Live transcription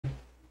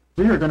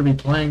we are going to be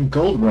playing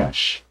Gold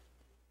Rush.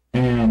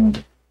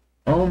 And,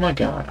 oh my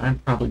god, I'm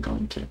probably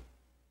going to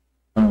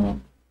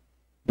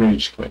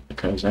rage quit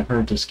because I've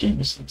heard this game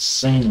is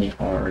insanely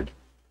hard.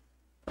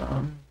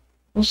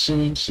 We'll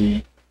soon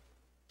see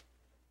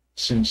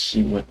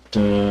what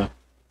it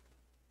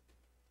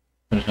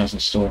has in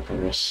store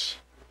for us.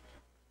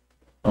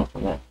 Oh, for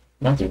that,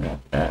 nothing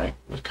that bad.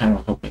 I was kind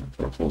of hoping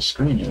for a full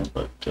screen here,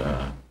 but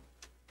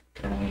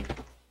okay.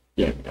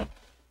 Yeah, we go.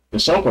 The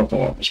Sober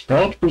Forum is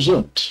proud to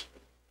present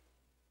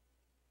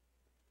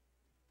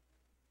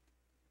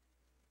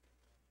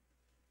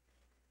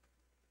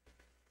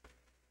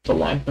the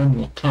life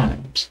and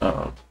times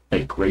of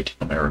a great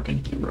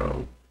American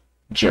hero,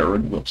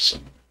 Jared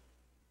Wilson.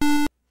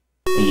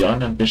 A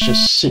young,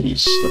 ambitious city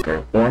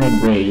slicker born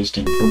and raised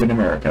in urban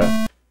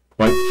America.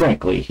 Quite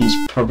frankly, he's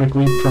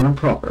perfectly prim and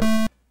proper.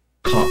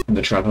 Caught in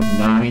the trap of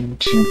 9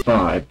 to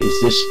 5,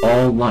 is this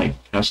all life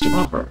has to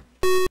offer?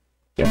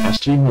 There has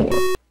to be more.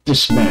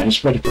 This man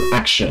is ready for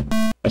action,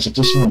 as at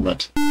this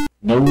moment,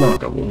 no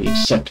longer will he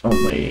accept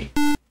only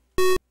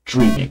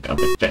dreaming of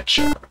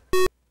adventure.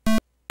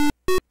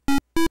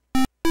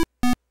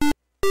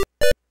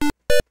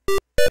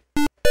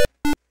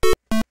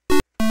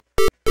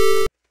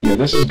 Yeah,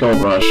 this is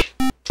Gold Rush.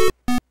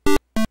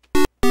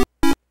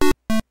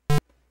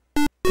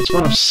 It's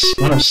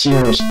one of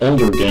Sierra's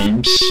older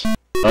games.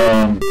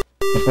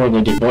 Before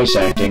they did voice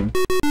acting.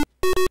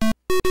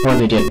 Before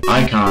they did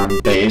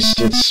icon-based,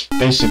 it's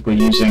basically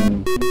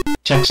using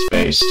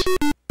text-based.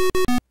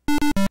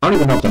 I don't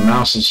even know if the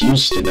mouse is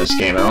used in this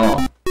game at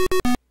all.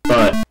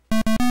 But,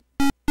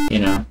 you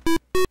know.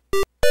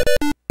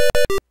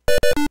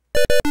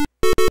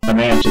 I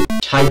may have to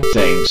type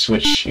things,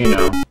 which, you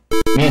know,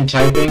 me and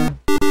typing,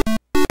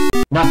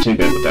 not too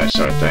good with that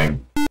sort of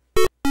thing.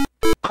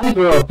 I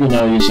grew up, you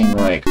know, using,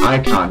 like,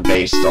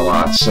 icon-based a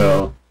lot,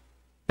 so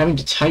having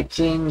to type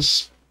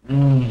things,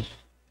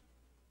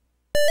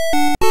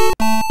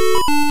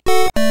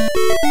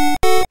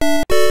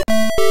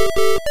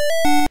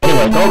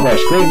 Anyway, Gold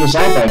Rush, created and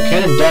designed by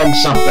Ken and Doug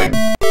something.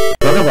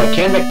 Programmed by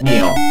Ken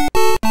McNeil.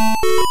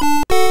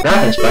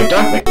 Graphics by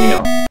Doug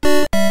McNeil.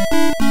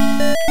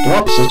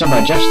 Development system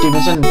by Jeff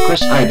Stevenson and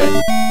Chris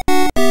Iben.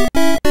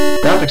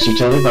 Graphics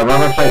utility by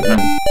Robert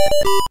Heitman.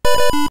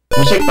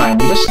 Music by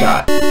Anita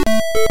Scott.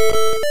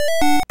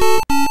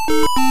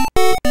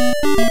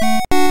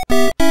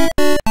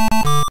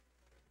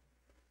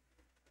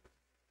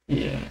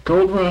 Yeah,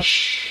 Gold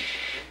Rush.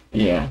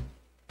 Yeah,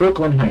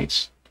 Brooklyn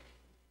Heights.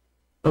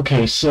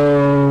 Okay,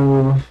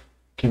 so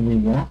can we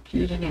walk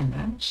using our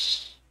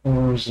mouse?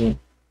 Or is it...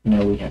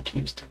 No, we have to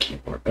use the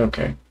keyboard.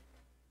 Okay.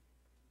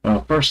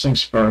 First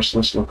things first,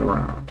 let's look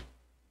around.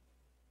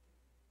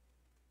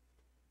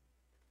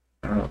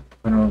 I don't know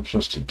what I'm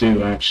supposed to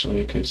do,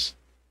 actually, because...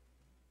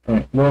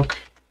 Alright, look.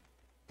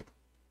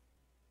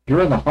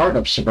 You're in the heart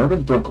of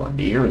suburban Brooklyn.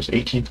 The year is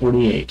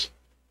 1848.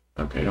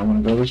 Okay, don't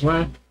want to go this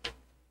way?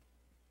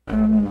 I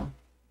don't know.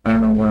 I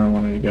don't know where I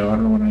wanted to go. I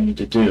don't know what I need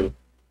to do.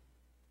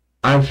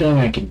 I'm feeling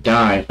I could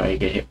die if I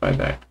get hit by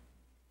that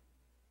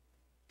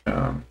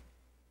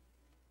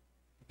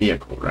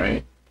vehicle,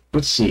 right?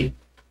 Let's see.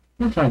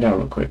 I'm gonna find out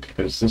real quick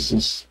because this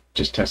is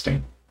just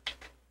testing.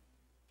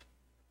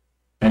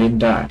 I didn't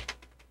die.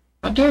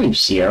 How dare you,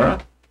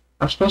 Sierra?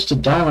 I'm supposed to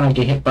die when I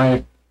get hit by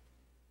a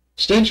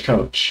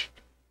stagecoach.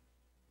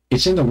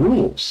 It's in the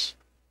rules.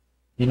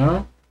 You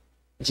know?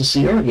 It's a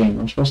Sierra game.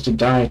 I'm supposed to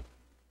die.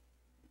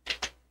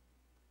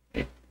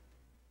 Hey.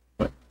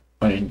 What?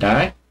 I didn't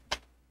die?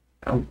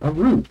 How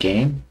rude,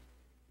 game.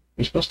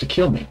 You're supposed to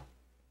kill me.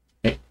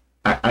 Hey,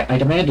 I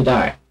demand to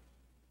die.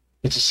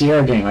 It's a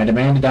Sierra game. I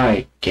demand to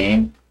die,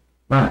 game.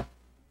 Come on.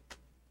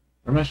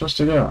 Where am I supposed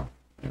to go?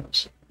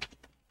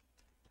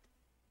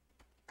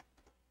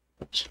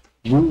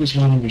 Rule is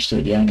not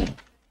understood. Yeah, I know.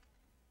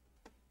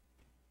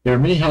 There are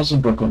many houses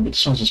in Brooklyn, but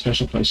this one's a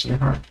special place in your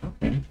heart.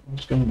 Okay,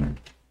 let's go in there.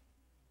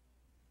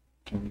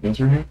 Can we go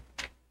through here?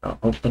 Oh,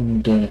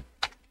 open gate.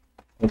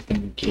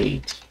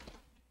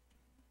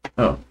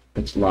 Oh.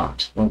 It's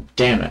locked. Well,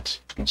 damn it.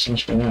 Not so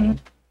much for that.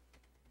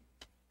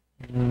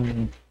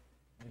 I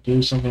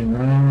do something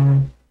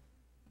wrong.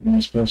 Am I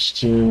supposed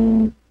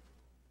to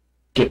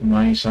get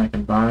money so I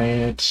can buy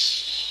it?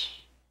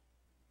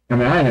 I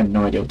mean, I have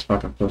no idea what the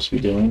fuck I'm supposed to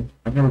be doing.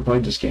 I've never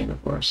played this game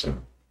before, so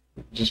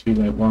just be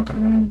like walking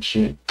around and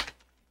shit.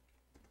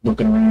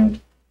 Looking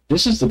around.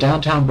 This is the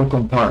downtown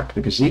Brooklyn Park.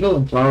 The gazebo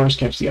and flowers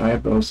catch the eye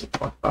of those that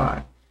walk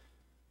by.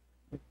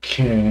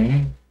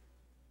 Okay.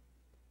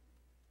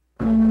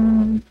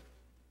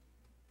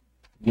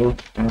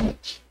 Look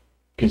at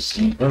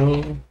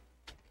gazebo.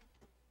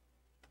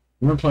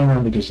 You were playing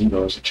around the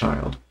gazebo as a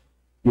child.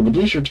 You would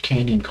lose your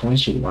candy and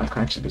coins through the wide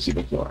cracks of the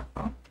gazebo floor.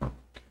 Oh, okay.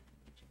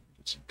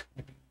 Get some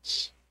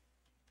coins.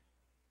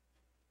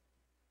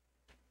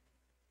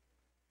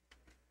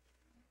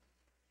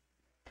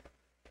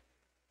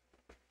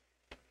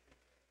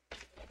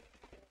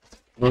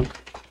 Look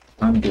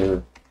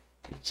under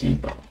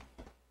gazebo.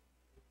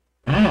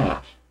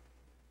 Ah!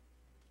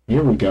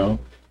 Here we go.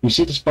 You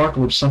see the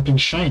sparkle of something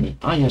shiny.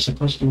 Ah, yes, I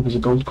posted it was a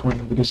gold coin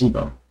in the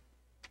gazebo.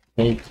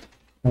 Take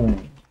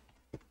coin.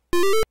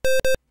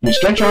 You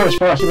stretch your arm as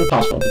far as humanly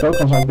possible. The gold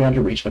comes out beyond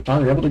your reach, but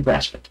finally you're able to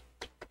grasp it.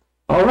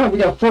 Alright, we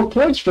got 4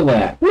 points for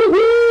that!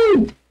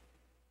 Woohoo!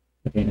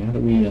 Okay, now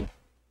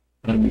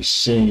how do we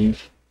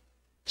save?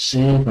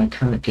 Save my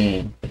current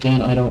game.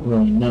 Again, I don't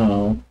really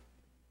know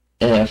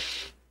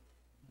if...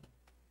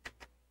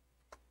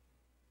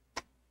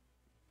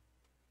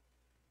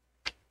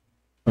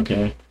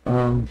 Okay,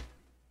 one...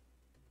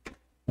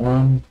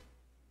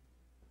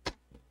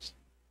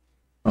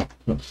 Oh,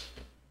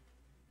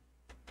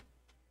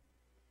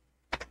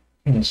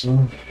 okay,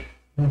 so...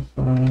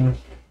 F5...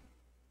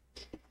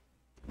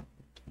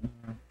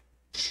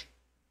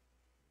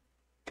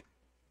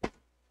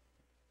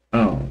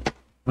 Oh,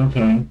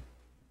 okay.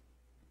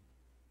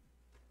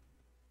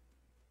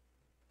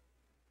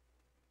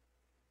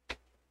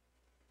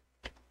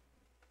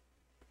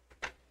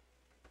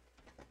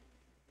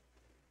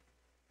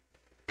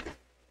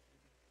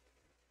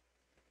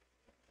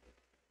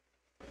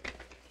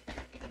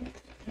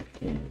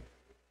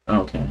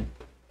 Okay.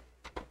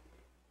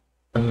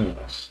 Ugh.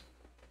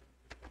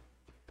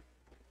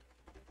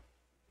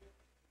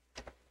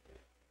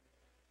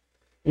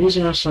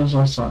 Using our son's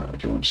last slot.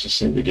 If you want to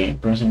save the game,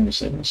 pressing the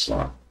save in the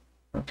slot.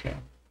 Okay.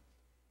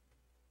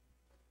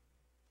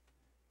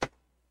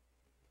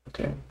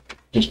 Okay.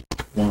 Just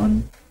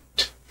one.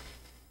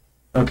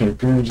 Okay,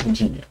 period to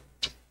continue.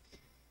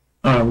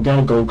 Alright, we got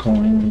a gold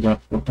coin. We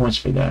got 4 points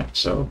for that.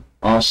 So,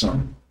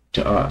 awesome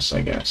to us,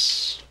 I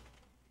guess.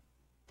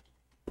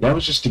 That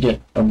was just to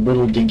get a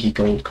little dinky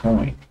gold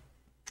coin.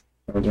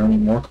 Are there any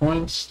more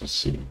coins? Let's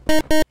see.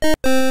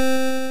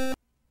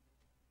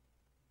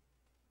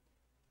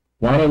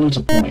 Why did I lose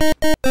a point?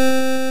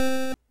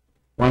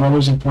 Why am I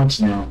losing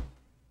points now?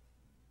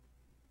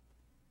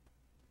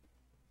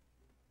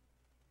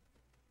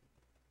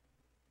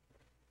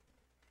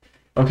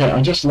 Okay,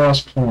 I just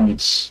lost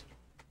points.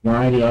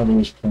 Why did I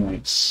lose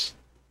points?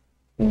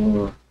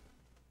 Or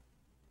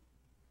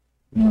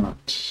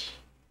not?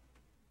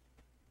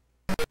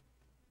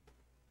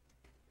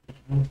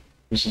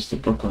 This is the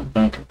Brooklyn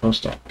Bank or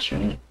Post Office,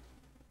 right?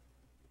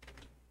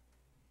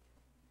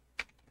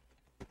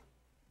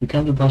 You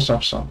come to the post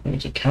office often.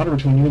 It's a counter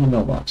between you and the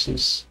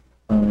mailboxes.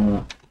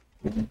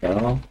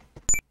 Bell.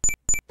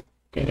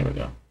 Okay, there we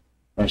go.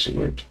 Actually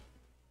worked.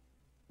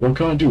 What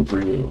can I do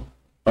for you?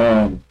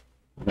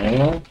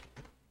 Mail?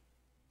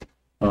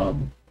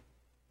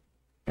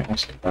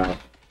 Ask about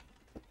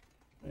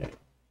mail.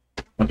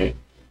 Okay.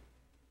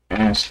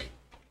 Ask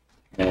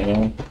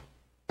mail.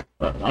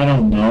 I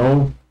don't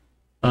know.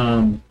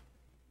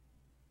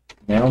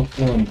 Mail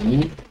for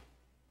me?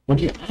 What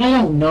do you... I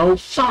don't know.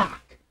 Fuck!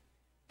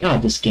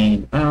 God, this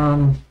game.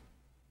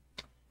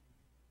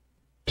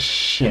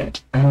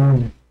 Shit.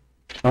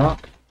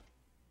 Talk?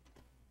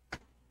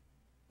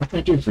 What can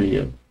I do for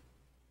you?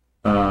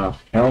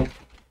 Help?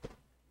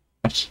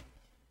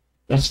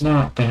 That's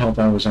not the help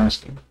I was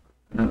asking.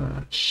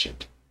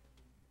 Shit.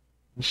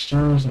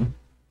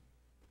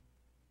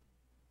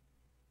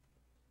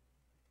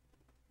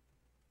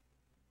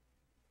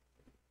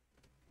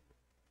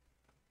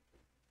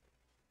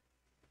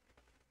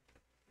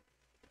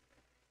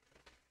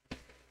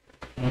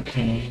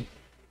 Okay.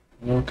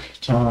 Look,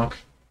 talk.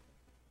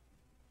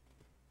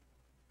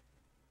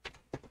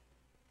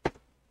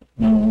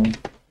 No.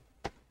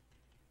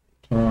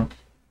 Talk.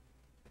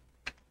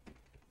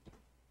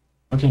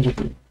 What can you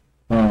do?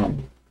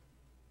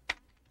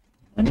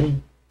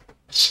 Money?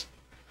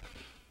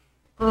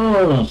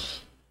 Ugh.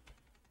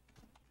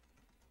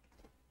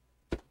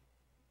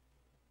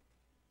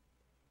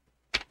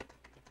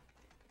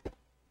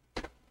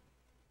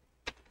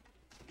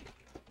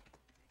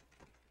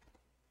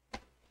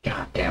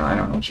 God damn, I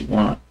don't know what you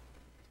want.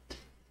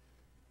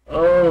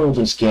 Oh,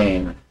 this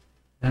game.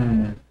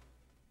 And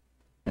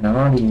I've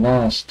already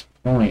lost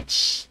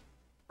points.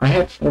 I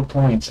had 4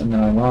 points and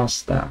then I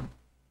lost them.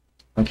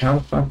 Like, how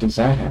the fuck does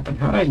that happen?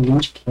 How did I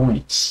lose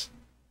points?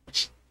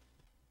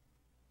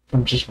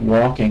 From just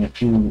walking a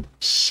few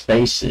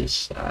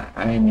spaces.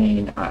 I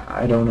mean,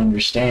 I don't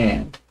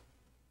understand.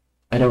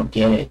 I don't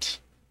get it.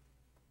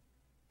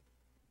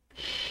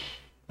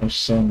 I was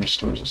selling my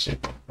stores. Let's see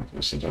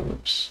if that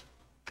works.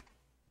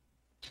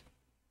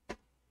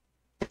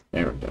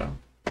 There we go.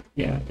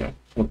 Yeah, I got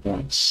 4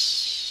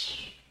 points.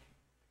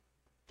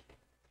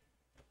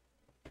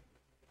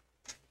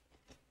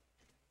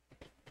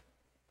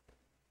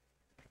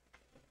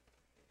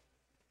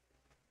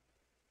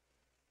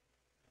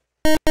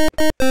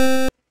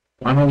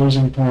 Why am I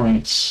losing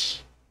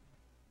points?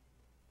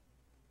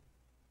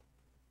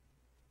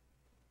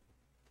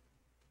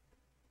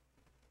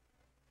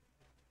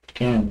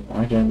 Again,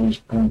 why did I lose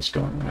points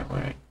going that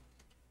way?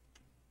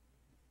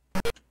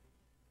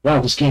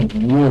 Wow, this game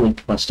really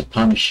wants to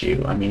punish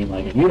you. I mean,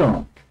 like, if you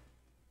don't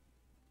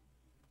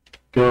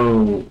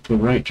go the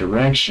right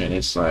direction,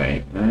 it's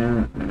like,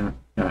 not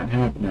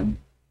happening.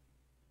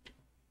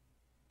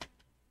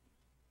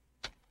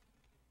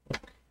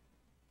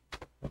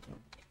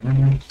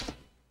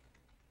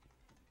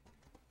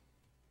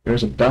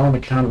 There's a bell on the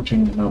counter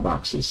between the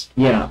mailboxes.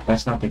 Yeah,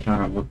 that's not the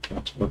counter I want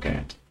to look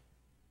at.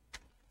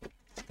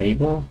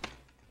 Table?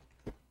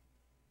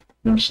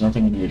 Notice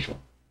nothing unusual.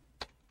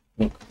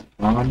 Look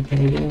on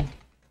table?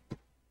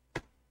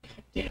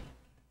 Damn it.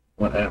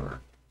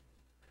 Whatever.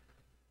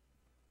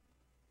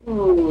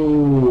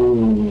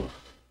 Ooh.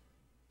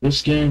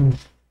 This game.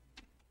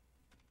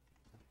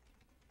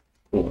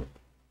 Cool.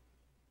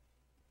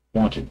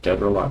 Wanted,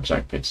 dead or alive,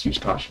 Zach Pitts, use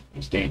caution.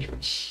 He's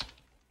dangerous.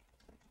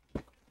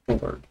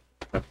 Forward.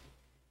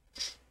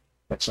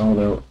 That's all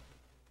though.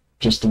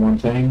 Just the one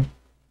thing.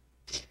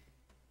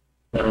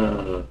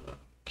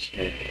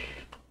 Okay.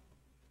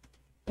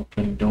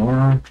 Open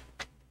door.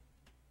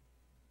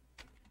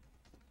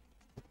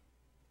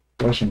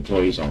 Rush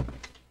employees only.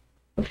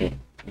 Okay,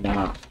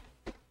 nah.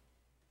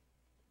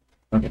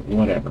 Okay,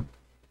 whatever.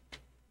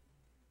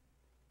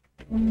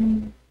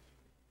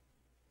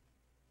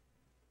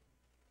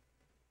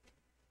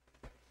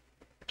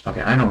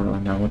 Okay, I don't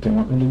really know what they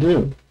want me to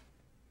do.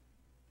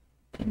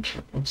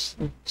 Control. Let's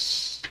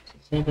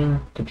say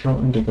they're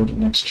controlling to go to the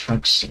next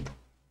truck scene.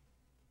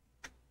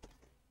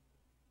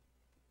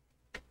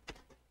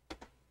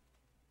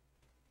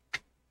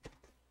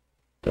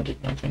 That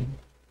did nothing.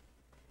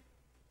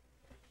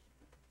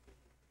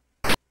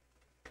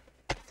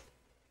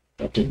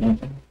 That did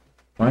nothing.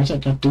 Why is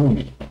that not doing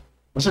anything?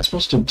 What's that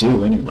supposed to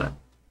do anyway?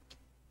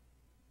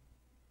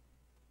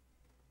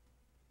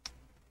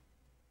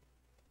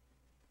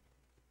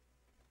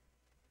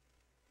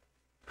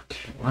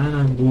 Okay, why did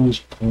I lose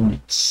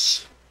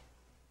points?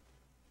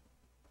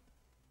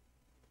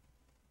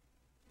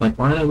 Like,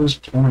 why did I lose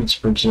points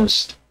for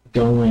just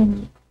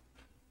going?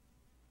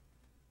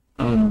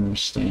 I don't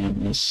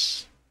understand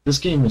this. This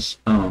game is,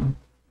 talk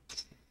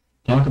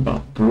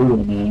about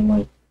brutal, man.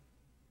 Like,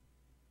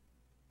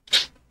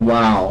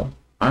 wow.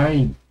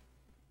 I'm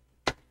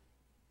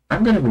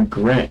gonna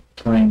regret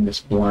playing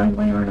this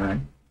blindly, aren't I?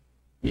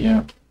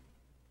 Yeah.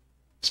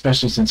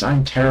 Especially since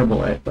I'm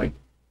terrible at, like,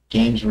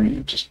 games where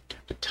you just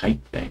have to type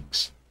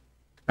things.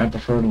 I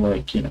prefer to,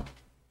 like, you know,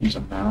 use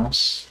a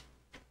mouse.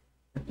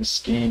 And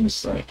this game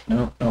is like,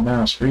 no, no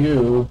mouse for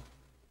you.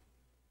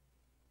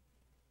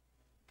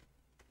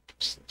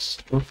 What's this?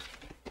 Oop.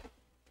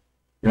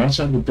 You're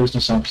outside the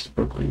business office of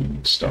Berkeley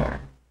Union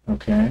Star.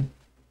 Okay.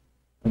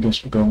 I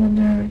guess we'll go in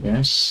there, I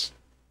guess.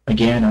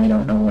 Again, I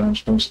don't know what I'm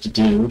supposed to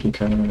do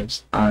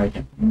because I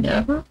have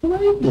never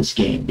played this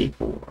game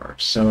before.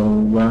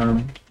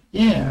 So,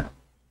 yeah.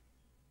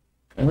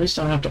 At least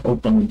I don't have to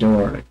open the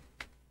door to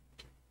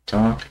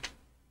talk.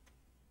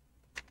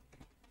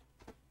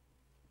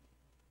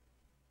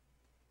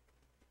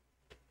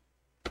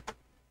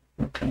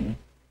 Okay.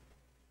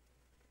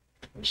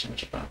 There's so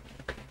much about me.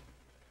 Okay.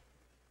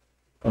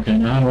 Okay,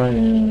 now how do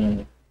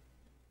I,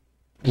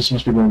 this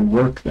must be where we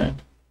work then.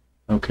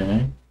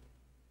 Okay.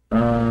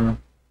 Can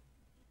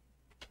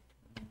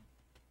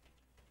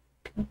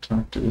I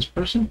talk to this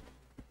person?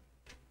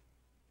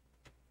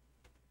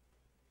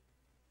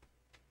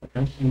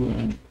 Okay,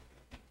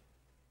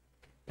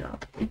 yeah, I'll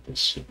take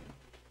this.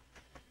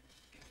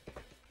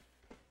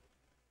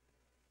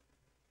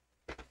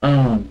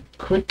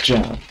 Quick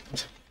job.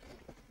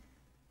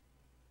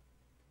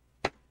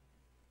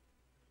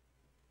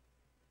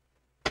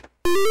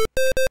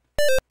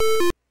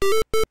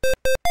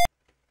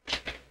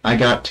 I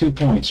got 2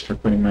 points for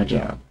quitting my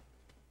job.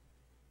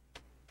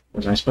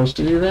 Was I supposed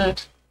to do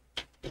that?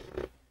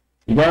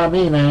 You got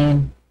me,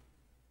 man.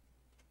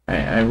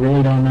 I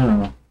really don't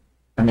know.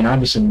 I mean,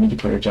 obviously, we need to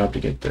quit our job to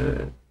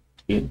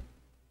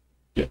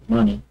get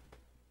money,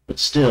 but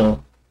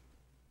still,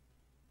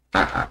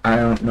 I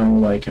don't know,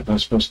 like, if I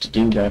was supposed to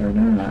do that or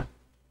not.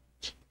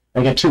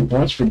 I got 2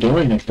 points for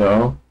doing it,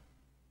 though.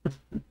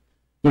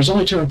 There's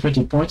only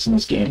 250 points in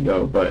this game,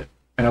 though,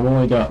 and I've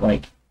only got,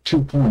 like,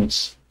 2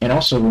 points. And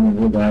also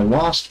remember that I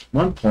lost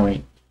 1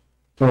 point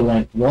for,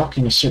 like,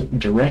 walking a certain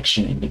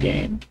direction in the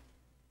game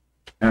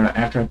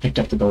after I picked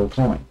up the gold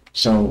coin.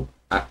 So,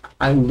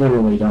 I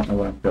literally don't know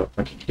what I'm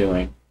fucking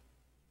doing.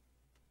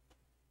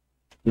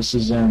 This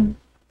is, kind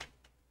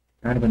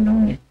of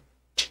annoying.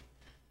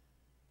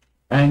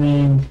 I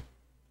mean,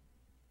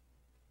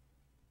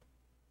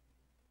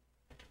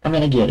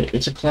 I get it.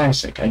 It's a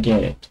classic. I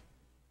get it.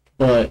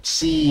 But,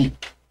 see,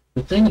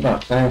 the thing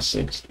about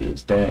classics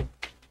is that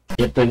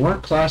if they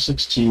weren't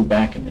classics to you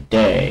back in the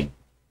day,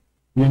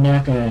 you're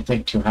not going to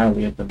think too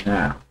highly of them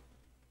now.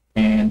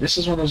 And this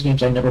is one of those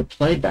games I never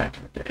played back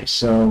in the day,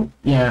 so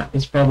yeah,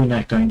 it's probably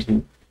not going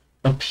to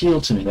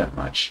appeal to me that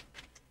much.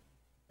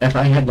 If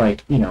I had,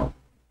 like, you know,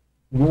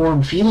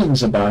 warm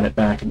feelings about it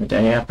back in the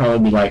day, I'd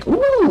probably be like,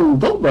 ooh,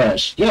 Gold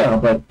Rush, yeah,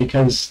 but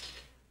because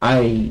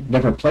I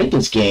never played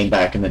this game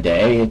back in the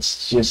day,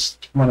 it's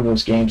just one of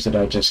those games that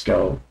I just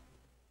go,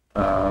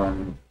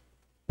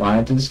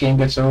 why did this game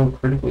get so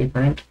critically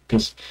acclaimed?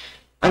 Because,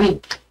 I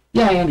mean,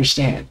 yeah, I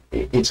understand.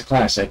 It's a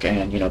classic,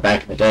 and, you know,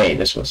 back in the day,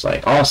 this was,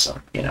 like,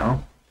 awesome, you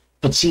know?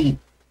 But see,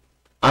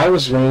 I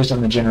was raised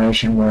on the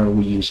generation where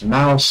we used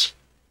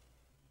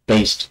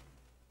mouse-based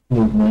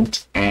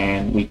movement,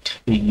 and we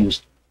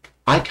used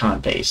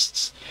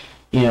icon-based,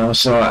 you know,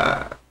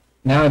 so,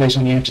 nowadays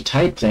when you have to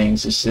type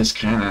things, it's just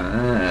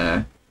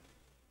kind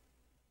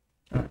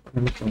of,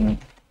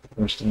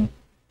 First,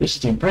 this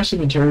is the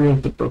impressive interior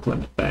of the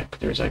Brooklyn Bank.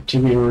 There's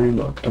activity where you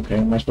look. Okay,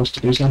 am I supposed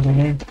to do something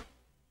here?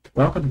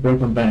 Welcome to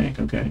Brooklyn Bank.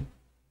 Okay.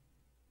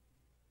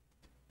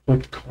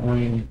 Put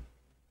coin.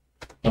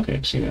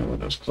 Okay, see that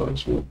window's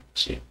closed. We'll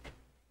see it.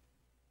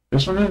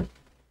 This one in?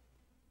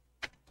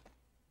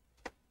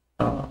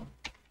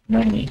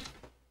 90.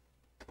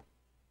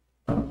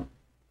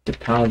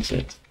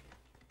 Deposit.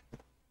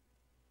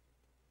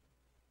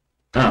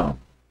 Oh.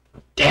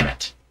 Damn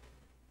it.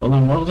 Well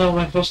then what the hell am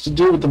I supposed to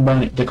do with the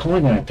money, the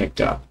coin that I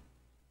picked up?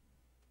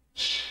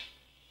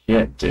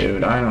 Shit,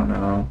 dude, I don't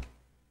know.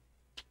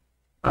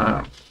 I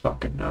don't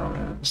fucking know,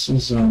 man.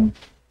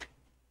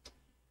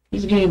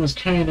 This game is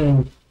kind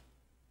of,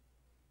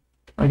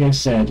 like I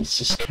said, it's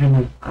just kind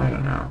of, I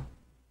don't know.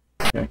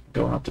 I can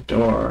go out the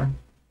door.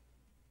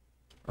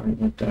 Or I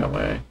went that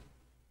way.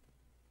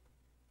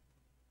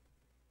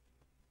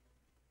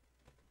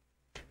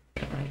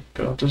 Can I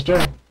go out this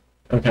door?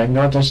 Okay, I can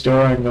go out this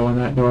door, I can go in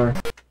that door.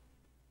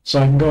 So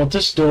I can go out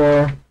this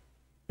door,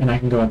 and I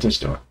can go out this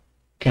door.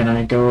 Can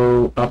I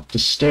go up the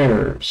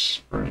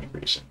stairs for any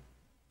reason?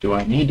 Do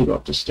I need to go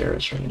up the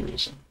stairs for any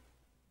reason?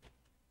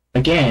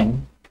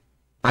 Again,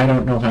 I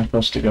don't know if I'm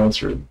supposed to go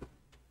here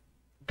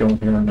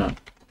or not.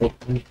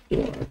 Open the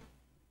door.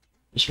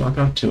 Just walk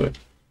up to it.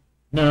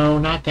 No,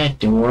 not that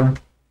door.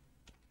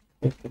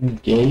 Open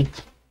the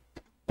gate.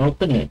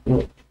 Open it.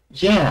 Well,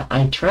 yeah,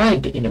 I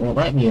tried and it won't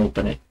let me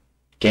open it.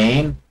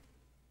 Game?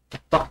 The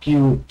fuck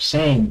you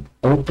saying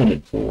open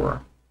it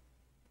for?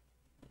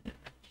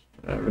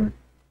 Whatever.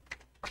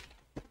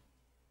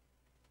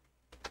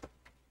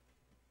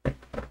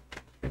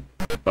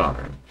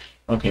 Bother.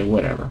 Okay,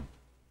 whatever.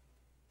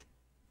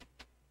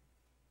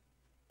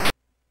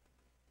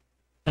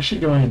 I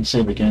should go ahead and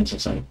save again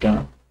since I've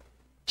got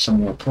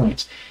some more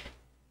points.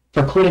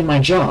 For quitting my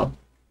job.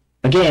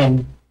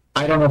 Again,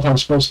 I don't know if I'm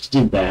supposed to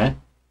do that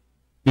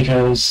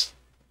because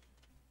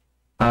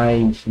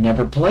I've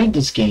never played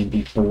this game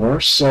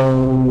before,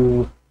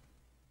 so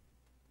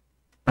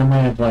I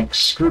might have like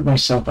screwed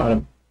myself out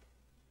of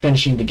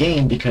finishing the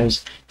game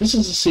because this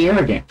is a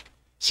Sierra game.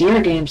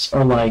 Sierra games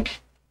are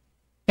like,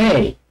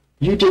 hey,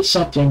 you did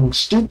something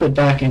stupid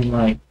back in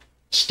like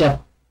the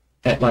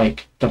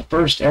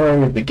first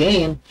area of the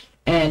game,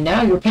 and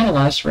now you're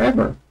penalized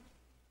forever.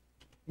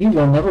 You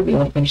will never be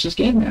able to finish this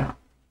game now.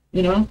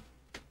 You know?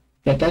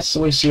 That's the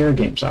way Sierra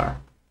games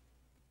are.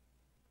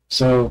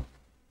 So,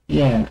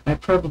 yeah, I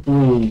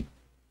probably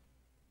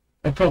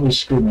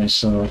screwed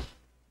myself.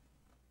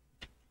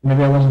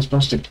 Maybe I wasn't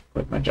supposed to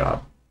quit my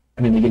job.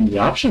 I mean, they give me the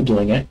option of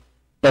doing it,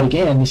 but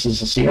again, this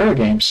is a Sierra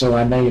game, so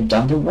I may have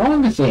done the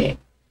wrong thing.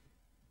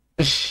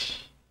 Ugh.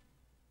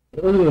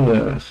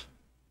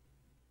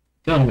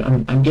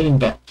 God, I'm getting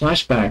back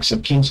flashbacks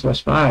of King's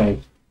Quest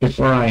V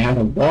before I had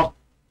a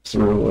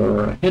walkthrough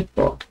or a hit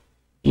book,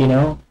 you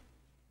know?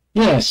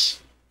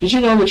 Yes. Did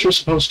you know that you're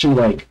supposed to,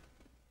 like,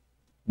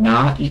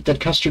 not eat that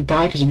custard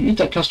pie? Because if you eat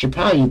that custard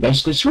pie, you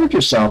basically screwed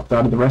yourself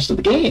out of the rest of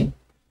the game.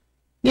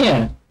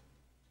 Yeah.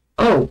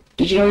 Oh,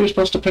 did you know you're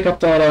supposed to pick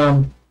up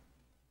that,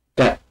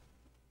 that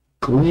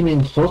gleaming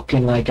hook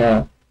in, like,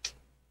 that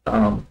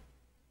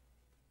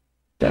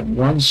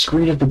one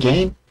screen of the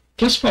game?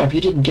 Guess what? If you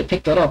didn't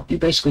pick that up, you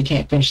basically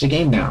can't finish the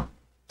game now.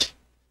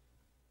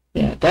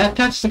 Yeah,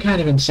 that's the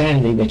kind of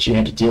insanity that you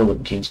had to deal with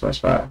in King's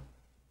Quest V.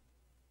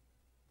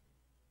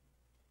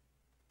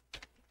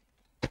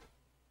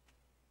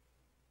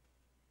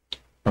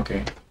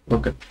 Okay,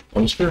 look at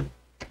poster.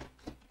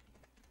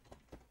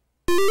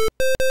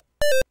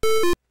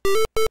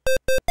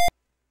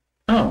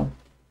 Oh,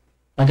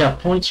 I got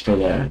points for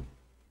that.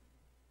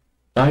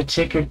 Buy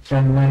ticket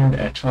from land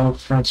at 12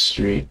 Front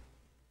Street.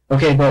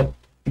 Okay, but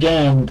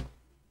again,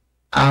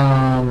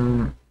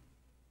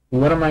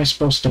 what am I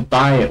supposed to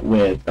buy it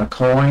with? A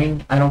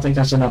coin? I don't think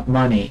that's enough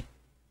money.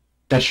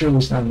 That surely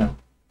is not enough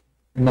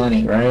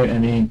money, right? I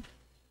mean,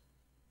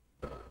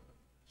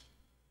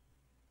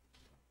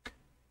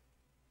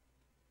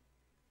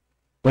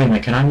 wait a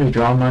minute, can I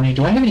withdraw money?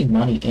 Do I have any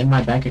money in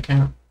my bank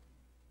account?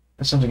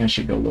 That's something I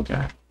should go look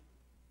at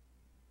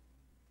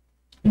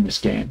in this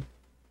game.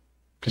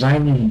 Because I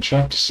haven't even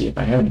checked to see if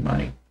I have any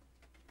money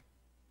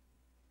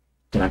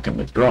that I can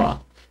withdraw.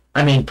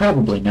 I mean,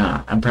 probably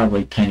not. I'm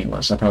probably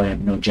penniless. I probably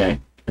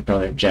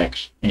have jack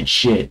and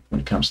shit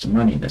when it comes to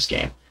money in this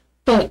game.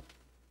 But,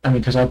 I mean,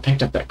 because I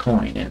picked up that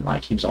coin and,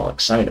 like, he was all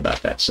excited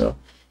about that, so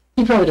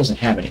he probably doesn't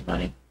have any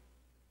money.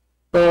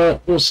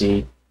 But we'll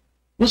see.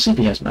 We'll see if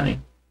he has money.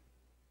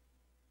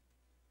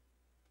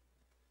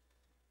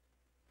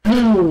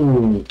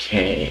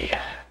 Okay.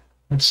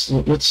 Let's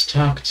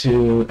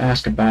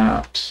ask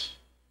about.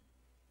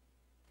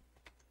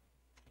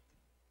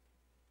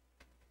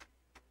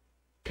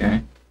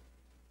 Okay.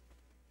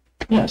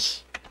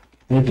 Yes.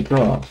 Need to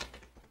draw.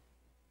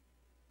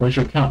 Where's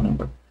your account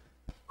number?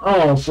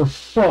 Oh, for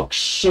fuck's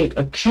sake,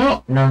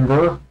 account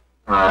number?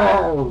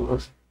 Oh.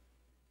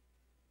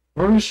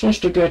 Where are you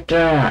supposed to get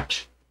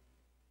that?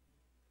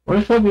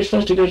 Where's you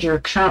supposed to get your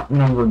account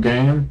number,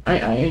 game?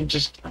 I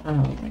just, oh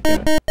my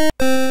god.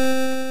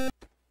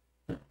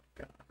 Oh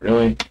god,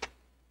 really?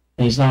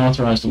 And he's not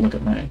authorized to look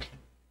at my account.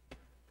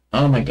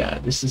 Oh my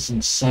god, this is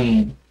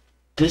insane.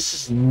 This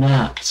is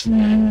nuts,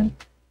 man.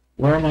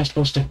 Where am I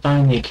supposed to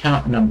find the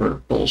account number?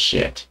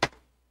 Bullshit.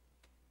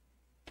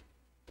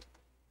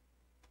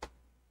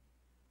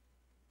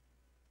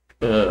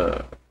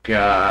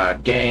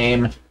 God,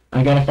 game.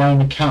 I gotta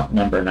find the account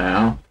number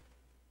now.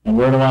 And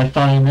where do I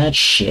find that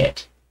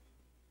shit?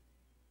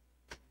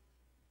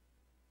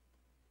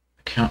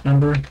 Account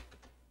number?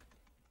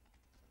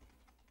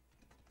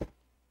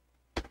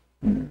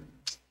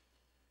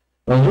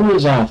 Well, who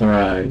is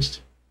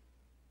authorized?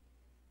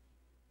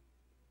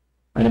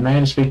 I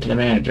demand to speak to the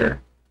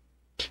manager.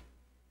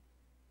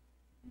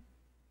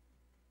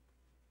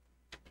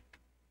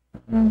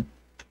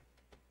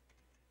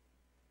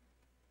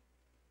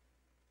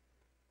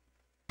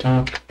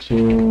 Talk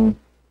to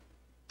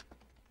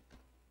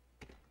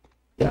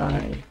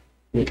guy.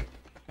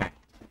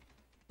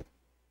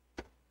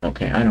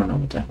 Okay, I don't know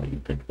what the hell you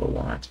people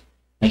want.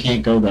 I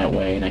can't go that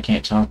way, and I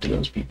can't talk to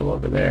those people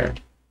over there.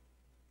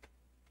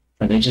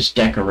 Are they just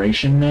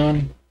decoration,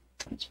 man?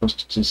 I'm supposed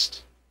to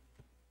just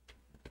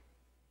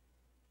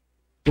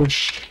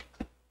push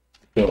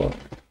door.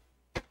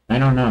 I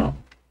don't know.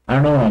 I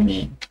don't know what I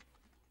mean.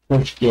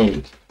 Push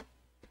gate.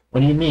 What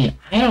do you mean?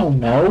 I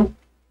don't know.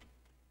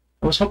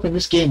 I was hoping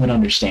this game would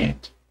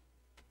understand.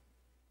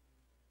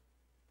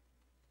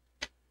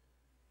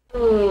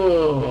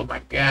 Oh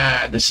my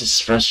god, this is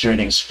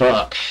frustrating as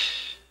fuck.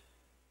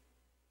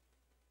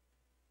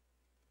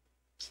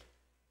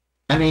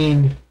 I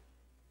mean,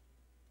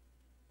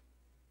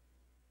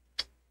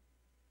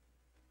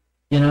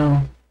 you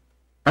know,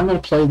 I'm going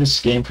to play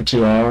this game for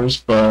 2 hours,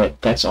 but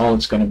that's all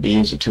it's going to be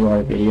is a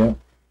 2-hour video.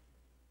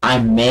 I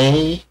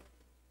may,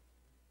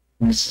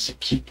 and this is a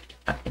key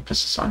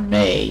emphasis on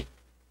may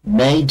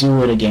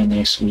do it again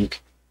next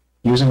week,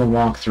 using a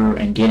walkthrough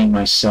and getting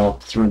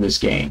myself through this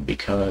game,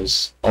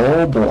 because,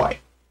 oh boy,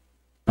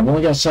 I've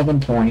only got 7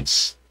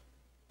 points.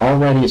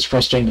 Already it's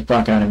frustrating the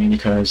fuck out of me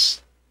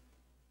because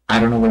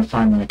I don't know where to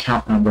find my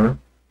account number.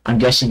 I'm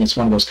guessing it's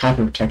one of those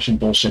copy protection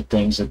bullshit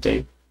things that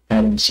they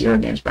had in Sierra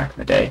games back in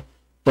the day,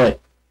 but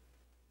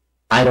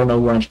I don't know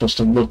where I'm supposed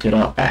to look it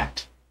up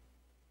at.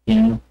 You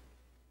know?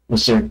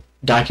 Was there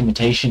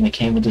documentation that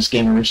came with this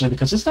game originally?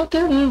 Because it's not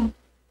there now.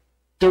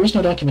 There was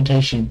no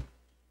documentation.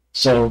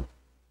 So,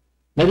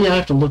 maybe I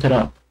have to look it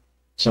up.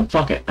 So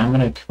fuck it. I'm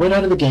going to quit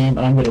out of the game,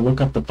 and I'm going to look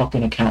up the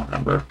fucking account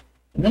number.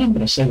 And then I'm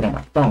going to save it on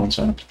my phone,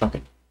 so I don't have to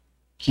fucking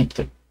keep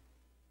the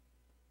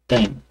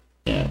thing.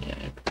 Yeah.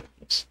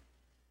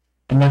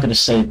 I'm not going to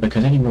save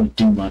because I didn't really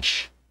do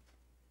much.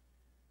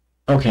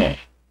 Okay.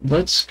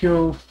 Let's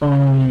go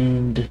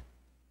find...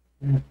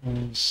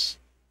 Let's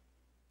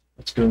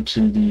go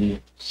to the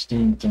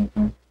Steam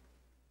thing.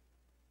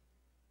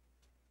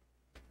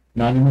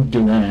 No, I didn't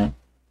do that.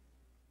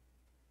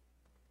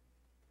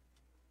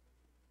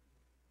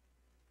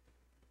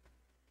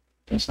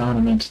 That's not what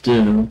I meant to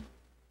do.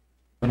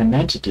 What I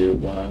meant to do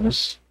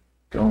was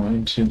go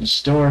into the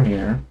store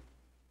here,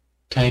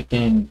 type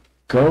in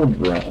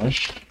Gold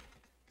Rush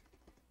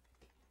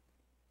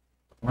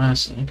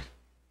Classic.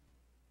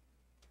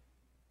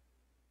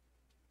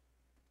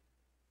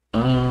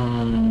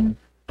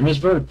 I mean, it's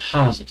very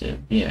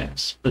positive,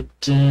 yes, but,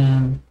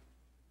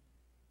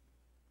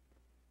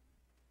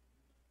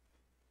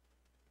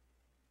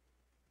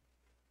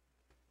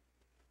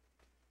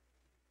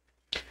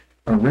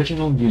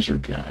 original user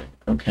guide,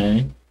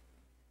 okay.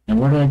 And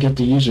where do I get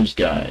the user's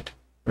guide?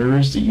 Where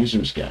is the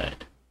user's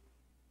guide?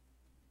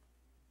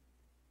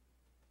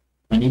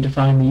 I need to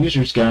find the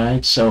user's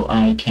guide so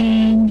I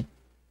can,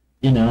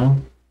 you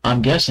know,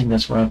 I'm guessing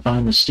that's where I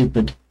find the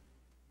stupid...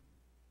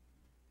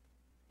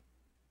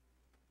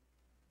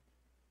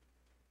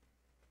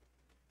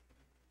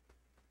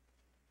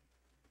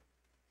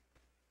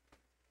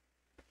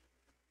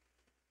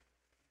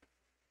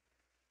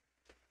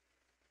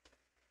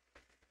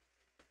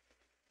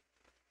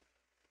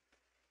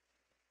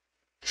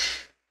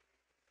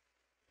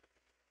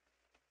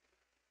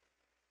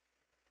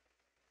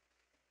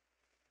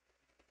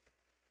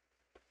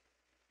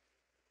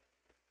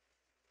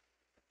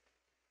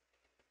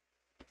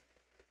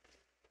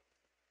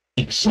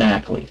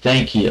 Exactly.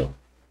 Thank you.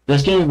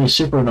 This game will be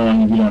super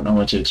annoying if you don't know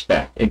what to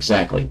expect.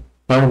 Exactly.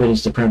 Part of it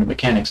is the primitive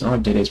mechanics, and all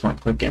it is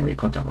point-click game where you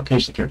click on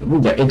location, the character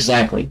move there.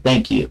 Exactly.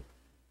 Thank you.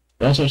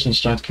 That's what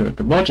instruct the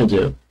character what to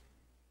do.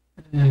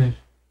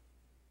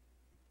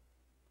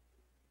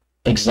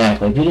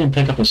 Exactly. If you didn't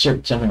pick up a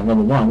certain something on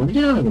level 1, well,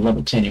 you don't have a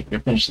level 10 if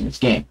you're finishing this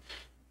game.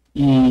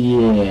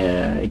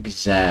 Yeah,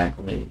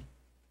 exactly.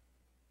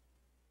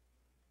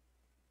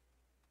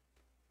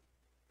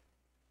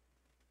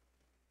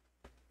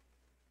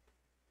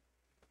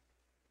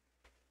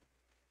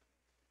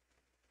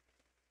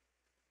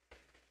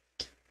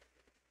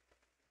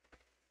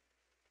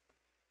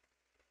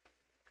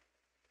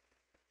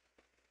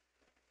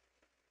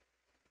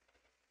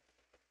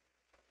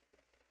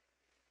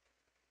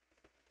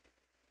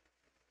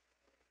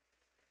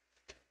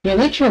 Yeah,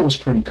 that show was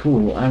pretty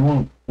cool. I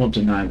won't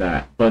deny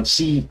that. But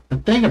see, the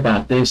thing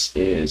about this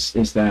is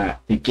that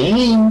the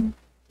game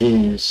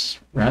is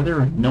rather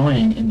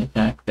annoying in the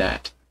fact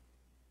that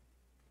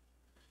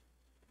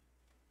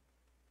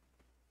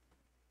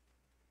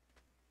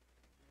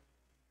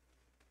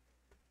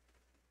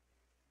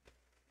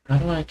how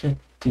do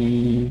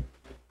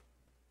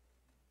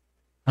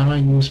I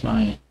use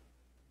my,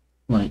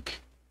 like,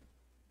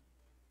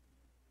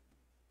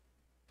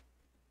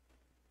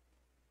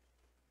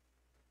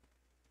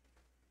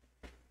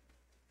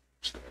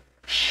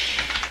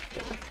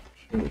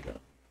 here we go.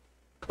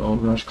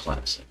 Gold Rush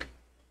Classic.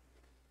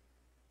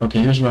 Okay,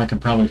 here's where I can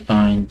probably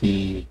find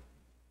the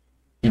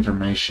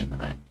information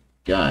that I need.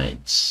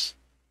 Guides.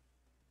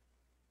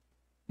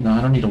 No,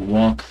 I don't need a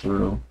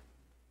walkthrough.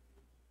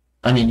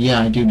 I mean,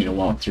 yeah, I do need a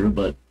walkthrough,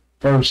 but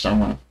first I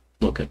want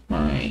to look at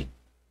my...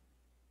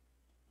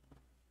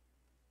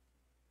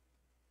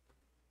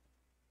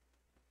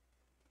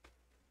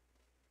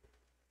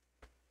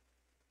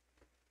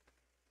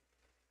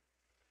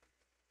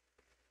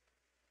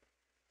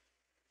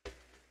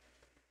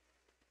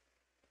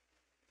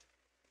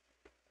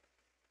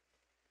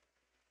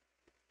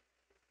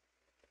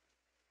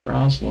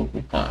 Browse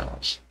local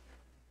files.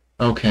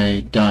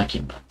 Okay,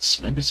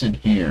 documents. Maybe it's in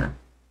here.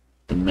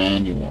 The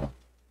manual.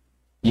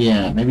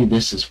 Yeah, maybe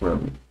this is where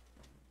we...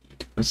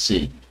 Let's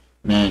see.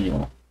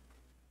 Manual.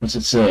 What's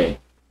it say?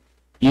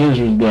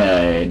 User's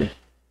Guide.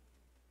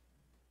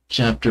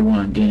 Chapter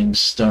 1, Getting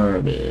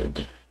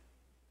Started.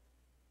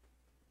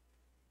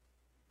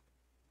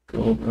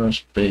 Gold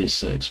Rush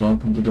Basics.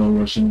 Welcome to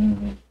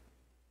GoldRushgame.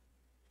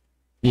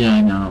 Yeah,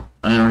 I know.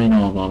 I already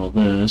know about all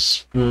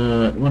this,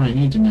 but what I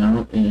need to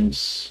know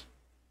is...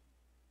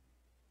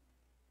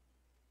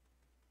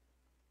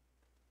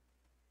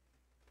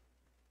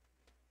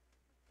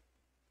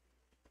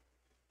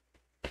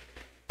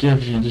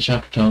 The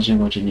chapter tells you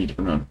what you need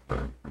to run for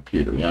a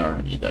computer. Yeah, I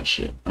already need that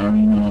shit. I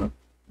already know how to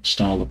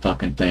install the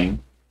fucking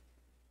thing.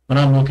 What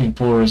I'm looking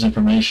for is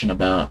information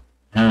about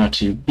how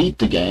to beat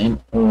the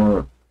game,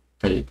 or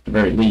at the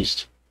very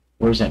least,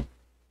 where's that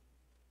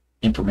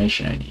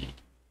information I need?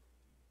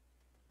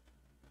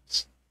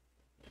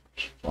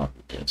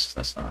 Floppy disks,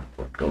 that's not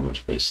important. Gold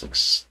Rush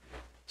Basics.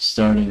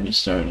 Starting,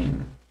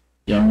 restarting.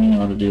 You already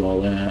know how to do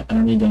all that. I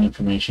don't need that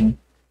information.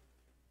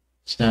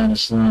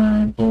 Status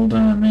line, pull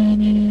down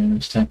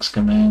menus, text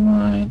command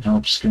line,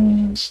 help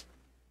screens,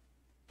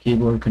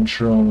 keyboard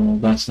control.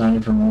 That's not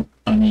information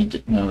I need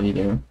to know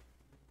either.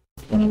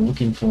 What I'm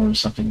looking for is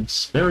something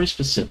that's very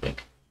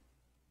specific.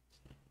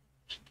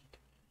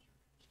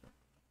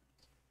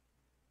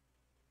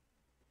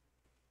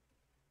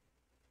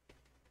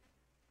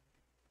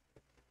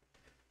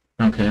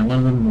 Okay, one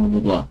of them, blah, blah,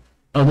 blah.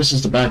 Oh, this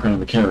is the background of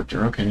the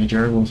character. Okay,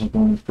 Jared was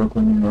born in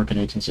Brooklyn, New York in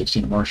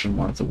 1816 to Marshall and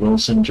Martha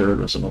Wilson. Jared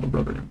was an older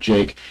brother of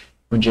Jake.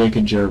 When Jake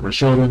and Jared were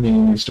children, they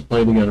used to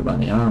play together by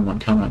the hour and one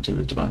countdown to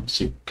the divine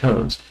secret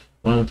codes.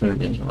 One of the favorite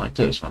games were like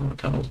this. One of the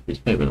countdown was a piece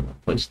of paper that was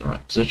placed in the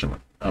right position with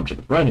an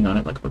object with writing on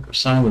it, like a book or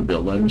sign, would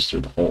build letters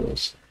through the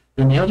holes.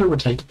 Then the other would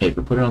take the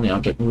paper, put it on the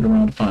object, move it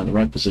around to find the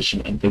right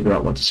position, and figure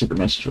out what the secret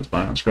message was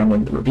by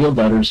unscrambling the revealed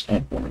letters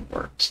and forming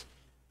words.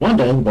 One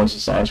day, the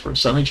boys' lives were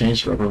suddenly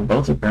changed forever when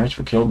both their parents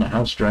were killed in a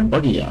house-drawn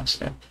buggy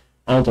accident.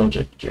 Although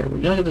Jake and Jared were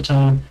young at the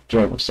time,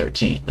 Jared was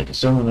 13. They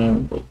concerned them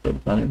and both their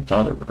mother and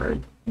father were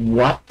very...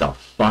 What the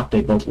fuck?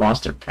 They both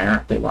lost their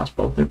parent? They lost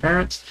both their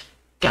parents?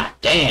 God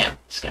damn!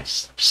 This guy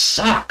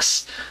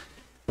sucks!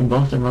 When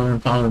both their mother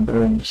and father were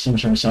buried in the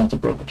cemetery south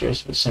of Brooklyn,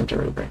 Joseph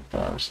cemetery to bring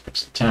flowers to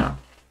fix the town.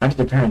 After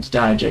their parents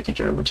died, Jake and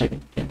Jared were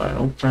taken in by an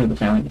old friend of the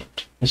family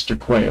named Mr.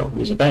 Quayle,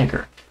 who was a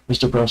banker.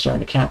 Mr. Pro started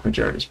an account for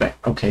Jared's bank.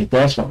 Okay,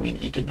 that's what we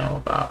need to know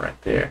about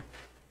right there.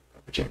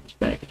 For Jared's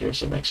bank, and Jared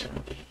still makes it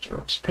with the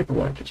Jared's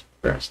paperwork. His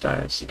parents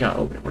died as he got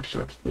older and worked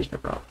at the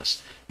newspaper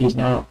office. He is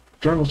now a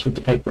journalist with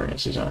the paper in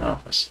his own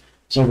office.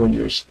 Several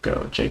years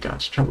ago, Jake got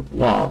into trouble with the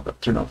law,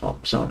 but turned off all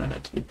of his own and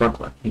had to leave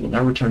Brooklyn. He will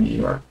now return to New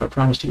York, but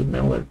promised he would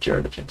mail a letter to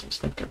Jared if anything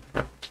significant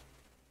happened.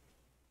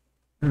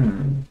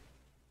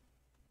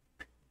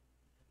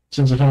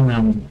 Since the family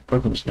home in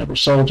Brooklyn was never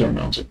sold, Jared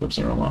owns it, lives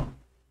there alone.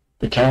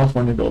 The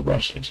California Gold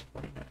Rush,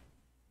 1849.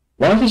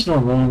 Life is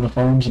normal in the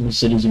farms and the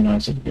cities of the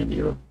United States began the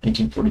year of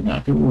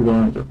 1849. People were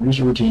going through their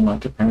usual routine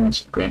like their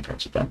parents and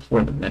grandparents had done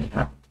before them, and then it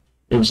happened.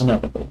 It was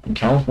inevitable. In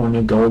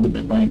California, gold had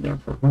been laying there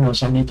for who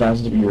knows how many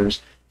thousands of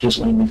years. Just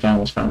lately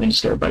found was finally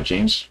discovered by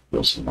James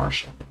Wilson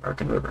Marshall in the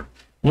American River.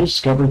 The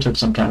discovery took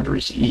some time to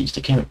reach the east.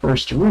 It came at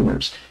first to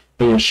rumors.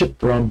 They a ship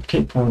from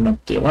Cape Horn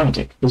up the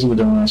Atlantic, busy with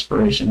their own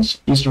aspirations.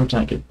 Eastern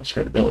Atlantic was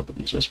credibility with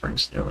these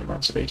whisperings in the early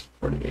months of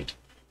 1848.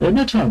 They had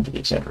no time for the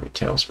exaggerated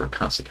tales for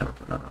constantly coming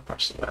from unknown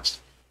parts of the West.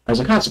 As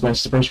a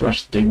consequence, the first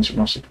rush of diggings were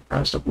mostly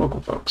comprised of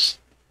local folks.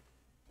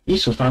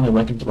 East was finally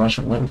likened to the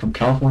Russian letter from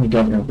California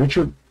Governor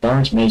Richard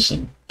Barnes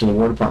Mason to the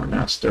War Department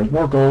announced there is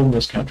more gold in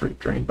this country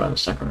drained by the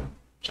Sacramento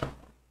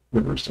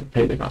rivers than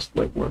pay the cost of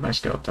Lake War,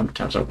 Mexico, 100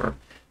 times over.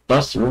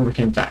 Thus, the rumor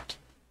became fact.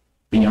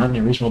 Beyond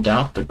any reasonable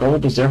doubt, the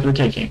gold was there for the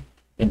taking.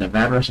 In the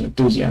mad rush and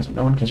enthusiasm,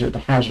 no one considered the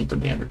hazard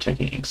of the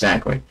undertaking.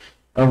 Exactly.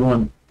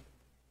 Everyone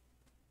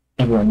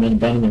men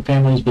abandoning their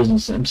families,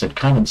 business, and said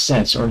common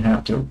sense, or how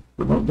to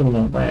remote little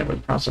known land where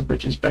the process of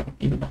riches beckoned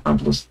even the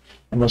humblest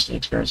and most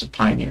inexperienced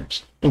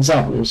pioneers.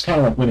 Exactly. It was kind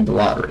of like winning the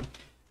lottery.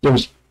 There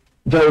was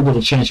very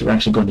little chance you were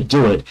actually going to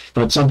do it,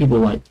 but some people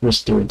like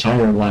risk their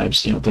entire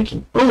lives,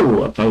 thinking,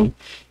 oh, if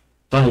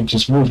I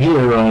just move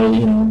here,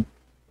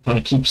 if I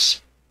keep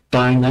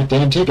buying that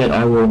damn ticket,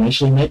 I will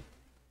eventually make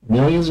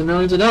millions and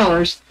millions of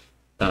dollars.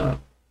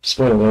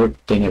 Spoiler alert,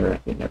 they never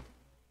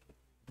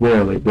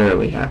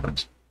rarely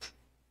happens.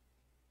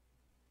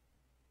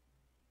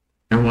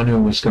 Everyone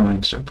who was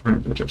going to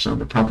which of some of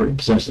the property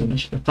possessed the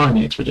mission to find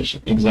the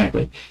expedition.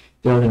 Exactly.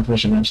 The other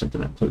information I sent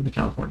them included the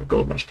California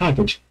Gold Rush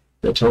package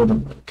that told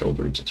them where the gold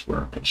regions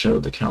were and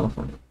showed the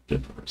California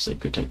routes they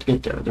could take to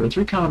get there. There were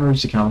 3 common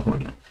routes to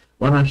California.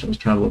 One option was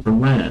travel over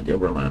land. The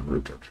overland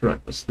route or truck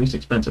was the least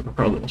expensive but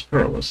probably the most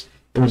perilous.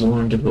 It was a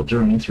long, difficult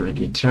journey through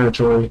Indian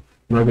territory,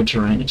 rugged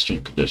terrain, and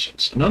extreme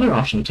conditions. Another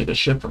option was to take a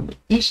ship from the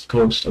east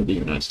coast of the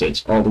United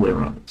States all the way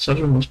around the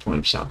southernmost point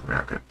of South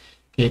America,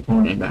 Cape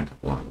Horn, and back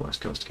up along the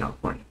west coast of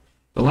California.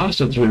 The last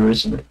of the 3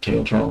 routes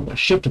entailed traveling by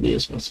ship to the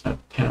isthmus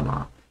at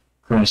Panama,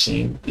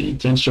 crossing the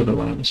thin strip of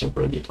land that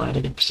separated the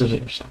Atlantic and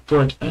Pacific south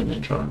foot, and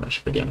then traveling by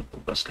ship again up the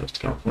west coast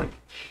of California.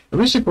 At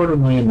least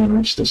 250,000 men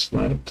reached this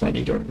land of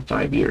plenty during the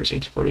 5 years,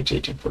 1840 to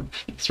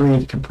 1843,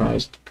 that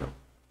comprised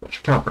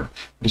Russia proper,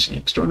 producing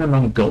an extraordinary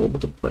amount of gold,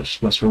 but the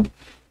westward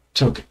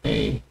took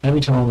a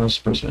heavy toll on those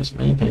persons,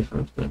 many paid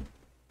for the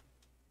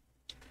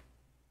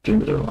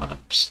dream of their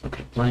lives.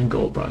 Okay, playing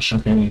Gold Rush.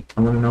 Okay,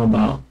 I want to know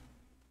about.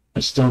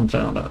 I still haven't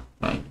found out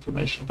my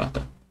information about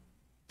the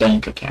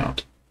bank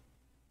account.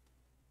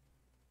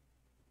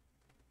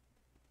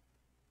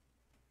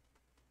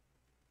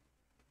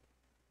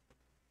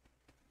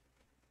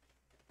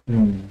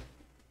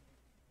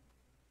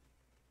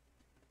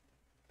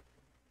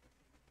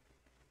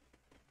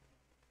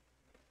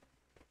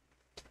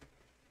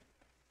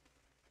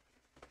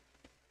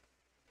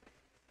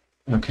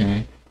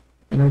 Okay.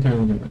 And we're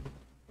going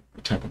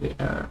to type of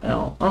the error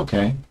L.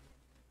 Okay.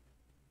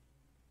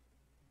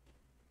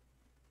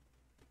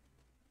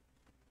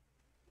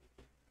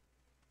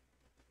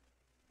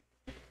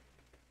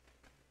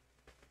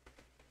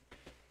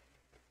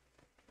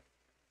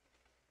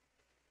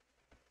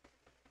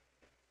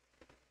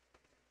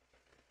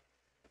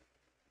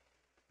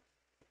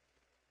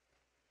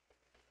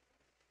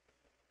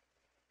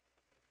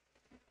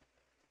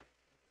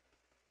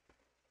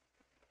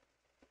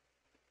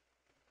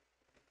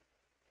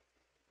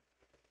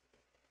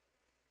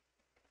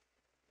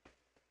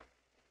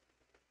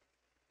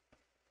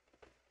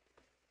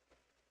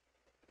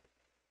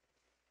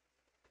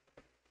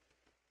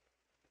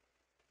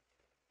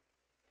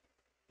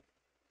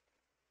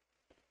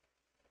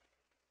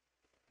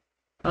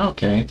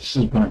 Okay, this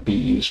might be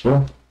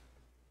useful.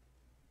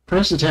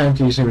 Press the tab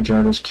key to see which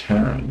artist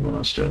Karen. You will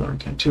not stir the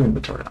can 2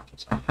 inventory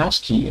options. A house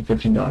key and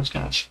 $15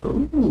 cash.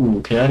 Ooh,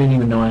 okay, I didn't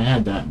even know I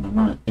had that in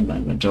my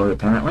inventory,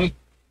 apparently.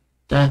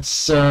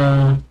 That's,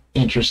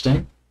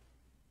 interesting.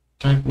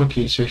 Type look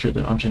key to make sure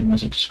the object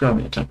message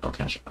describing the type of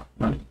cash about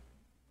money.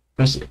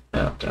 Press the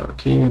down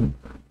key.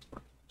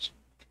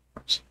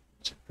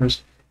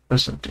 Press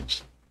something.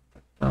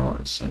 Oh,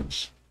 it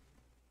says.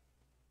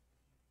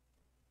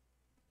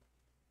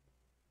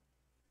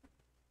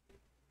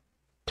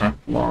 Tap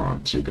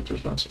long so you get the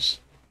responses.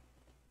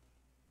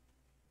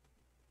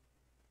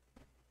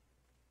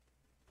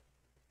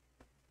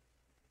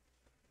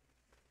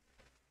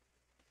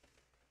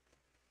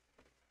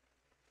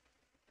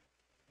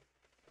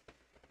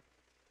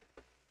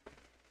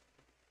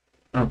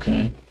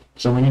 Okay,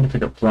 so we need to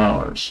pick up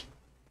flowers.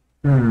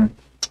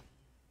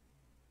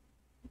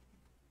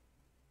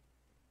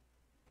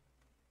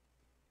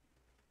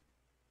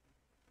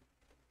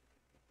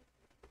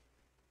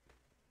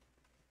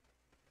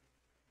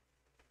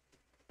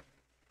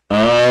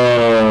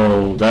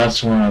 Oh,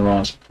 that's when I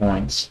lost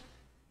points.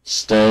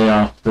 Stay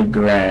off the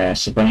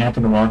grass. If I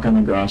happen to walk on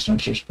the grass,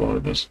 don't you spoil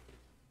this.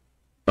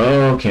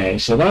 Okay,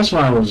 so that's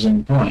why I was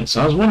losing points.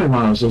 I was wondering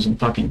why I was losing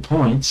fucking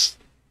points.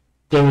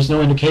 There was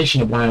no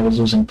indication of why I was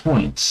losing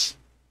points.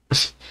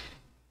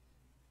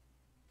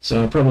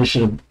 So I probably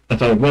should have,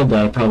 if I had read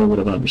that, I probably would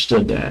have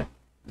understood that.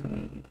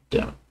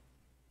 Yeah.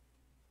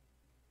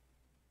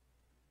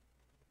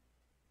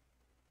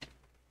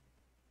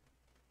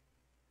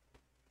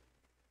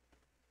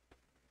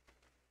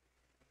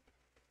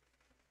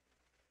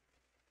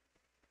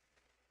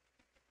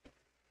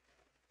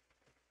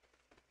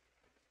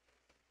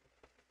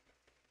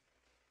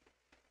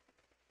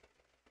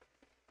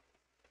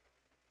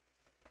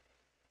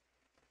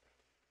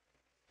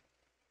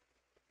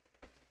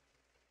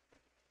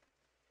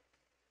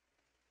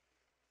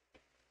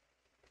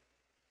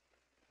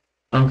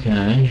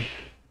 Okay.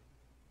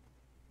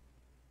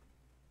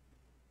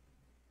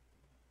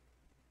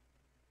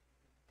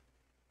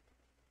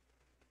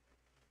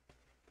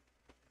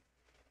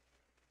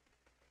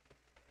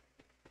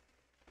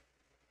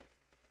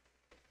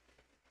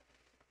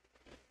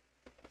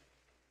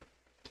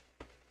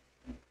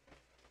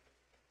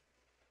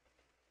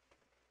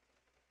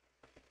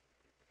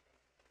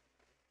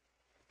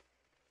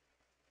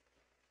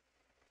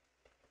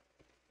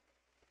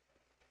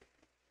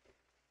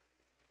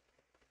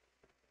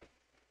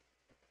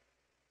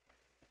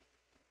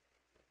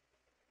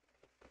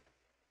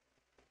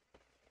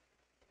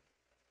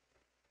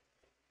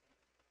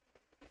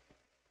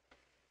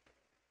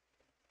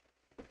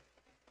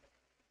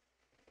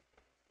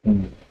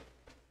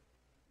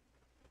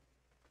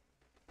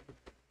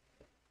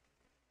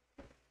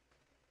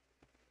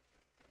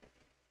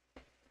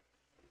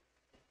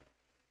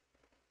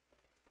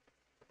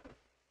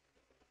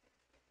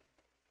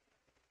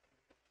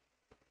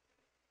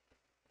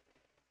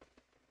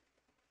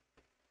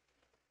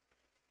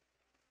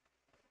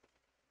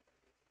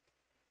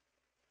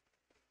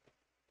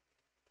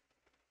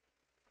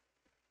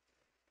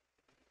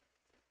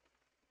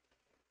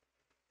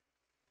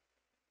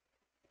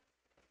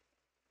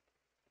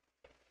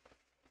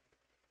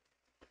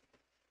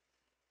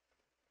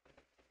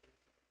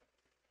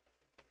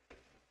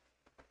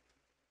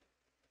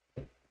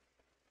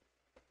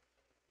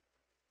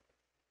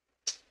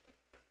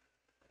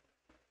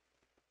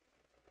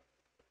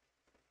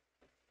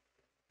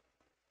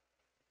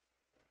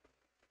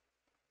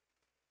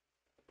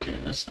 Okay,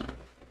 that's not.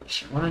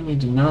 What I need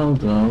to know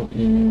though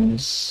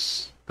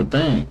is the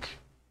bank.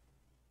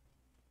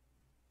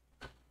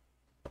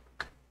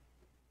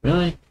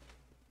 Really?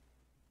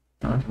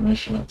 No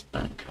information about the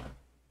bank.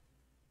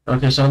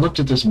 Okay, so I looked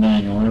at this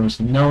manual and there was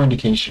no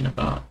indication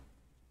about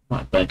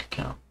my bank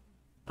account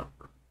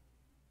number.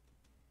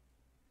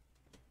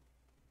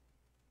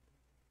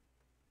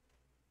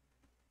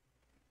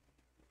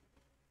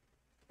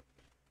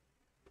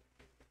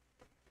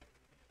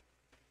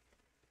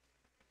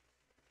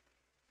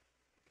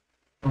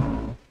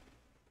 Oh.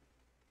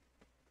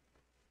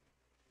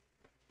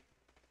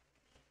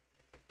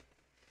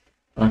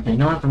 Okay,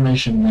 no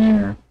information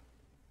there.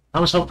 I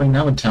was hoping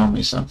that would tell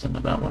me something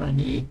about what I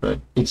need, but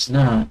it's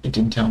not. It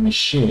didn't tell me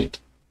shit.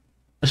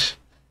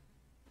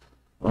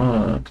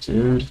 Fuck,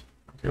 dude.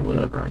 Okay,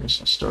 whatever. I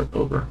guess I'll start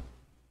over.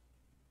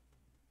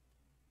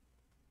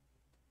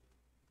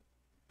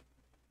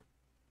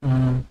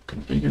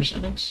 Configure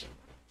settings?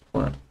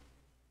 What?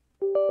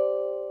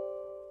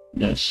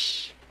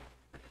 Yes.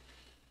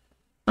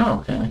 Oh,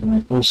 okay. I can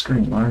make full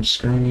screen, large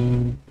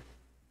screen.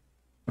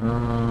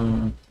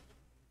 Yeah,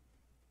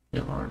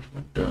 large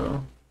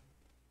window.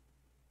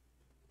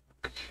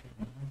 Okay.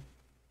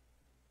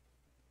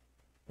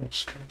 Full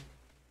screen.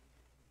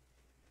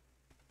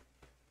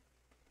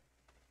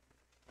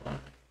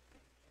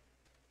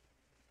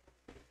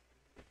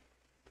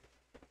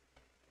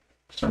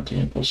 Start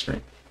the full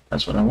screen.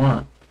 That's what I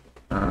want.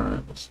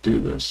 Alright, let's do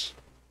this.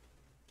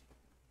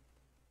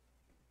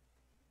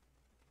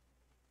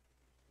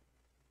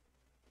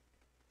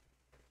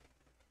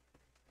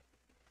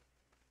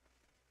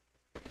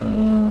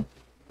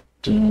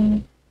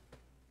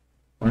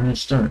 Where did it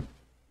start?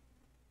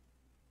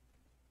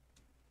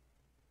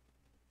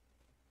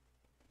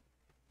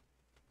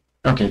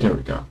 Okay, there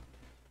we go.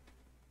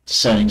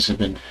 Settings have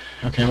been...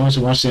 Okay, I want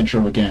to watch the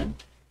intro again.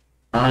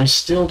 I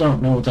still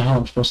don't know what the hell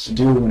I'm supposed to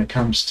do when it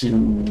comes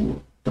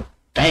to the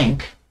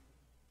bank.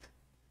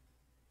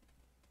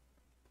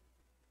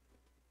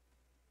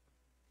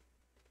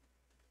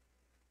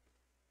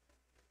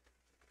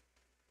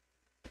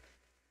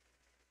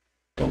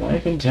 The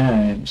life and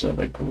times of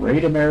a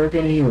great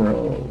American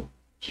hero,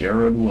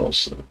 Jared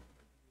Wilson.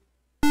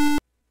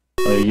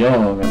 A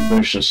young,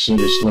 ambitious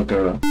city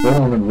slicker,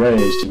 born and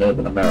raised to live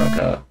in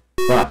America.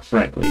 But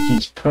frankly,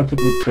 he's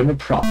perfectly prim and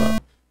proper.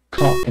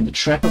 Caught in the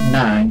trap of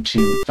 9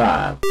 to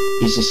 5.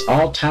 Is this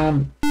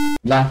all-time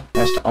life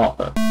has to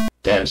offer?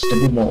 There's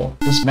to be more.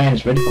 This man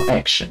is ready for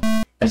action.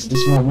 As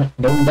this moment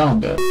no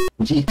longer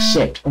would he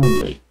accept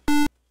only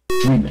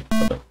dreaming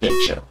of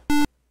adventure.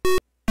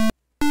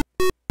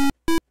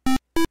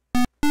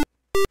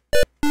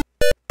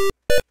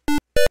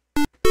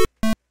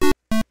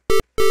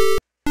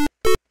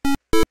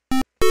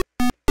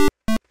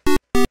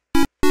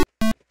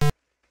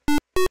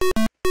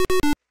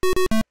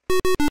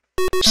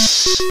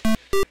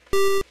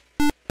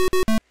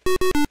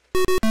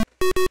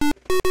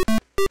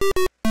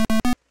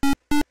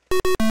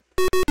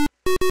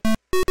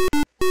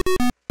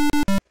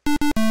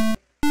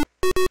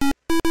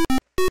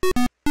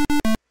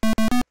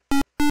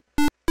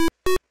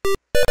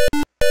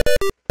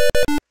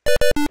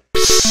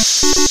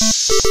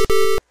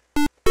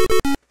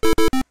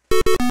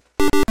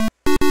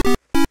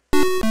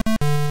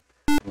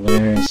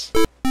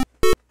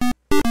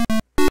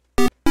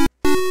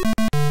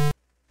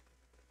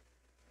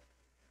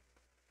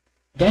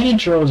 That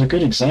intro is a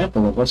good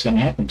example of what's going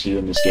to happen to you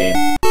in this game.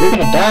 You're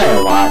going to die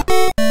a lot.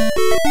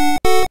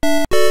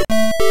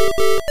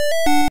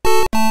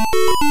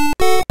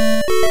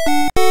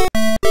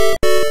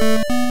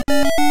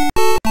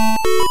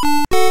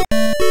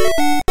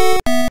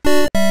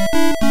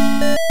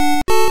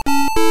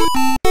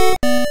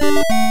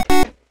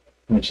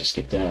 Let me just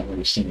get that. What do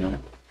you see now?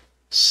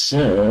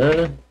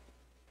 So,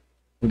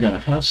 we got a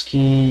house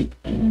key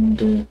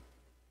and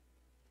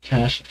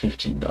cash of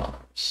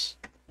 $15.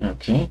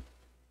 Okay.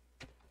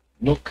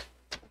 Look,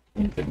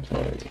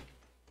 inventory.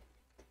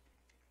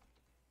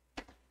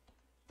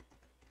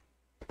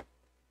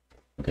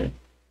 Okay.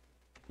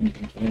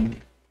 Inventory.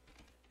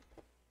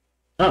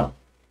 Oh.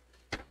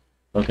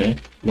 Okay.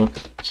 Look,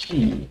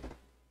 key.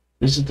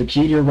 This is the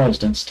key to your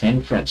residence,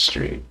 10 French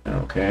Street.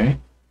 Okay.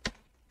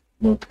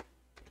 Look.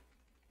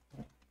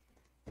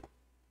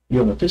 You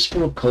have a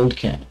fistful of cold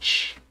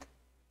cash.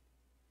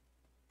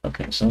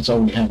 Okay, so that's all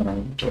we have in our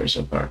inventory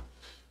so far.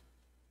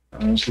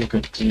 Let's look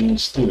at the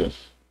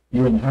stuff.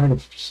 You're in the heart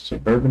of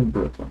suburban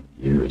Brooklyn.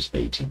 The year is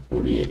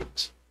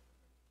 1848.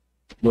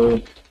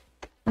 Look,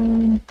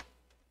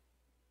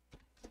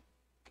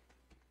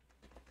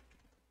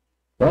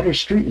 Water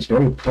Street is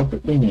very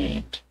appropriately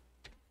named.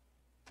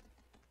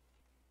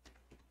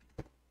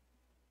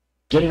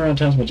 Getting around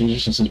town's much easier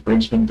since this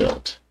bridge's been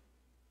built.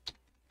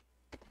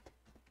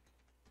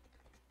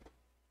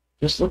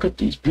 Just look at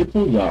these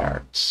beautiful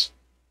yards.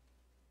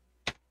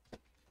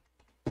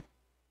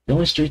 The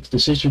only street the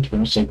city street to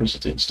be safer is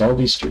to install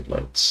these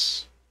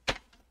streetlights.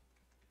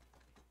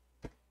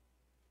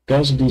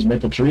 Because of these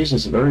maple trees,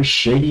 it's a very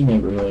shady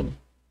neighborhood.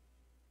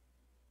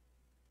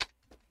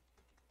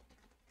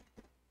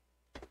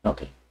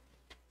 Okay.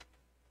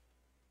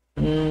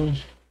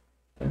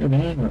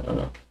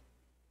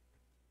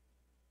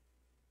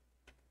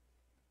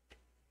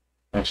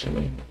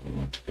 Actually, we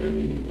want to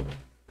go.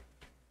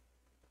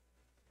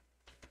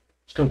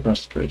 Let's go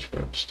across the bridge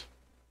first.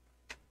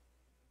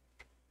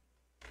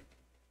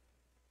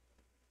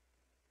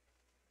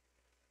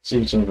 See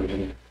what's over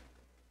here.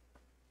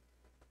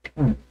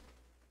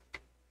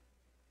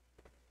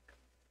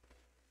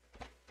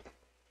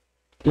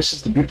 This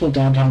is the beautiful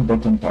downtown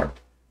Brooklyn Park.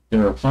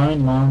 There are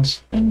fine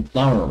lawns and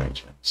flower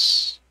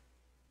arrangements.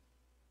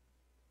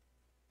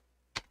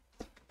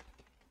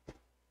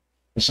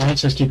 The sign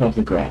says keep off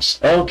the grass.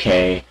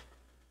 Okay.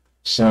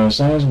 So as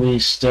long as we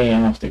stay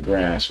off the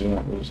grass, we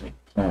won't lose any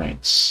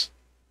points.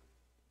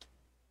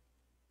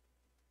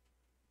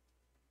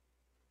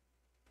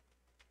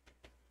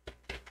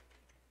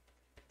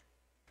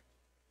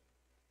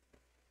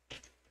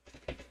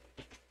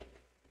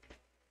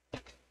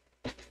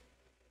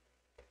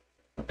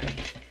 Okay.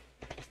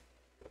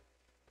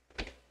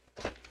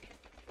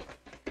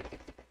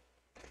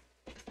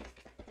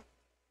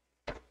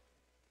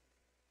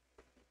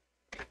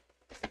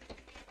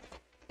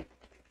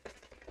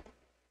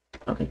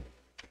 Okay.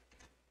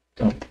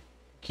 Don't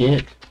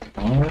get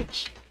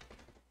ours.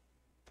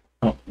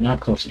 Oh, not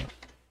close enough.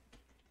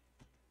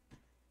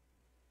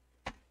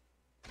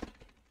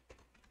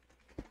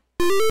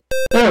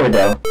 There we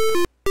go.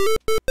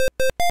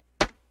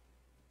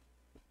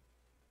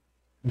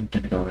 I'm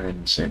gonna go ahead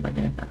and save my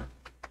game now.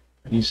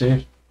 Are you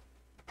saved?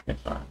 Yeah,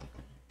 fine.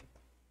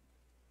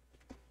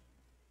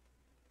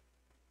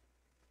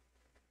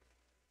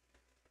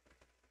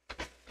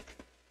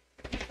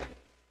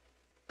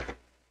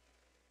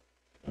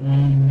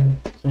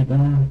 Save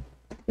that.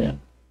 Yeah.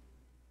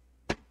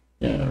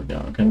 Yeah, there we go.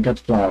 Okay, we got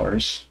the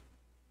flowers.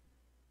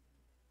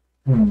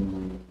 So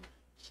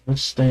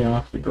let's stay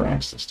off the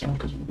grass this time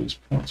because we'll lose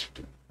points for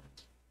doing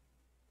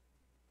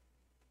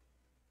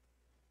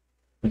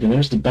that. Okay,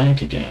 there's the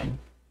bank again.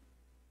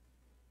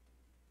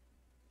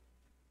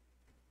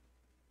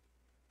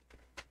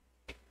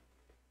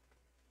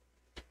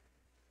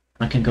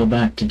 I can go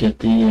back to get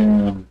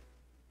the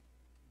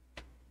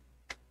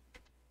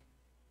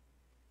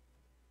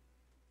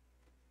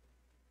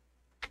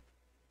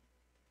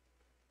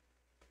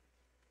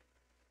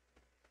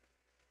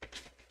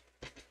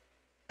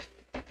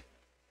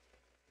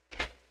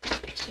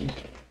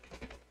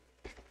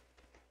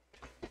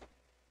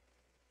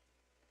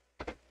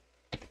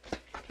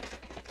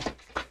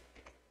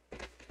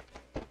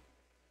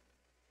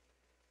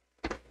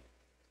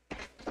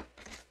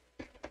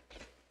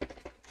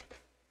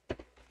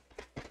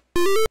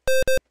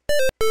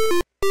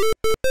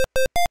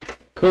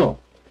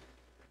Cool.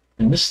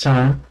 And this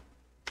time,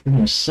 we're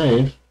going to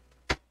save.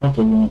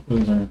 Hopefully we won't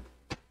lose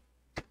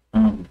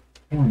our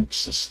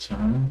points this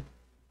time.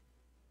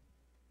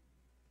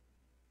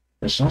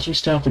 As long as we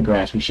stay off the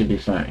grass, we should be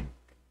fine.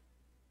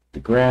 The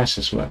grass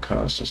is what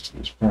caused us to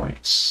lose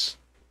points.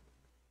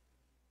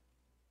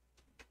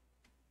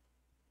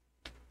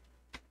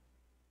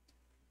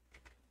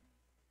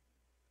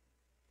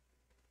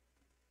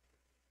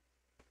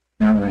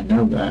 Now that I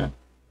know that,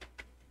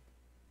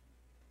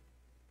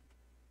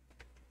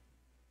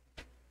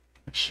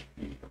 it should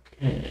be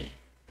okay.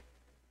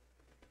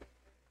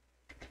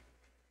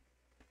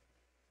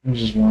 Let me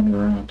just wander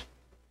around.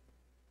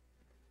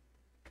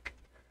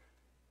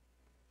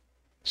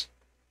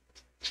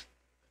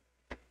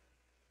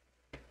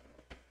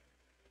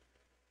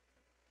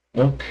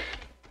 Look.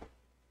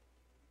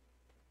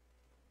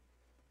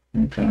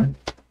 Okay.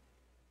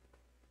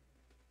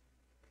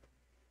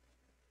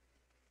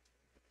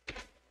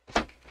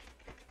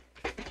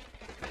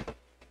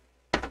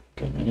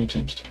 Okay, many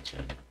times turns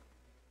out.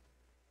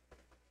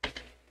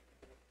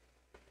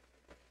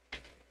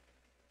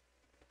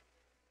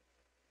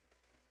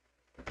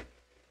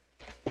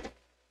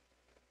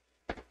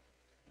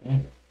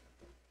 Okay.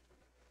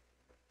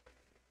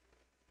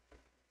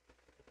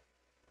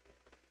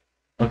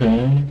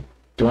 Okay.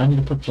 Do I need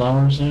to put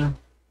flowers there?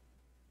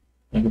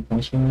 Make a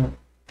points for that?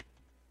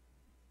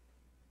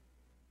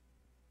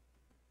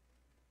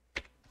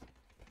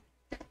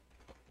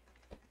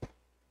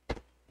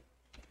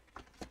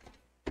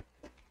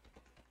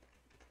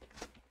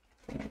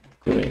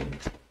 Great.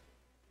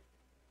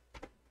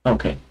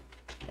 Okay.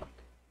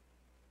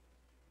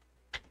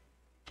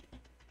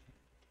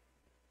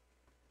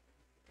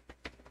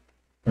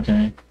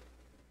 Okay.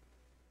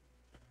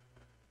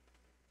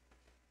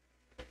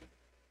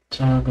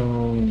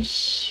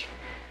 Toggles.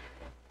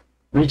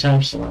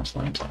 Retypes the last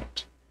line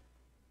typed.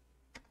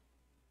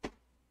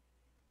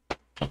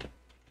 Okay.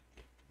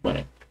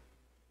 Wait.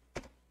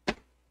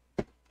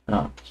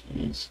 Oh,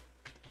 jeez.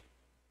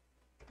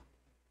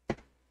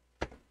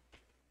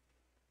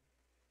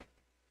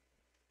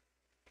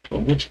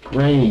 But which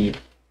grave?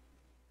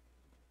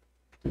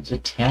 Does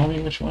it tell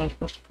me which one I'm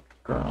supposed to put the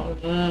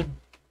garage in?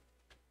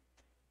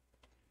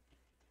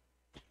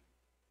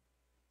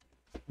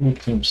 Read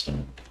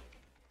tombstone.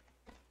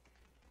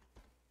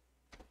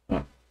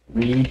 Oh,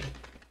 read.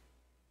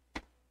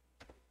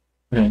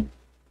 Okay.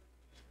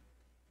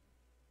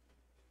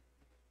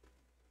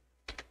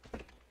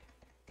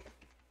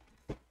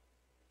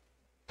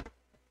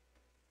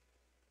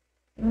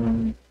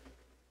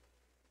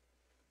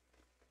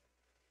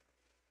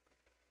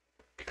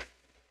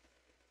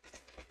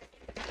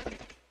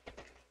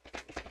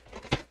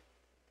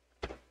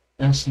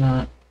 That's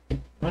not...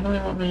 What do they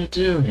want me to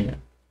do here?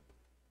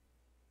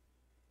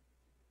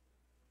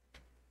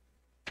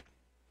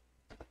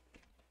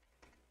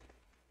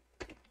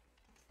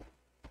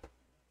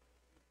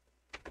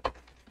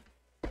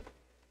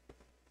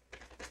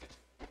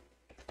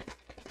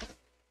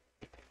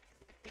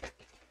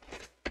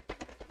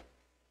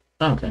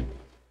 Okay.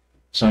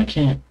 So I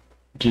can't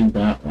do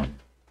that one.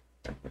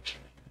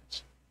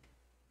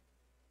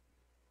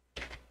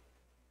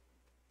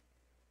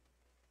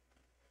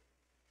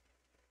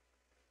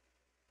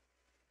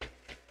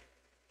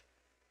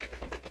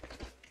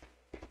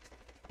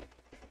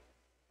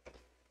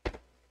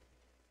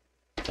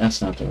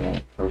 That's not the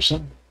right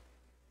person.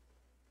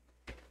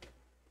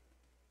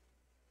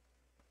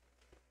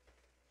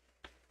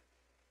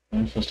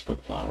 I'm supposed to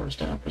put flowers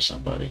down for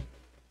somebody.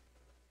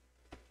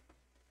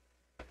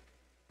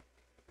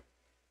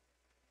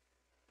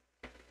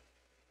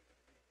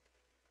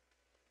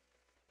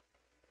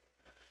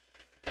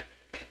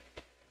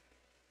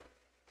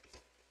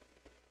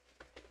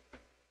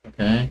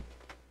 Okay.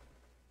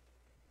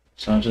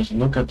 So I'll just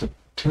look at the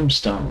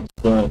tombstones,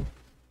 but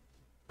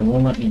it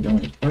won't let me go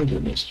any further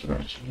this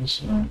direction,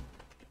 so I'm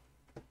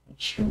not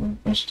sure what I'm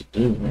supposed to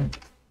do here.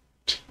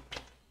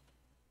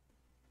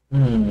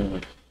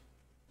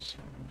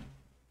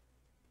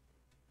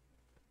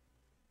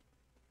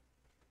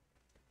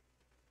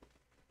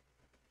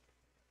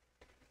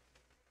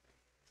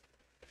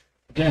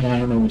 Again, I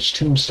don't know which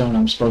tombstone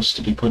I'm supposed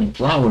to be putting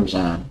flowers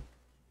on.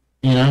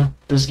 You know,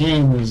 this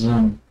game is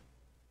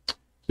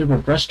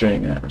super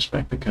frustrating in that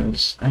respect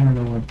because I don't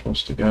know where I'm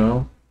supposed to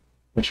go,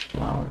 which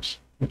flowers,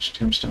 which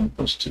tombstone I'm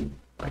supposed to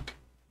like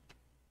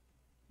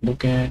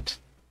look at,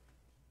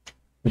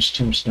 which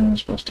tombstone I'm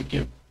supposed to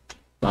give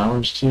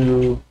flowers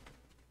to.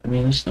 I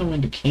mean, there's no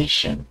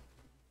indication.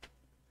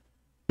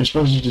 You're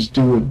supposed to just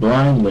do it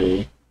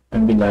blindly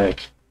and be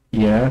like,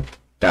 yeah,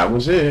 that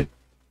was it,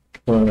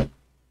 but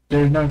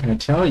they're not going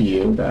to tell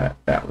you that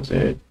that was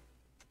it.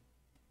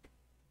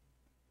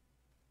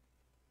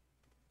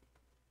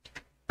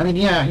 I mean,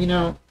 yeah, you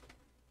know,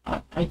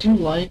 I do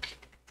like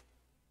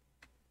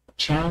a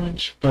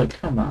challenge, but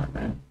come on,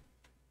 man.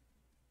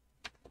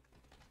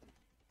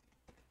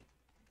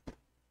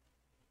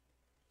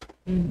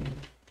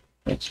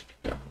 Let's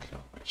go. Oh,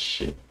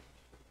 shit.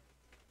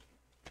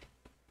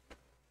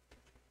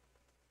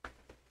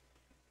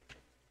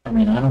 I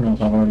mean, I don't know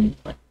if I've already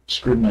like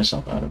screwed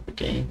myself out of the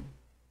game,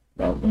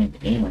 about winning the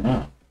game or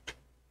not.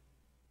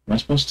 Am I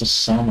supposed to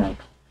sell my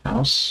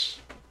house?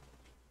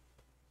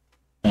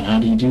 And how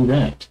do you do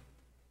that?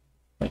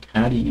 Like,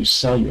 how do you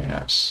sell your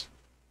house?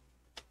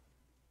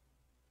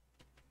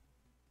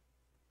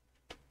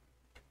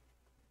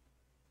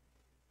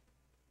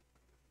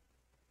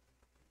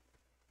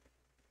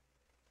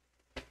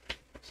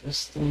 Is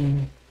this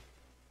the...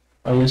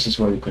 Oh, this is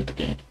where you quit the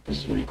game. This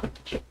is where you quit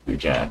your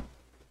job.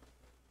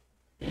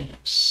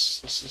 Yes,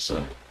 this is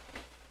a...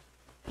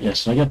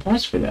 Yes, I got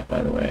points for that,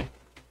 by the way.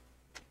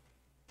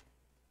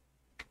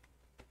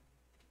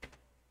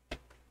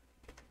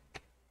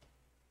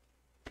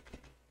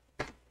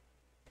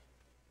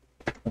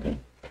 Okay,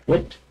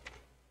 quit.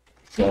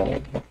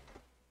 So...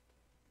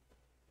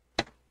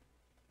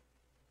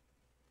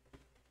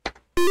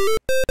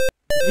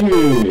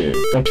 Yeah,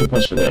 got 2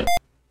 points for that.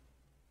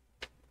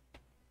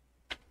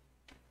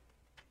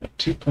 Got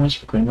 2 points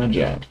for quitting my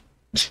job.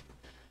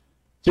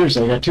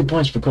 Seriously, I got 2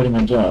 points for quitting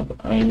my job.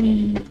 I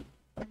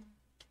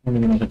don't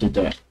even know if I did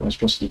that. I was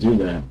supposed to do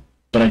that.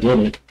 But I did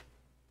it.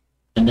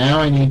 And now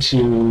I need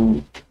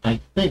to, I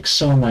think,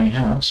 sell my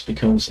house,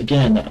 because,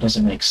 again, that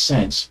doesn't make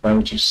sense. Why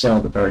would you sell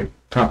the very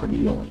property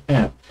you only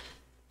have?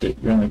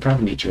 Your only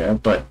property that you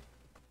have, but,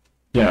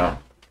 you know,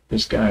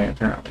 this guy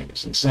apparently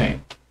is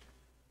insane.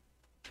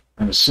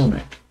 I'm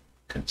assuming,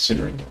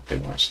 considering what they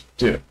want us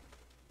to do.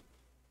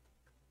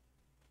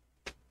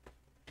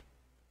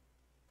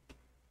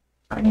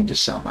 I need to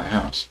sell my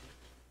house.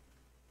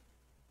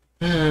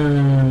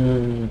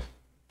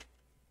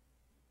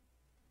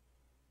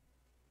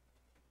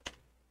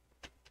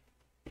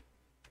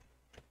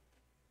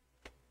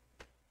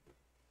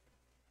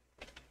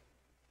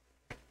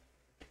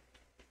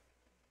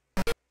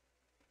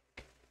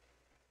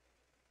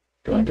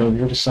 I go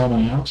here to sell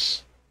my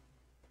house?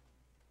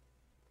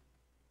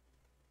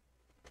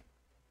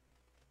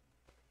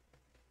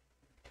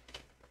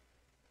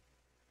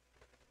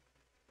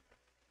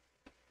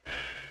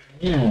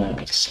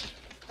 Yes.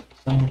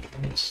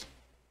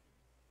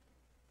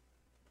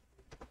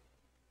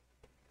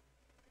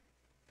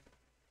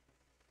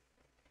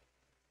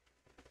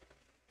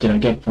 Did I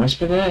get points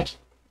for that?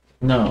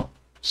 No.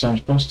 So I'm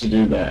supposed to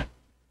do that.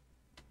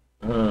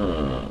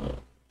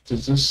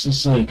 This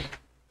is like...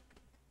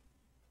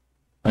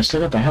 I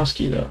still got the house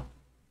key, though.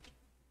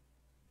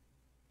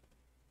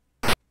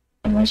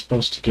 Am I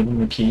supposed to give him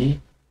the key?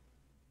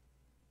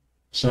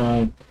 So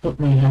I put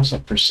my house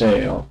up for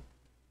sale.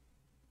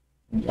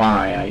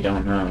 Why, I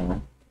don't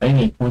know. I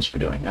didn't get points for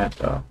doing that,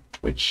 though.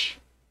 Which,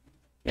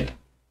 you know.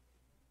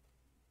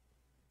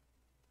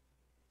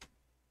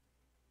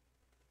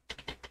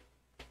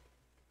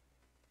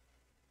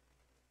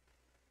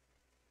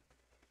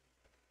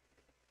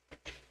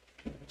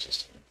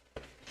 Just...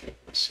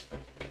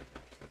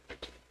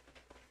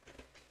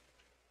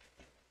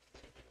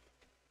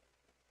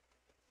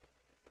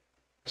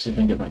 see if I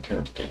can get my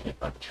character to hit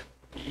by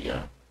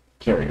the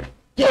carrier.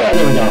 Yeah,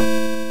 there we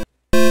go.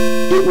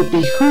 It would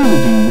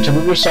behoove you to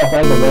move yourself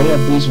out of the way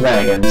of these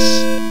wagons.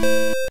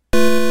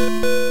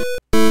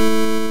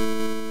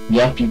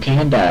 Yep, you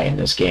can die in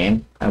this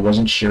game. I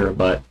wasn't sure,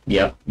 but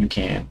yep, you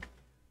can.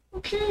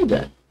 Okay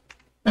then.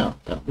 No,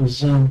 that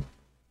was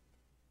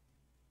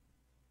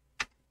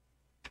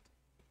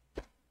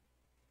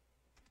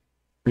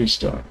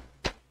restart.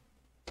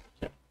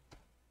 Yeah.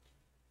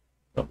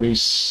 But we've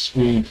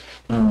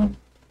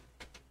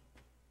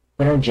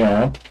quit our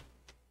job.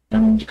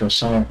 And we need to go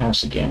sell our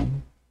house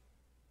again.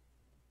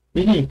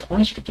 We didn't get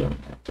points for doing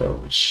that, though,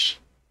 which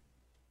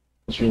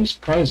was really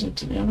surprising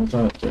to me. I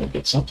thought I'd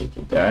get something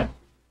for that.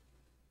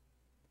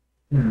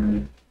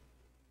 Alright,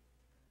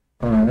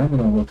 I'm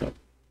gonna look up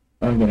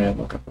a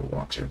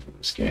walkthrough for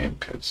this game,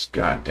 because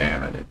god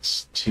damn it,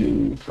 it's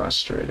too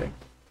frustrating.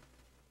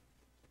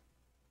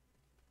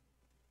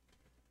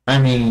 I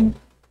mean,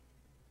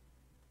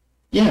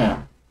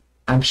 yeah,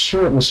 I'm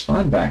sure it was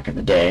fun back in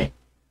the day,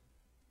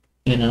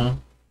 you know,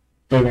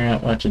 figuring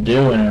out what to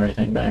do and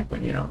everything back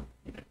when,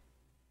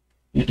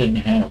 you didn't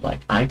have, like,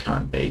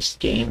 icon-based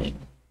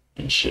gaming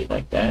and shit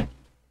like that.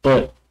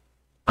 But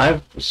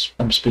I've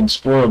been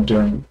spoiled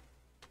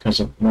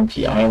because of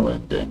Monkey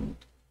Island and,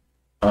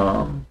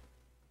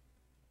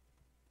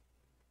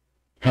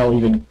 hell,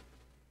 even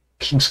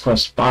King's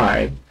Quest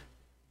V,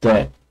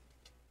 that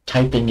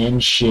typing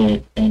in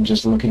shit and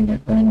just looking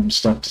at random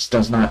stuff just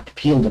does not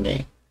appeal to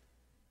me.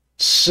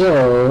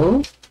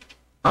 So,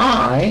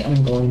 I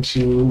am going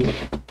to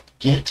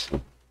get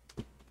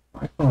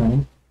my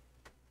phone.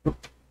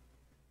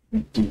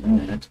 Do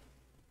that.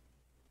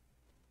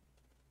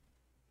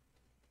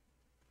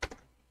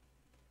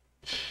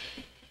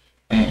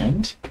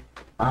 And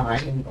I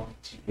am going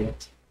to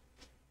get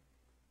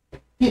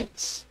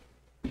hits.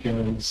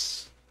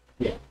 Because,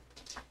 yeah.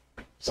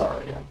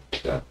 Sorry, I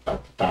don't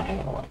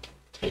know I can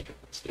take it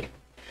this game.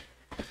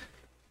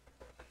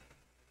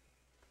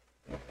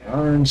 I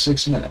earned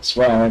 6 minutes.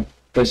 Well, I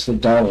basically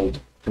doubled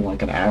for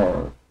like an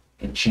hour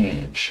and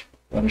change.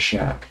 What a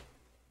shock.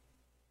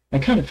 I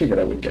kind of figured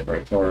I wouldn't get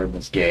very far in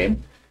this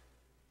game.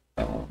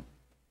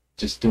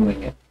 Just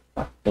doing it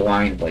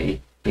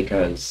blindly,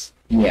 because,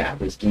 yeah,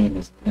 this game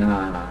is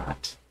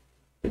not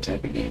the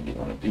type of game you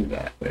want to do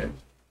that with.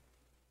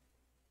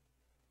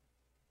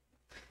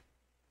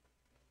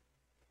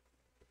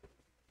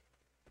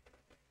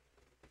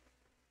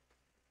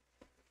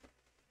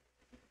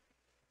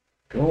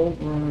 Gold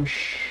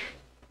Rush.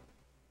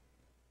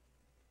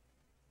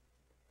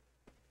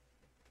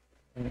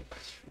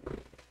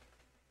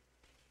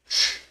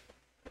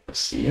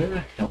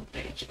 Sierra Help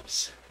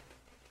Pages.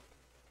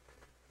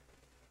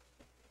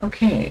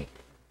 Okay.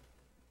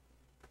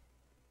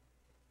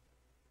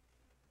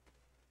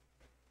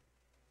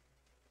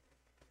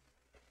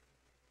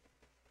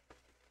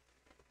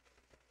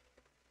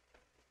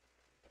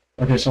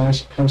 Okay, so I'm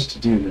supposed to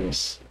do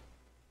this.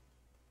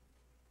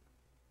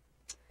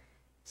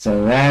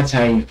 So that's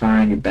how you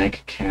find your bank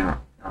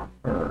account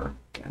number.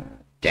 God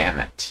damn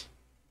it.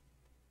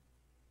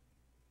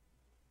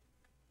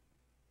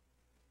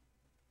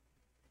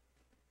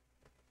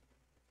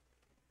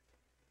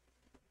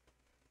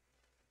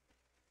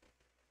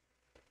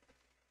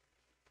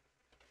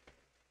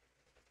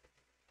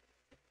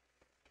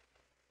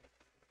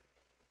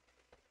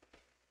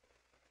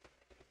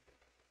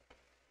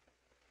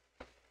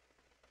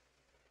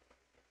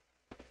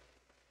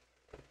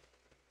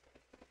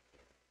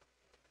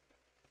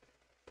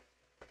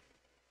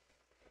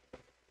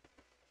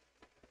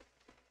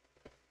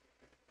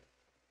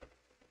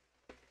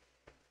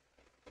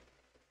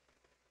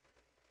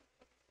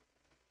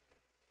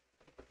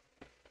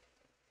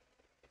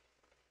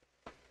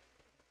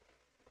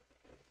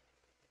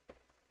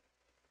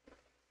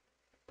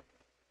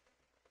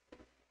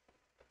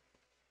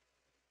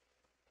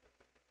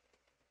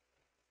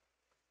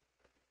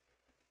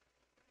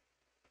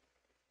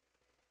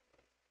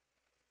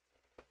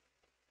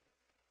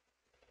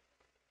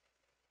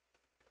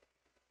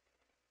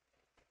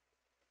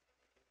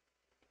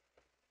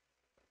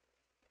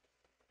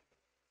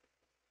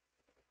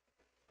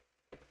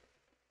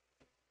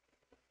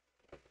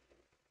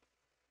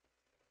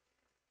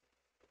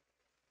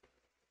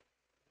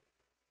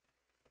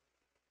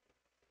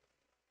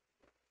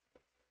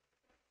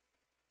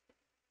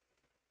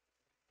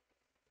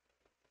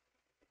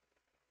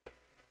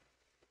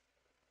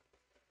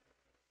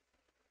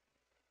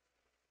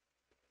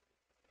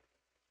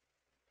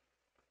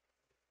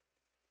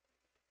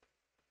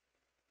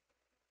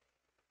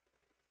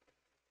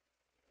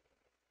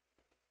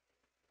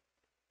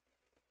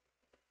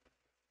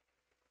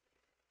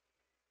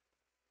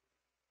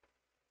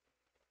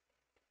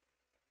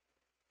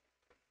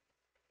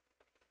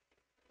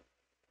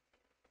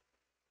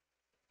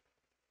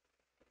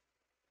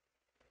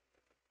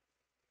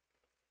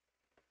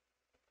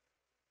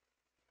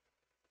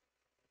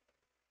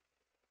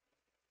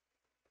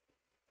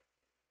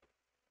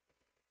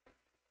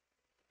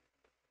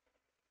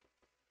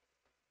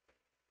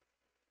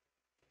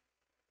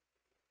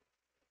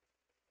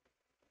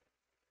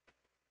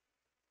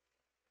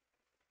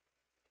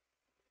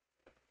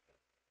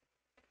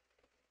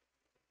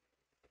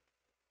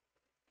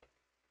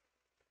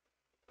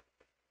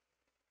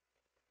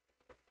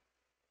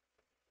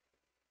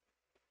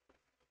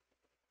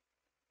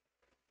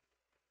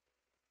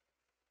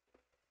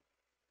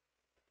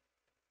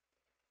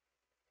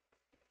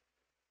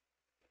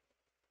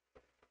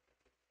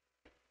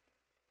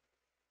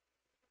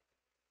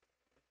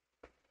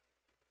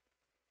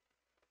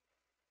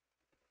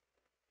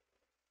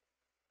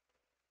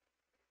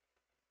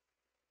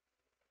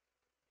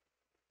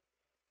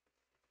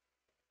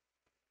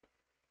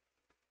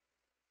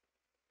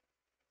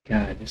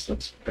 God, this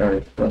looks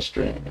very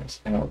frustrating as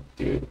hell,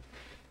 dude.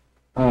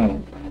 Oh,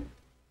 man.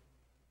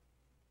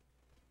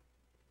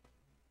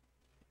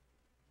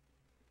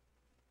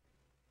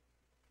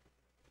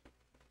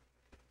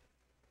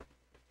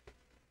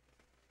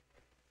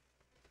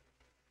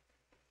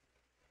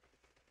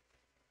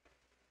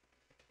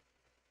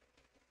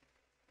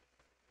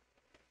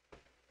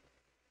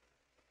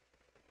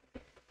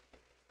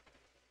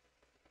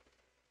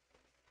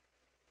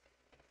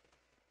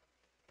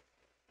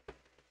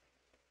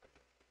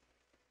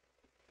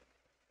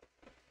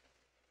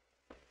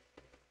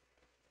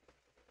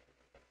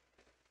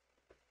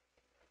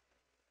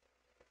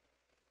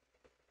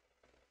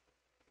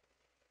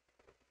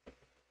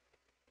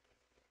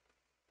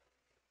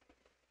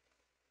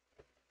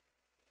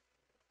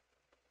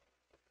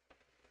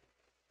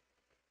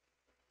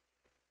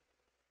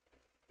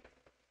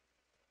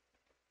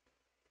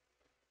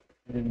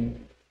 Mm.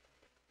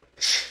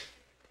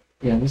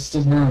 Yeah, this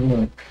does not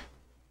look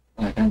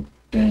like I'm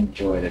gonna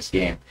enjoy this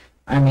game.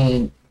 I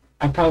mean,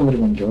 I probably would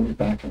have enjoyed it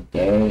back in the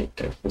day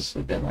if this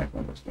had been like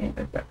one of those games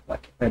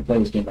like if I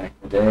played this game back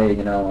in the day,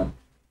 you know, and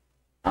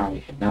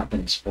I had not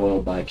been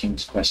spoiled by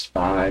King's Quest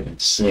 5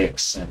 and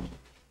 6 and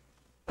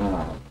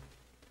um,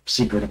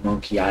 Secret of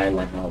Monkey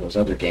Island and all those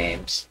other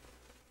games.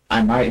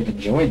 I might have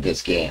enjoyed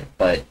this game,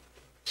 but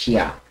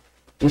yeah,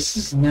 this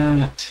is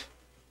not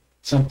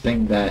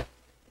something that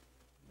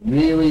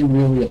really,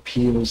 really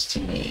appeals to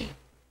me.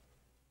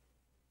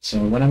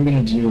 So what I'm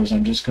going to do is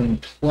I'm just going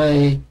to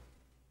play.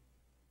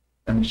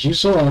 I'm going to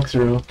use the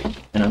walkthrough,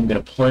 and I'm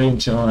going to play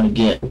until I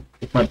get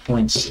my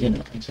points, you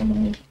know, until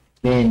my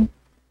game,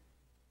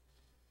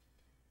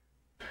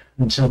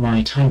 until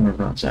my timer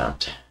runs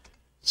out.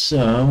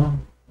 So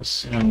let's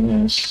see on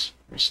this.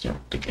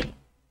 Restart the game.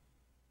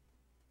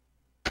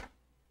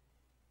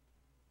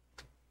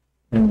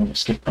 And I'm going to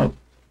skip up.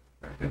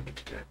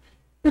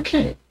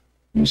 Okay.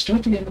 You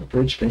start the game with the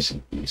bridge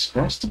facing east.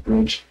 Cross the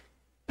bridge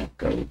and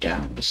go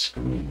down the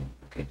screen.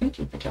 Okay, thank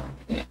you for telling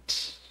me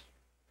that.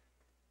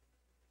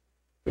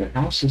 Your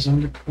house is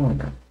on the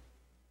corner.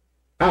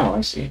 Oh,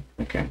 I see.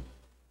 Okay.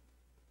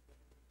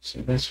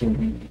 So that's where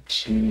we need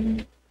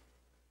to.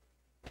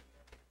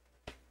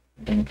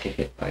 Don't get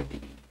hit by the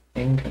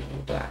thing and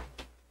we'll die.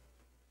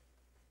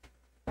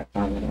 I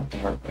found that out the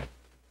hard way.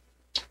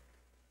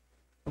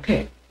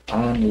 Okay,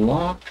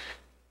 unlock.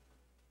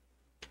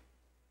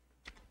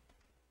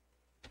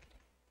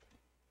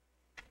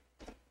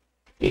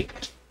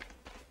 Gate.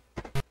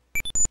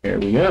 There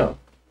we go.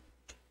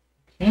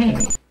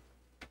 Okay.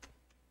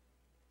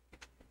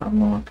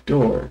 Unlock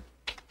door.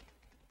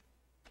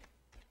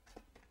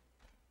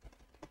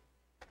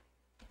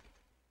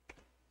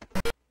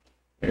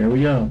 There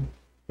we go.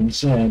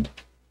 Inside.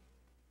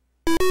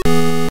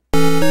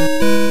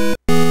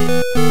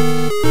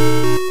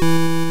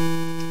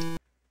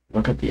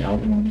 Look at the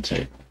album on the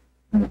table.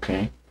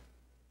 Okay.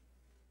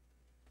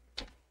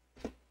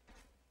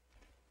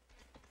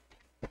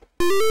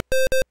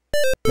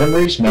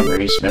 Memories,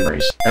 memories,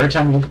 memories. Every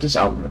time you look at this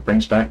album, it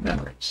brings back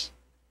memories.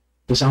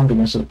 This album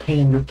begins with a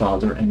painting of your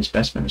father and his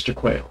best man, Mr.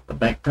 Quayle, the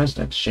bank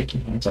president,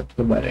 shaking hands up to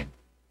the wedding.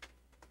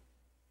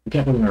 You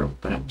can't remember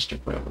when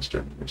Mr. Quayle was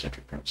during your after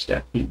your parents'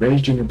 death. He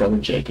raised you and your brother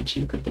Jake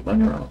until you could live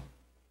on your own.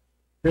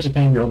 Here's a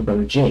painting of your older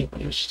brother Jake when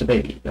he was just a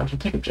baby. You have to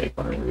think of Jake,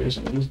 whatever he is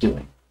and what he's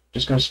doing.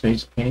 Just got a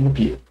space painting of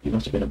you. You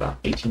must have been about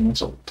 18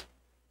 months old.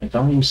 And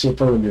finally you see a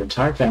photo of your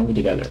entire family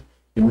together.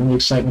 You remember the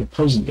excitement of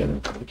posing together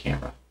in front of the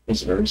camera.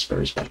 It's a very,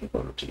 very special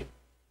photo to you.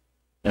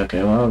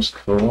 Okay, well that was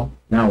cool.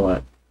 Now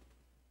what?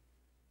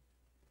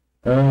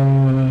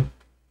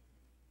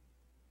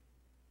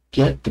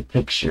 Get the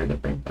picture to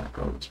bring back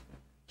all those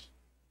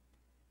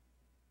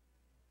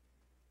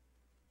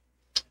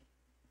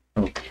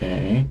memories.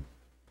 Okay.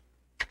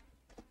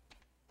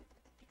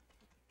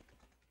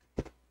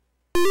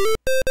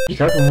 You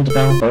can't remove the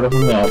final photo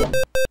from the album.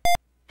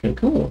 Okay,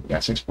 cool. We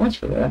got 6 points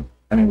for that.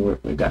 I mean,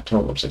 we've got a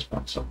total of 6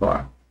 points so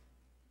far.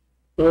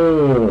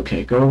 Oh,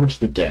 okay, go over to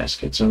the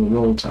desk. It's a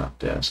roll top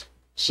desk.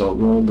 So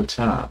roll the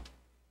top.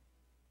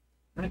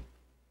 Right.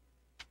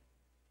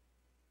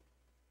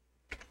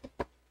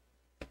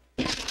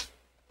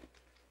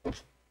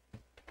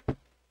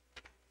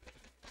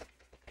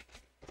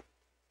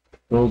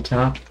 Roll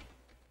top.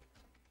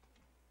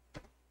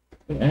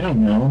 I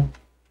don't know.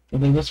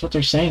 Well, that's what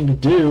they're saying to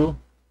do.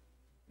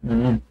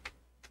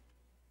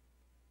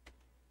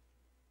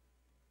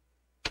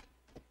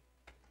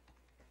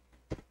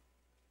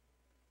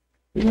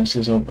 The desk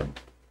is open.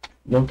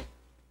 Look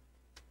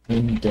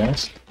in the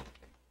desk.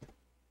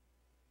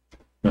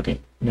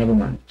 Okay, never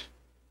mind.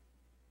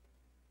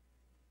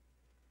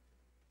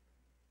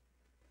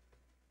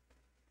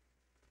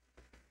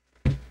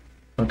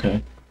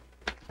 Okay.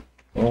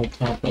 Roll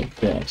top of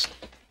desk.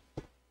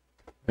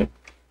 Okay.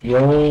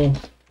 Roll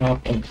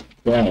top of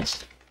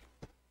desk.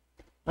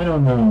 I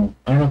don't know.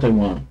 I don't know what they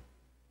want.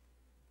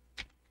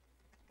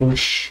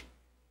 Push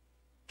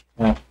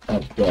top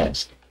of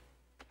desk.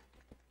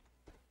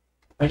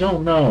 I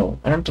don't know.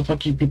 I don't know what the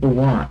fuck you people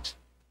want.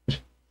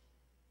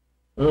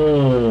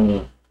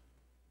 Ugh.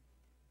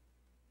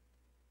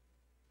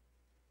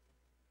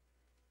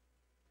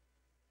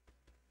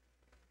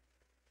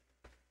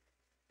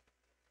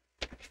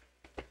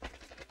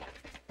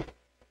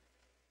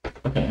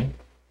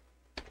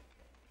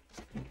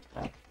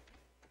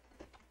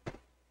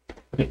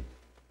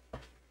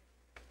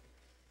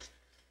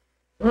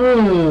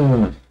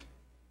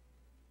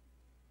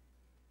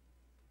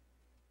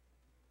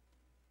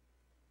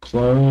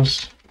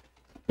 Close.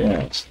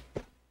 Yes.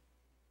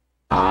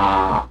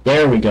 Ah,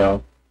 there we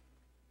go.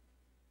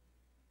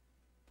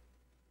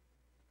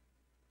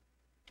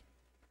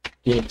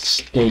 Get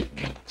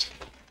statement.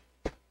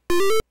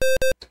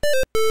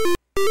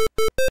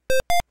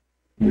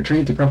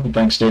 Retrieve the crumpled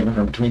bank statement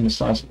from between the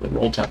slides of the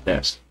roll top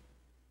desk.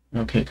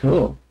 Okay,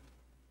 cool.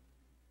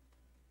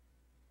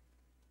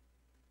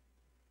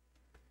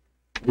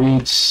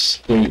 Read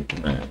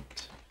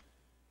statement.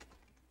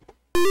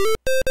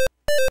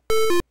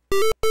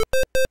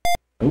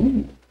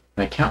 Ooh,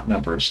 my account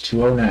number is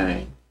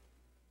 209.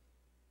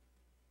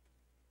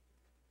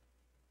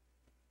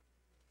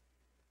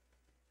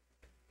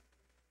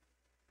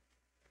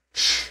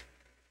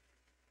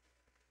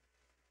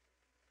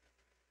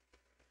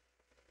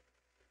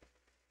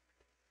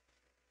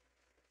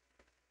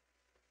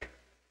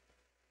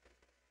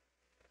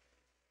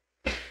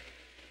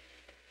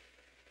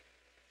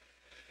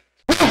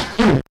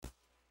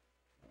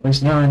 At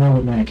least now I know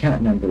what my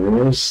account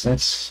number is.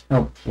 That's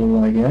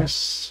helpful, I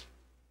guess.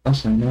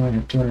 Also, I know I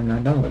have $209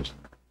 in there.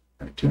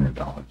 I have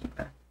 $200 in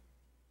there.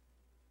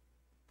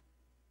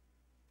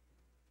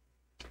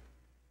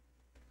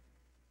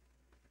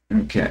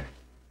 Okay.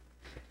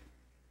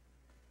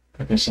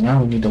 Okay, so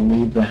now we need to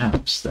leave the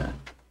house then.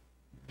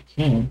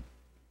 Okay.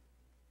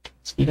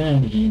 Let's get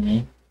out of here,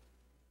 man.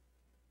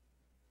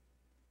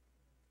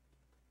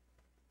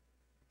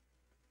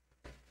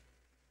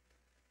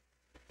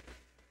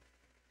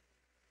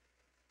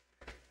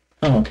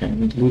 Oh, okay,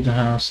 we leave the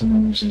house and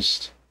then we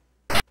just...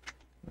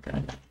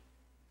 Okay.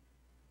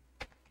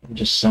 We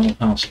just sell a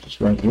house just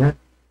right here.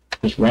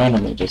 Just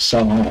randomly just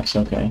sell a house,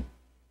 okay.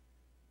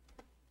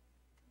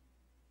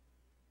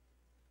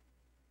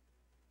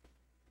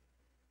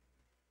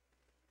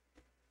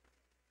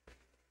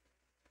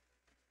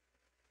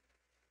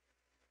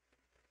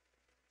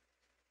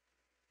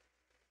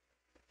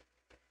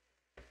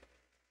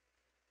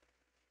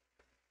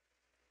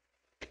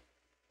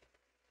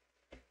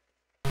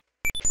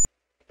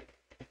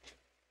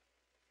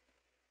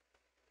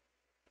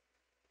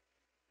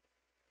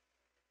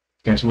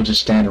 Guys, we'll just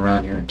stand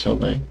around here until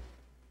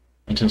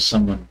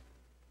someone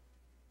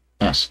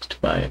asks to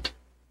buy it.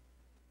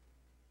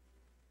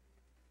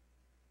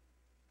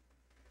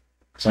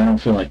 Because I don't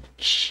feel like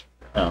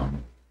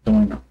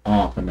going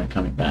off and then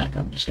coming back.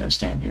 I'm just gonna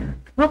stand here.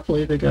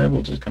 Hopefully the guy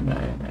will just come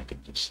by and I can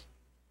just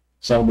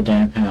sell the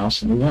damn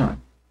house and move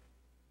on.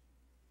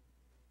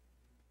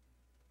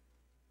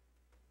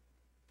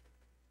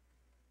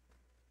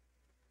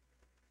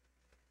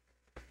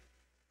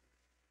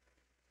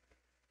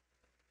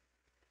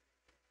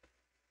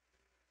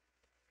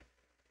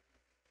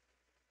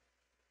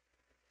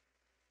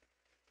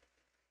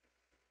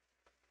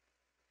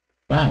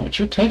 Wow, it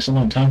sure takes a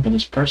long time for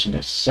this person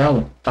to sell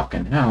a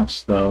fucking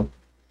house, though.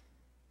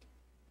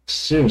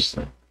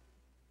 Seriously.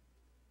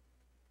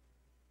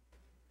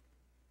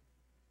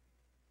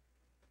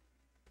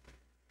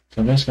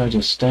 So basically I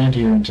just stand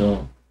here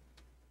until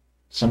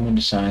someone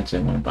decides they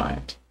want to buy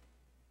it.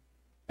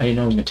 I didn't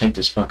know it was going to take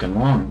this fucking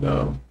long,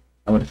 though.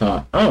 I would have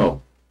thought,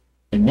 oh,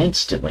 and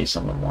instantly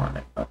someone wanted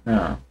it. But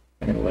no,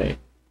 I gotta wait.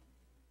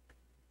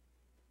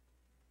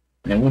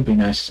 And it would be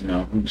nice to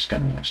know who's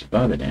going to actually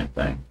buy the damn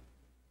thing.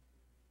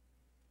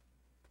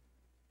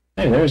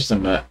 Hey, there's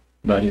somebody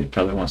that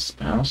probably wants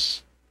the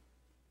house.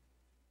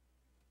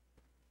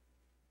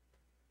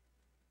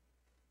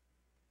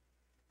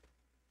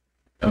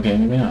 Okay,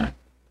 maybe not.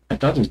 I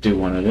thought this dude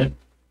wanted it.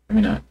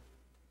 Maybe not.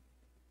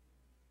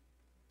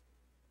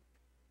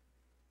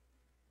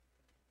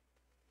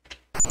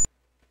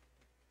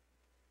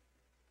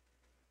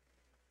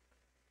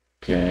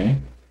 Okay.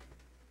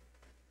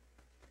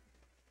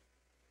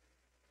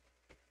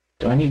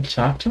 Do I need to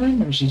talk to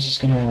him, or is he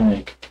just gonna,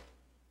 like...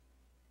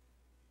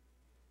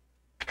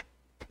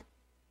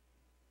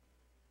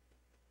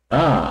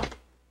 Ah.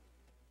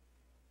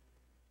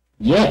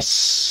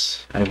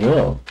 Yes, I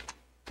will.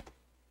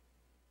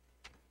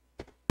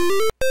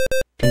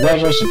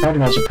 Congratulations, Party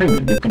Master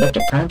Premium. You've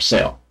conducted a prime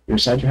sale. Your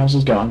side your house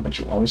is gone, but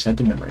you always had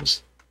the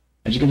memories.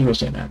 As you get the real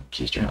estate man,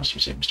 keys to your house, you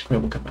say Mr.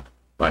 Quill will come back.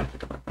 Bye,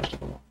 pick up my first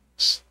of all.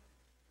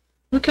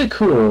 Okay,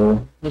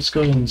 cool. Let's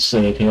go ahead and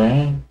save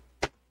here.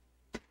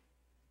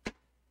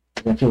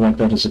 I feel like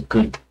that is a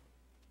good,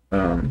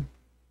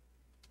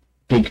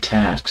 big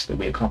task that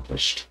we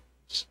accomplished.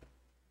 So,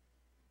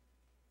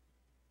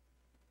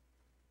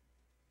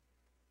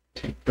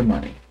 take the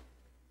money.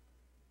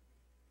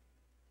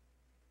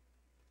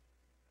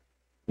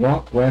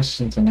 Walk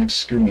west into the next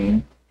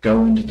screen.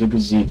 Go into the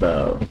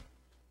gazebo.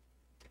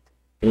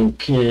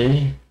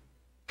 Okay.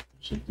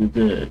 Should do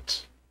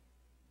that.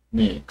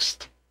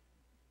 Next.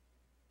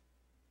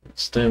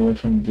 Let's stay away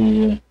from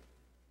the...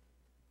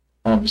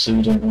 obviously,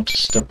 we don't want to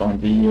step on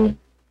the...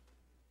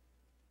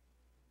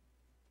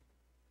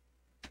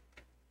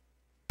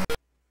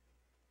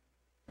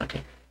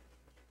 Okay.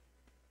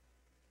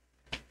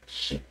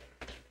 Shit.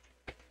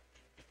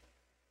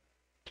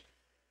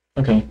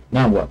 Okay,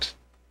 now what?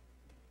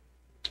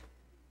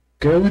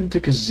 Go into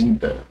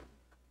gazebo.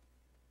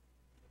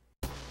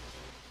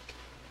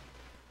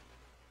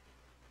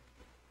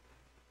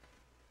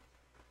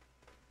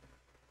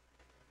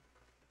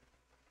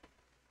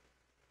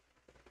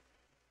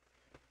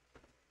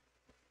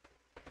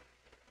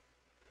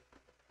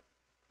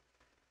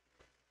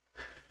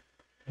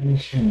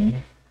 Okay.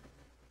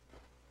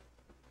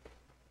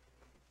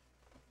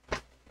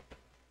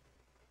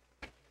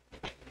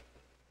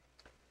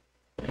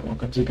 Yeah,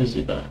 welcome to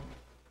gazebo.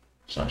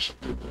 So I should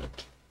do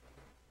that.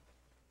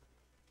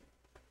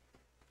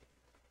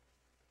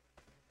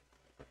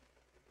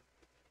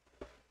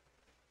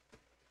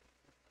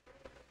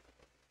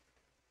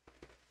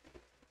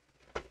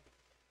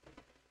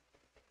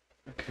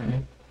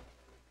 Okay.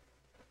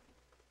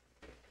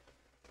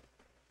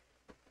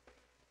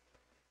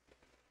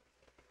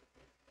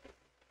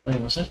 Wait,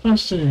 was I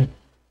supposed to...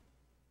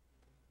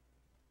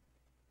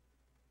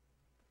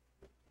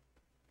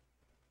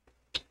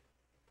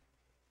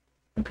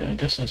 Okay, I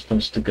guess I'm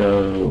supposed to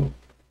go...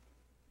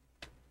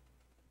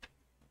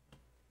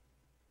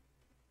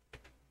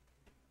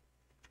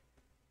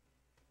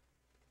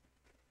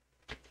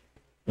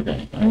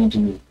 Okay, I need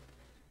to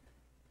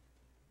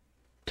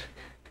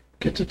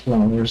get to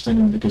flowers, then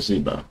in the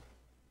gazebo.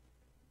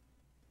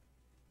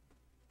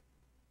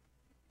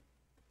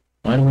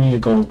 Why do we need a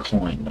gold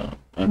coin, though?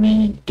 I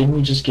mean, didn't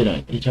we just get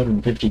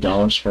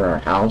 $850 for our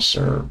house,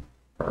 or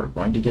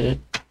going to get it?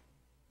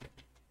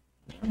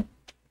 No.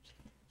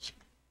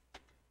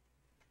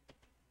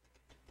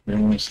 We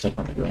don't want to step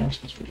on the grass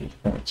because we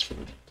need points for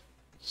that.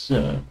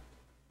 So,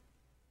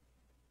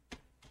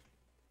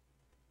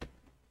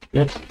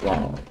 get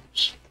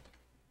flowers.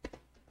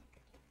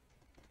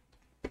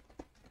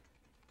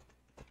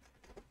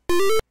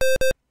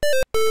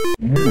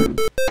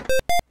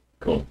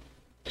 Cool.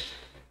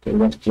 Okay, we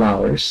got the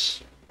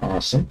flowers.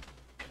 Awesome.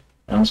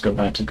 Now let's go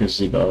back to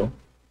gazebo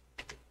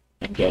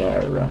and get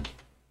our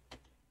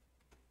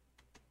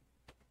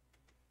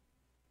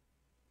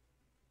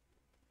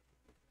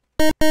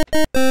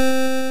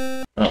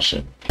oh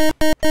shit.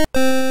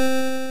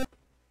 Oh,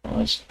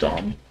 that's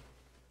dumb.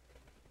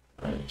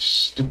 I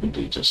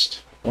stupidly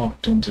just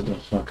walked into the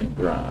fucking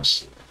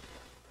grass.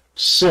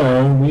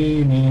 So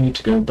we need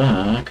to go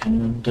back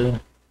and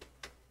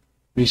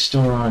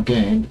restore our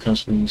game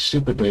because we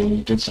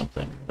stupidly did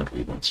something that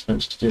we weren't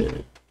supposed to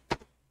do.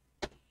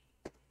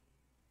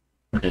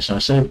 Okay, so I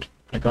saved,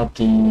 I got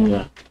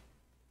the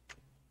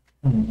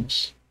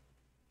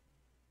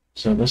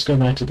so let's go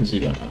back to the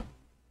gazebo now.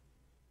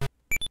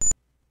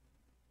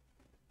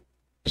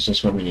 It's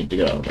just where we need to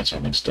go. That's our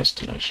next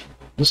destination.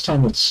 This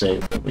time let's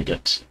save when we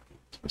get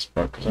to this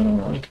part because I don't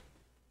want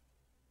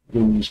to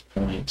lose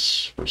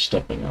points for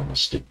stepping on the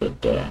stupid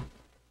yeah.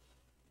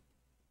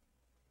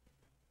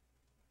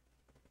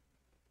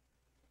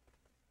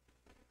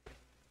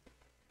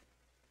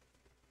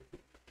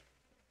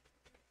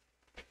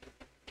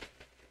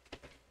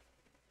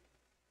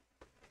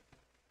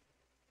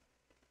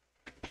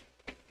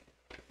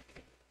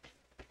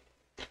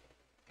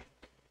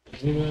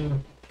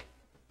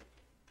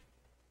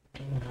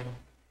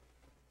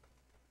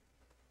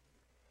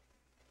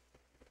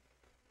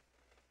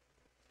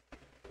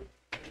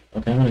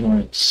 Okay, I'm gonna go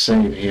ahead and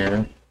save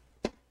here.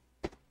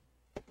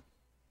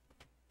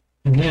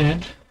 And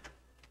then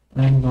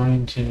I'm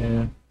going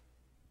to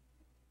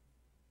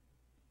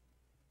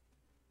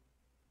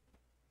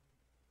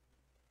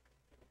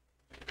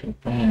go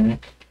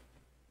back.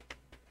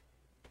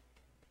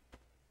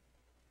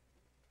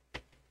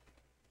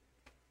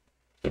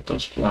 Get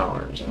those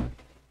flowers, huh?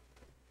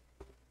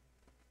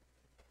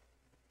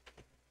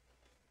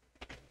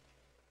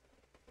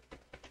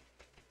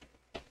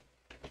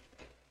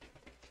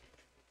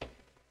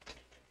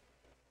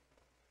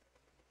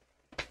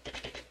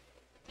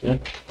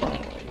 Get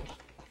flowers.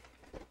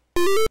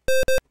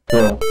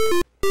 Cool.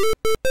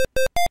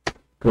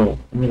 Cool.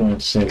 I'm gonna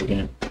save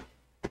again.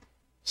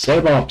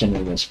 Save often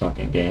in this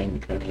fucking game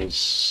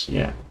because,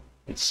 yeah,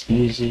 it's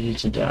easy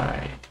to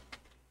die.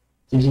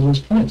 It's easy to lose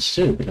points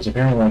too, because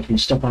apparently, like, if you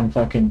step on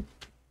fucking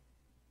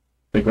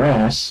the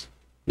grass,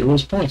 you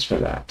lose points for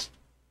that.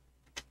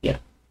 Yeah,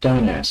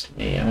 don't ask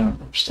me. I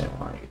don't understand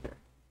why either.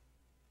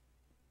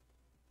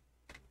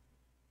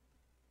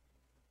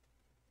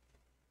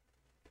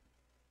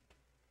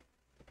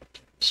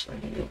 Just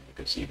going to go to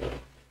the gazebo.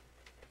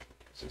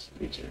 Because it's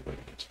easier way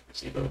to get to the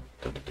gazebo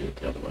than to do it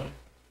the other way.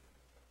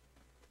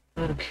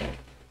 Okay.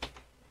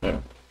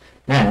 So,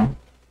 now,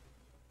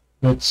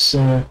 let's,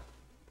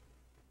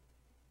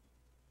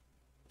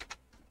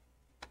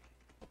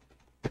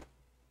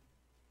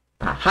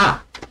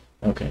 aha!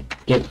 Okay,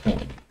 get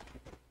coin.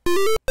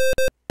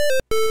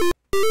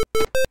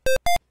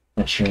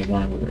 Not sure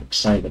why we were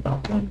excited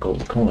about one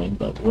gold coin,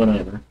 but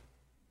whatever.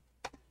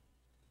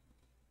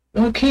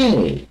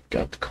 Okay,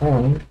 got the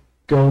coin.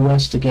 Go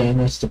west again,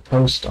 that's the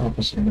post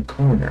office in the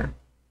corner.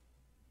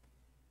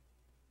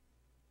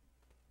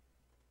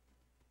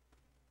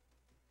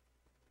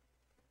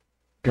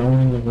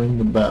 Going to ring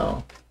the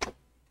bell.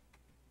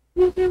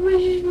 You can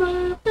ring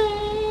my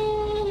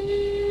bell.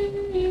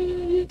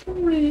 You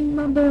can ring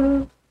my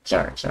bell.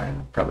 Sorry, I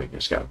probably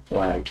just got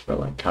flagged for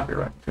like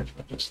copyright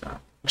infringement just now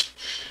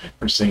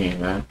for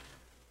singing that.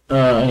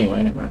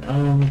 Anyway, never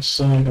mind. Let's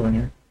go in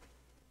here.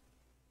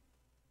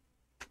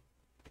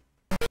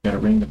 Gotta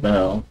ring the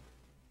bell.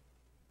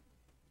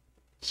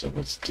 So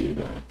let's do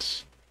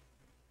that.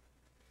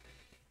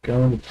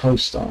 Go in the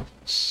post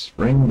office.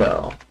 Ring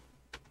bell.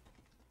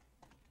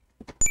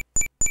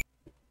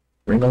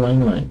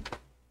 Ring-a-ling-ling.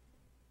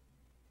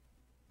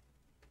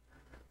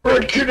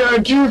 What can I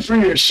do for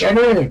you,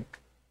 Sonny?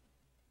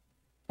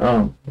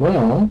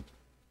 Well...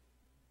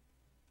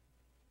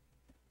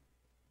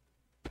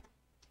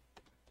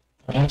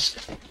 ask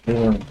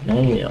for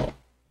mail.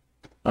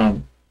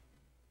 Mail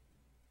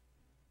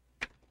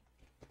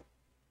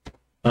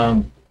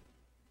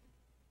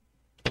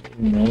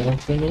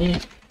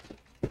thingy?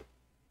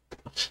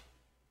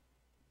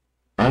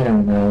 I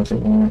don't know what they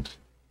want.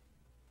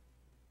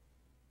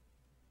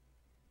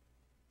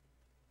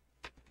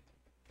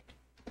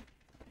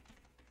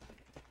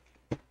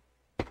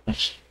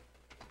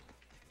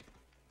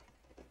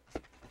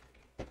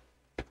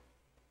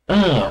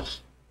 Ugh.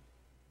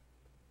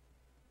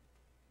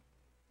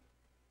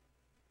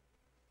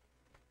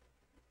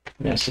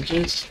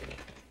 Messages?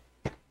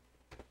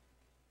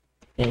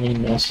 Any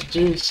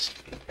messages?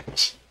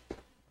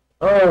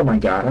 Oh my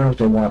god, I don't know what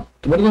they want.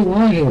 What do they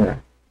want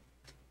here?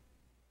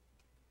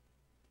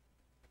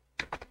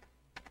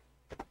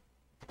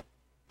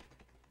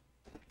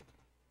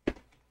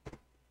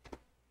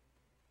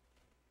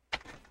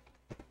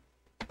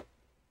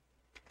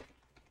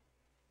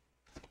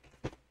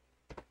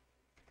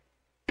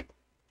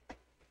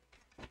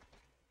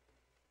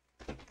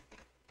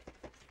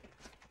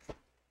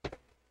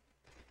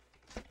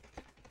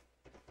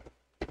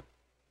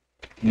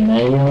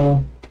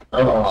 Mail?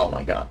 Oh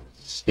my god,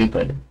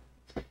 stupid.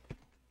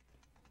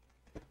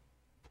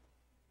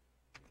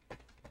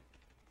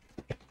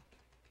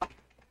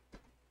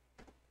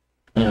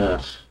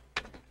 Ugh.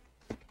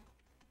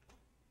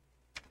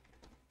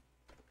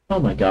 Oh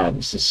my god,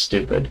 this is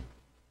stupid.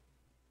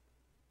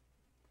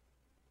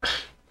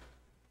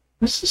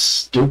 This is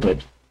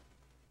stupid.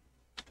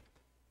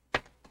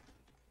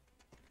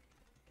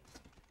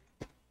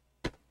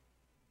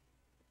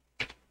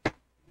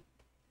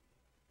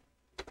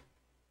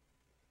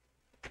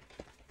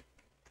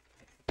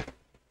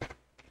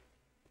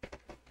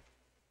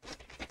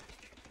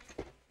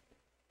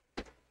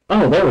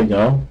 Oh, there we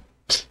go.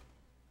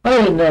 I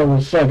didn't know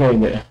the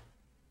fucking...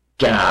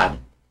 God.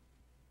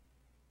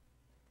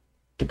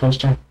 The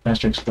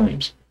postmaster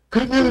exclaims,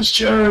 "Good news,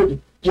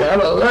 Jared! You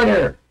have a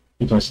letter!"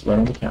 He places the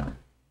letter on the counter.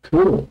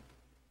 Cool.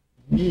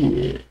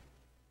 Yeah.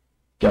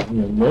 Got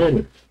me a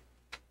letter.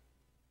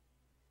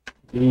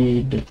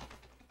 Read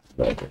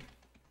letter.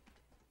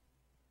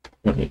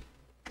 Okay.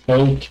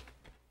 Take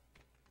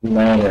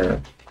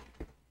letter.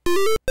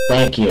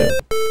 Thank you.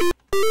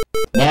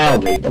 Now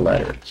read the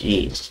letter.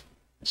 Jeez.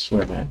 I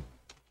swear, man.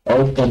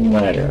 Open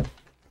letter.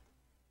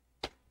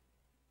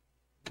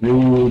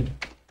 Read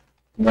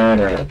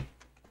letter.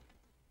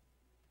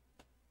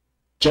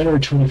 January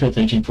 25th,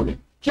 1840.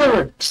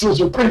 Jared, this is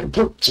a great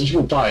report since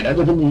you died. I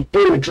live in the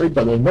area trade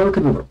by the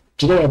American River.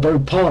 Today I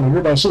buried Paul in a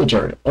nearby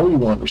cemetery. Only you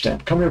will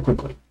understand. Come here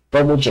quickly.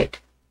 Brother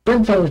Jake.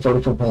 Bring family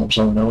photo from home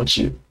so I know it's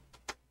you.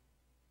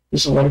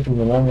 This is a letter from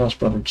your long-lost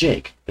brother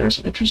Jake. There are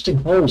some interesting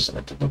holes in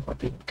it that look like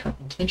being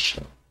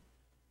confrontational.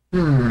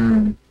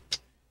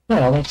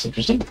 Well, that's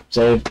interesting.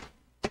 Save.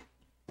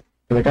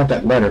 But I got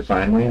that letter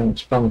finally. I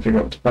was finally figure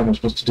out what the fuck I'm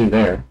supposed to do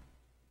there.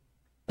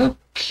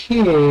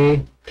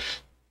 Okay.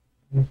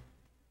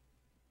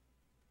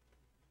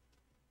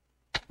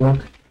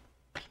 Look.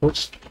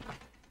 Post.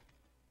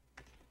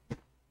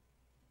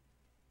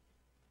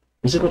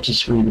 Is able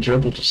to read, but you're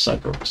able to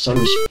cycle.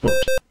 Sutter's foot.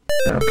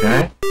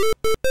 Okay.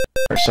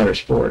 Or Sutter's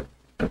fort.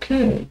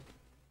 Okay.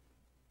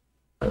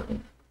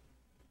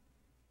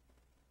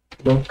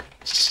 Look.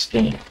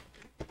 Stamp.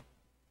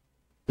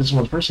 This is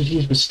one of the first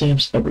used with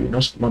stamps ever. You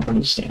notice the lump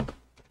under the stamp.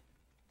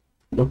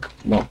 Look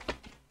lump.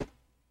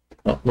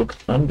 Oh, look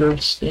under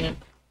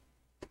stamp.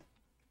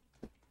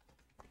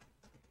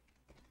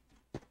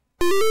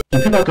 You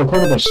pick out a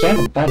corner of the stamp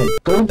and find a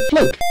gold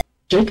flake.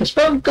 Jake has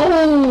found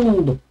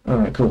gold!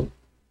 Alright, cool.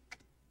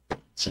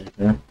 Save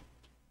there.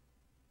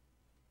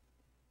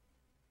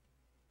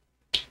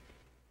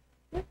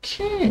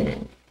 Okay.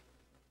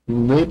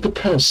 Leave the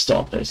post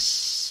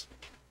office.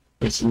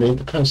 Let's leave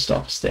the post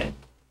office then.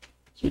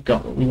 So we've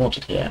got what we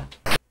wanted here.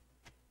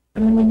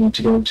 And then we need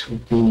to go to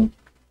the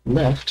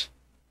left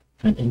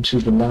and into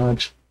the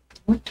large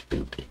white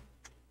building.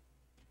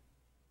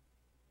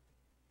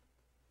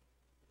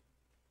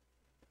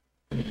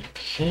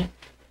 Okay.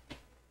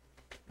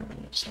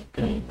 It's not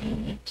going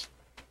in yet.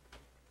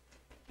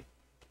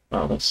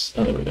 Oh, that's...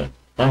 oh, there we go.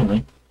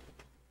 Finally.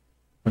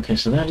 Okay,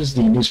 so that is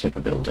the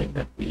newspaper building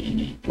that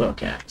we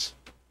work at.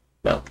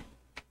 Well,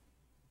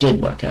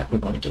 did work at. We're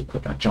going to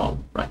quit our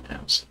job right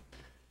now, so...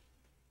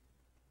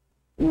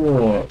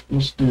 Right,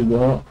 let's do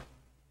that.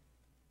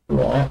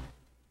 Right,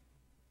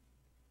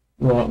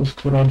 let's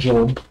quit our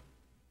job.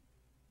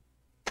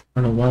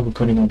 I don't know why we're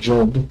quitting our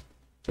job.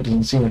 It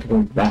doesn't seem like a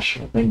very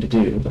rational thing to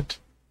do, but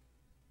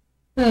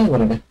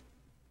whatever.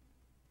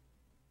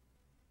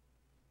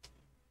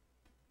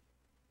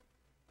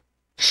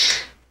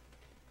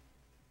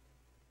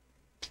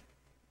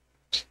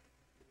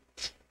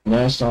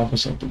 Last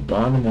office at the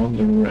bottom on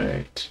the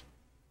right.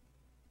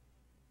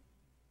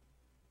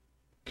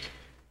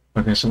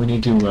 Okay, so we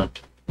need to look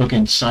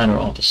inside our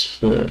office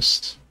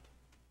first.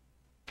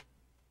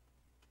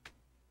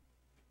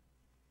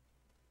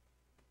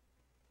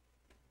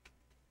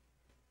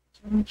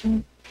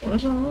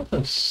 Where's our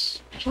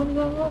office? Where's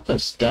our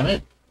office? Damn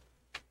it!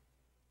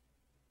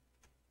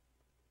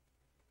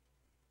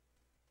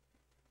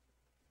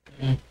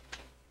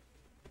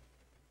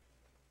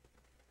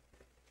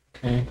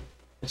 Okay.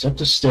 It's up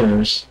the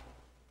stairs.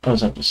 Oh,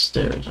 it's up the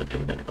stairs. Okay,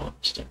 we gotta go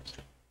up the stairs.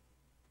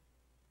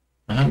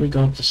 Now, how do we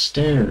go up the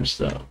stairs,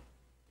 though?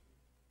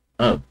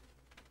 Oh.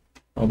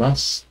 Oh,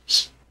 that's...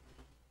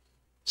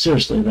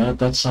 Seriously,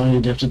 that's all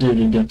you'd have to do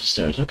to get up the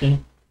stairs. Okay.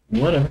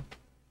 Whatever.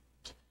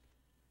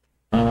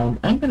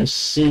 I'm gonna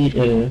see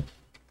if...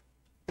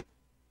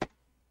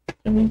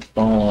 Can we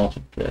fall off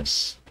of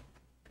this?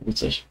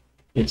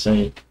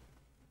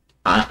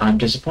 I'm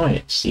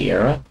disappointed.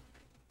 Sierra,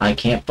 I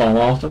can't fall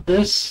off of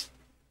this?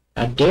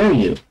 How dare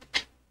you?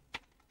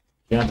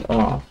 Jump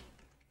off.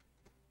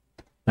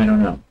 I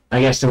don't know.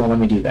 I guess they won't let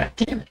me do that.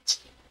 Damn it.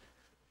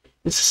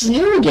 It's a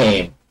Sierra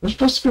game. We're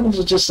supposed to be able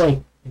to just, like,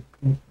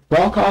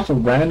 walk off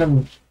of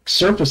random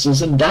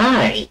surfaces and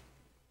die.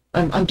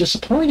 I'm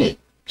disappointed.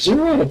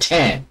 0 out of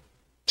 10.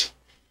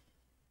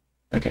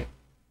 Okay.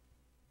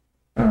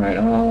 Alright,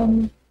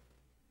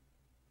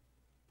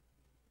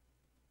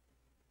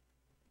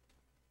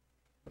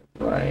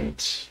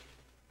 Right.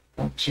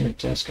 Up to your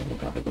desk and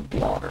look under the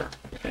blotter.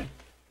 Okay.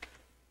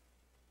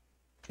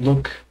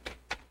 Look.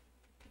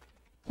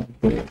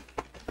 Okay.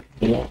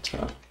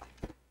 Blotter.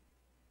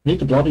 Read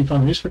the blotter, you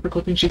found newspaper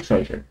clippings you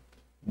treasure.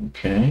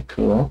 Okay,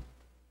 cool.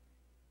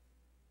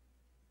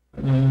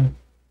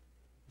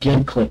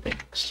 Get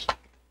clippings.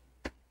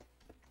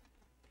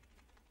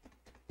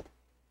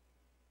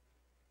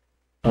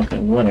 Okay,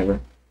 whatever.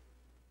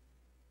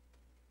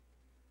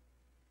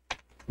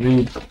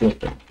 Read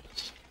clippings.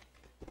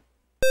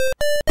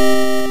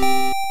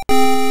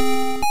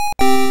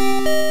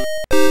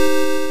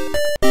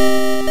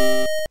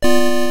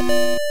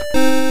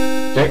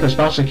 Jack was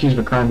falsely accused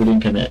of a crime he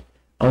didn't commit.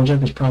 All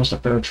Jack was promised a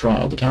fair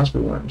trial. The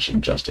townspeople were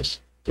in justice.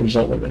 The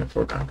result would have been a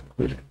foregone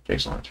conclusion.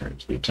 Jake's long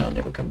terms. Leave town,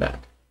 never come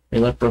back. He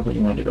left Brooklyn.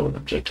 He wanted to go with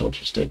him. Jake told you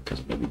to stay because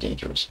it may be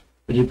dangerous.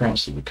 But he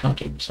promised he would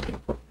contact him something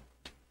important.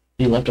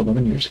 He left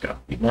 11 years ago.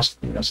 He must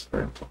have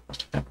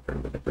happened very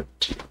with it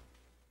too.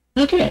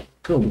 Okay,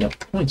 cool. We got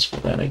points for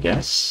that, I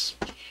guess.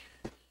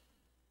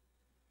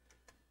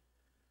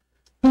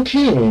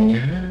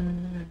 Okay.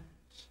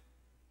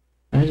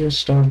 I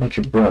just thought about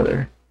your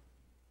brother.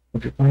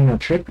 If you're planning on a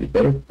trip, you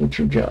better quit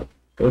your job.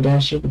 Go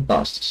downstairs to the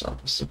boss's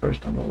office, the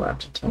first on the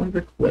left, and tell him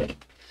you're quitting.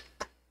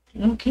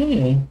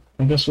 Okay,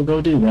 I guess we'll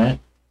go do that.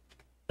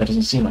 That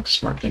doesn't seem like a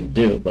smart thing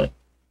to do, but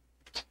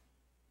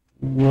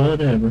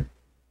whatever.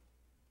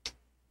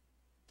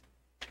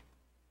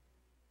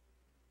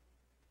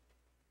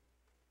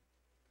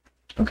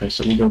 Okay,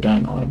 so we go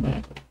down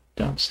automatically,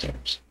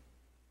 downstairs.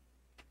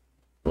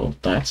 Well,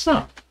 that's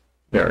not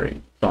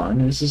very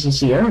fun. This is a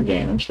Sierra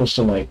game. I'm supposed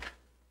to, like,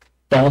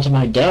 fall to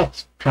my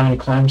death trying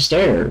to climb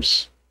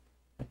stairs.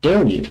 How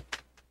dare you?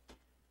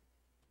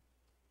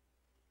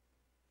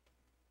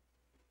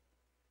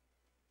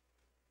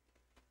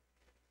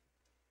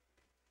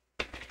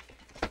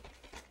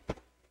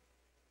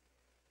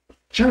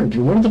 Jared,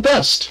 you're one of the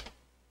best.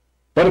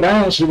 But if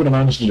Alice do what I'm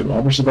honest to do,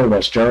 I'll wish the very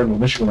best. Jared, we'll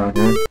miss you around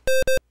here.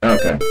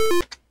 Okay.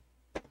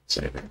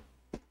 Save it.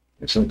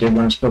 So I did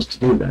what I'm supposed to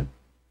do then.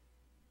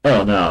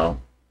 Oh no.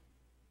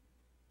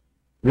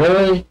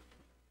 Really?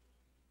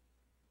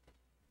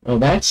 Oh,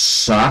 that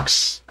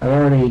sucks. I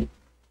already...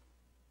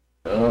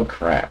 Oh,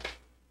 crap.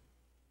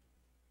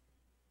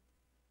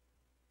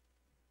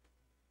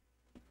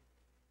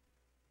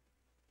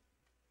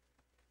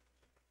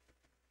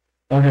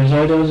 Okay,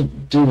 so I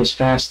don't do this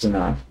fast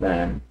enough,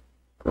 then.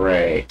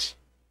 Great.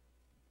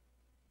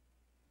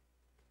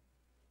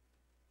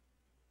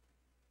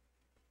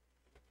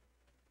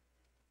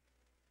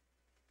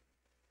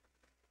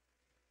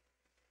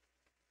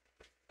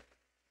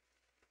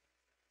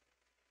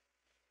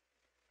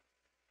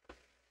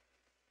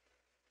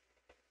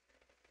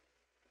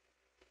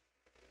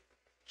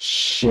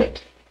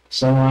 Shit.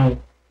 So I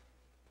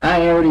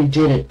already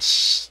did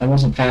it. I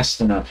wasn't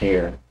fast enough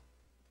here.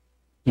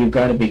 You've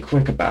got to be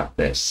quick about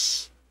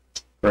this.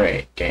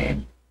 Great,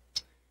 game.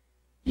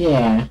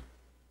 Yeah.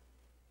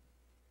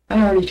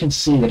 I already can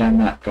see that I'm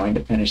not going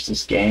to finish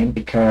this game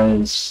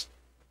because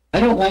I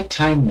don't like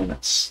time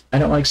limits. I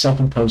don't like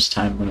self-imposed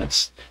time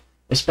limits.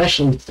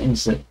 Especially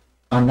things that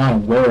I'm not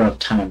aware of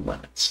time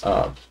limits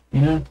of,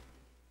 you know?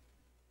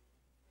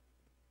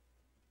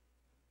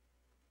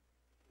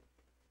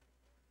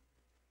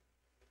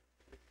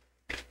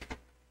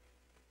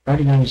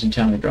 Friday night is in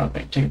town and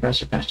dropping. Take a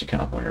bus or pass to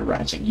California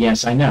Rising.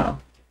 Yes, I know.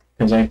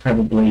 because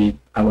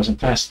I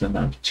wasn't fast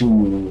enough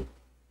to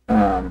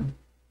do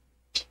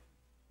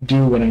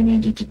what I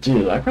needed to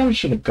do. I probably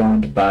should have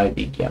gone to buy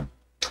the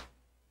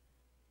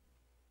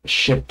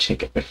ship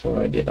ticket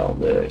before I did all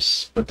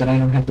this, but then I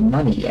don't have the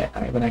money yet.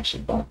 I haven't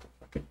actually bought the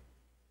fucking...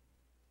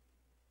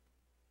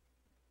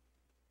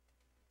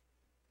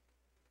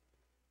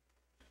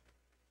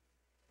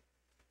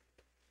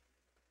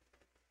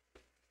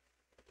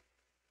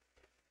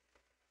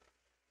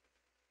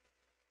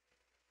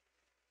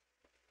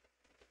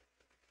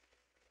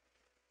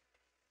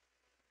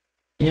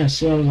 Yeah,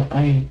 so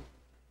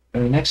the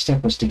next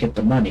step was to get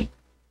the money.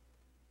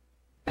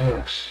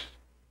 Ugh.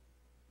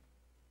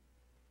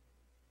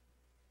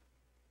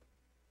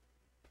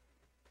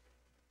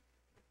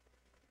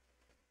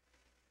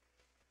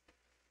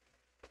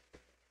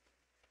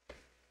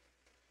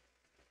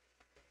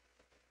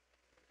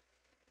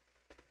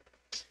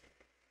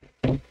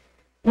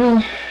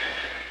 Well,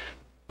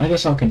 I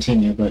guess I'll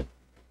continue, but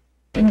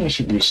maybe I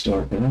should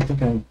restart, but I don't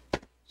think I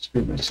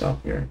screwed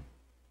myself here.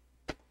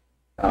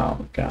 Oh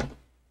my god.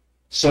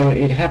 So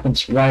it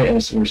happens right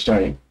as we're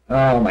starting.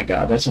 Oh my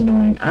god, that's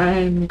annoying.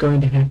 I'm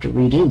going to have to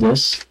redo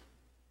this.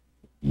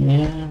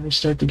 Yeah,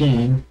 restart the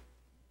game.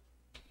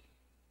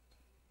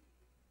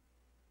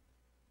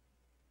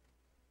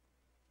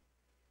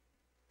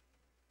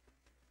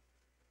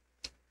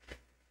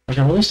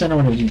 Okay, well, at least I know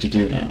what I need to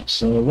do now.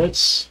 So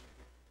let's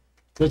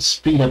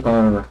speed up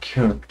our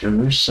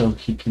character so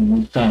he can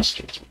move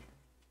faster.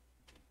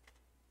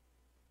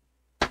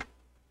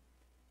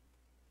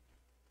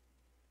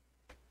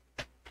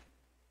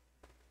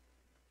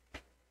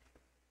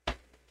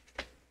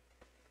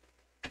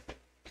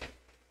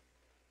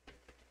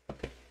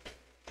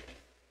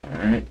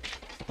 Alright,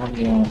 on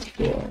the off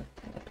floor.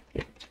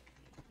 Yeah.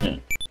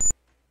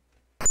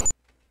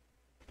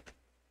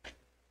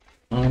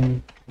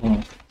 On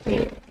off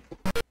floor.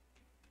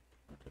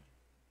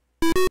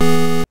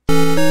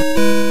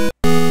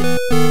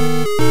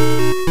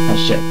 Oh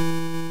shit.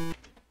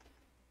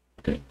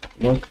 Okay,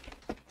 look.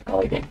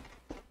 Again.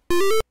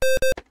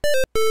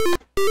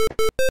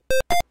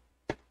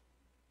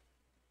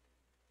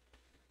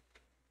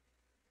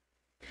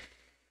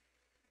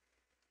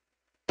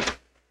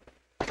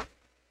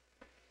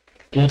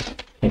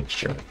 Get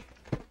picture.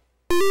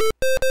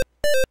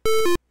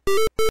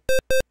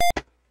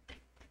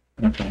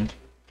 Okay.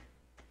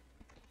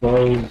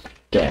 Close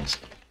desk.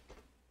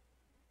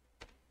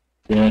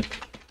 Get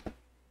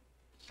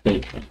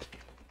statement.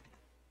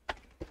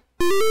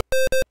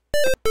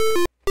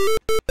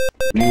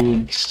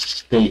 Read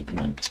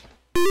statement.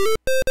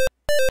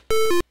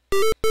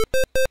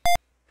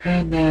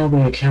 And now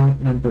the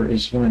account number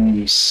is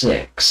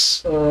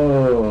 186.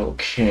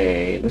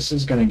 Okay, this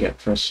is gonna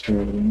get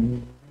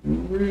frustrating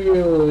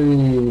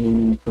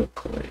really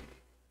quickly.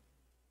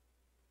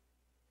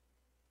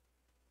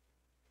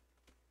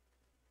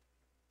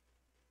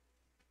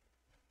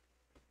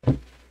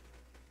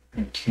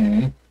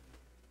 Okay.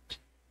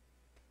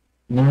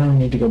 Now I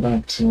need to go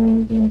back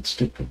to the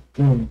stupid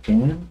room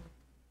again.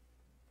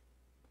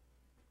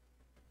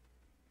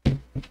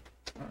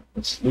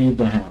 Let's leave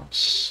the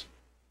house.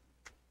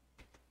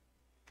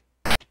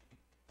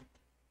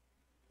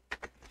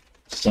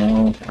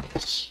 Sell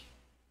house.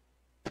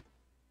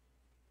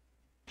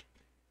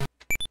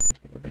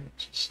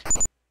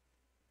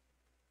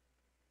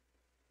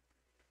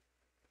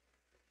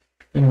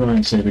 I'm going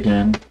to save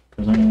again,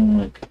 because I don't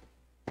like...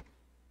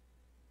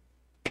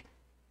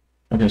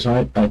 Okay,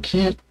 so I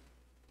can't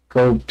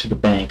go to the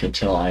bank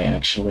until I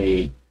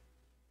actually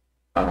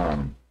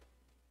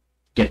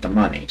get the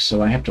money,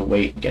 so I have to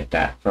wait and get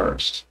that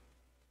first.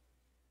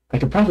 I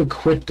could probably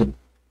quit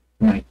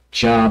my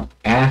job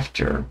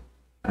after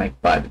I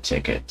buy the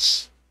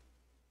tickets.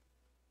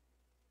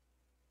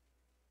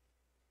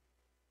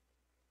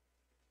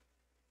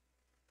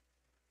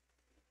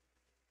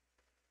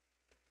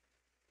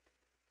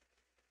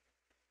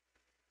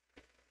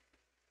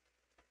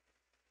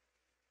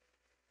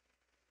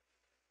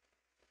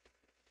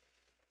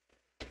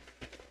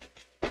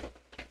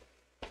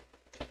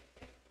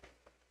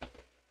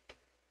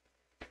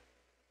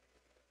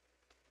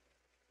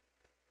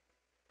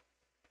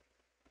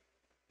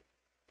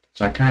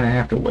 So I kind of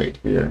have to wait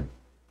here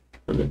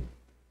for the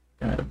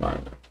guy to buy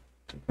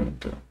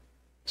to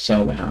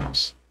sell the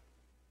house.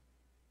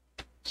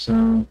 So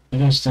I'm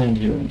gonna stand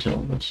here until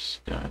this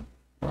guy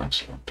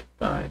wants to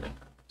buy the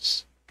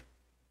house.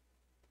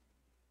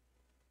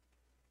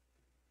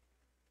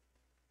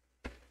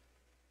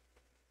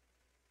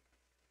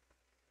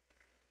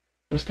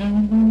 This guy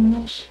want to buy the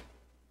house?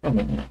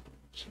 Probably not.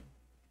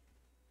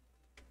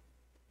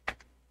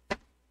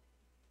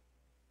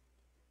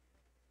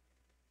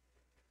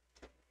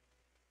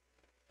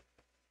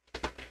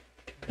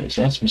 Okay,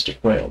 so that's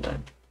Mr. Quail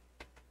then.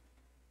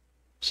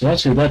 So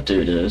that's who that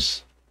dude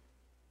is.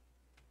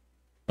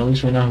 At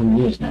least we know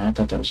who he is now. I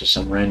thought that was just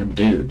some random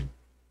dude.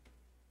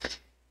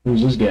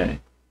 Who's this guy?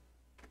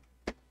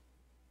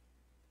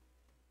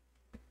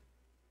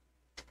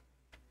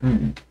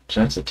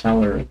 So that's the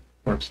teller that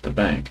works at the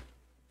bank.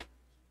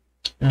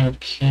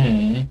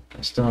 Okay.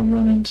 I still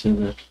run into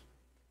the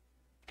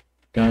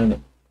guy that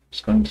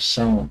was going to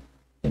sell,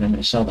 that I'm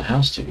going to sell the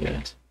house to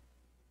yet.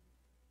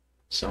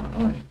 So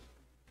annoying.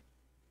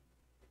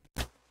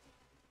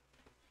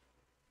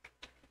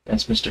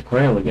 That's Mr.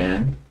 Quail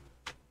again.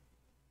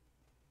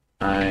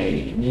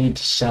 I need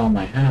to sell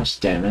my house,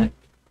 damn it.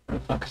 Where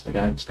the fuck is the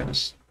guy that's going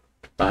to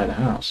buy the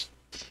house?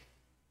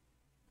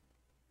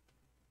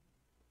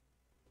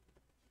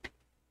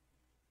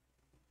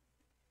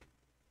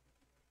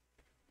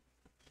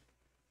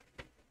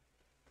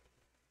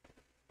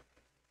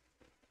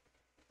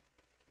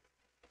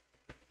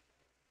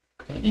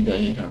 I need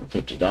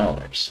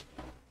 $850.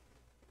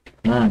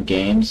 Come on,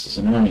 games, this is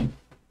annoying.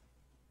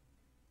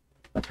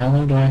 Like, how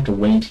long do I have to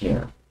wait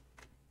here?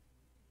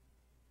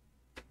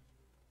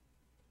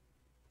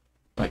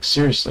 Like,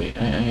 seriously,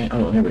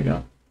 oh, here we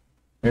go.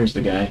 There's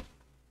the guy.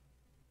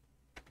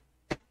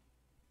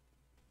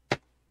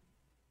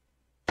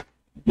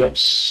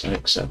 Yes, I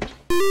accept.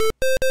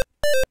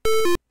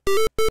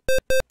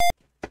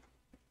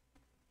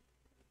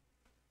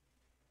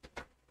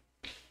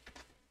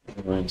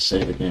 I'll go ahead and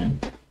save again.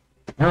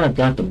 Now I've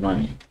got the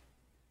money.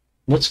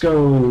 Let's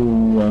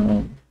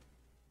go,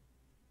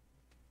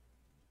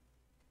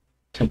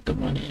 take the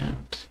money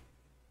out.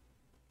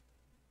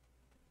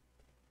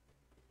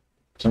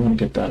 So I want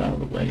to get that out of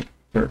the way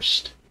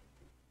first.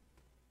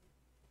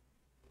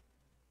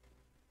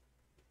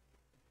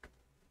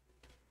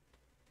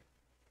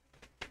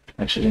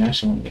 Actually, I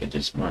actually want to get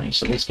this money,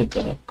 so let's get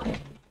that up going.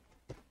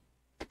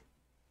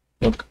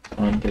 Look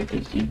under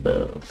the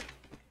above.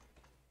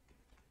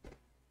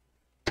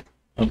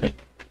 Okay,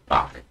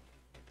 fuck.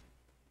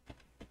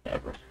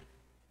 Whatever.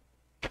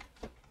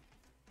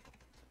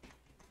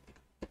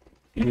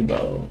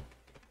 Ebo.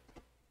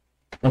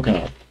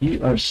 Okay,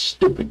 you are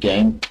stupid,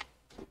 game.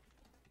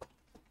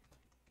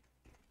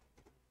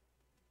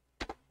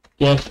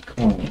 Get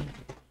coin.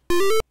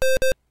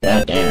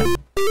 Goddamn.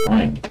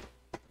 Fine.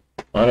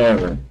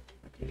 Whatever.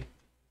 Okay.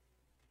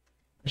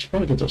 I should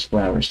probably get those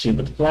flowers too,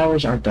 but the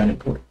flowers aren't that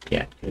important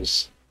yet,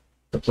 because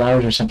the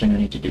flowers are something I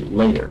need to do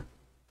later.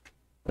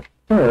 But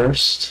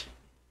first,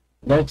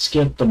 let's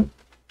get the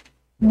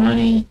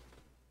money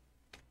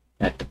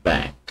at the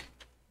bank.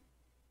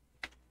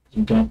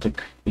 We got the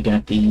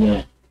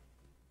yeah,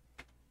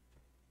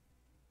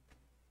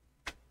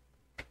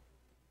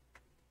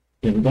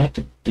 we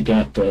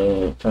got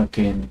the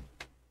fucking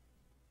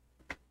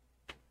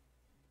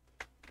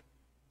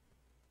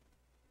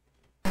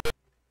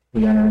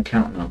we got our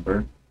account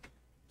number,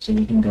 so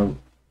we can go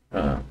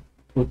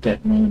put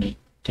that money,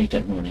 take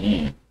that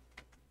money in.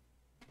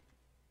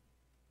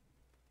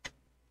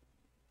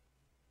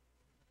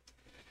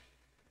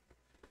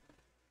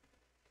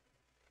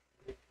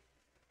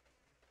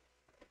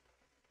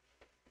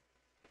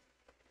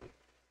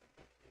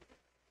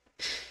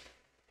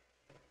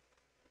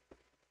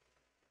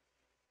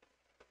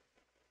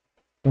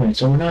 Wait,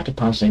 so we're not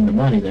depositing the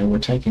money then, we're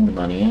taking the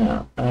money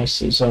out. I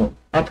see, so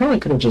I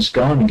probably could have just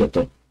gone and get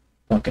the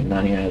fucking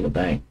money out of the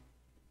bank.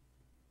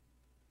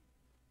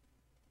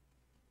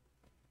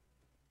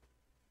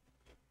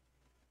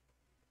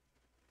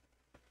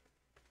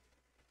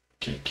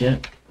 To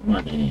get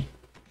money.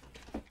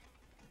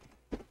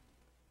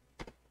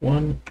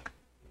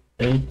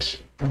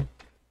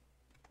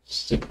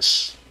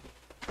 186.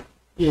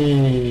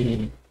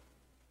 Yay!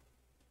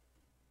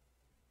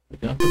 We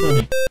got the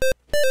money.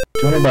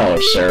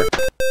 $200, sir.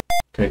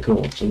 Okay,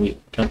 cool. So we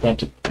got that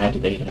to add to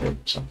the 800 or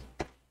something.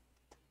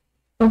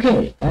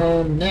 Okay,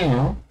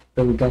 now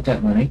that we got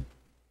that money,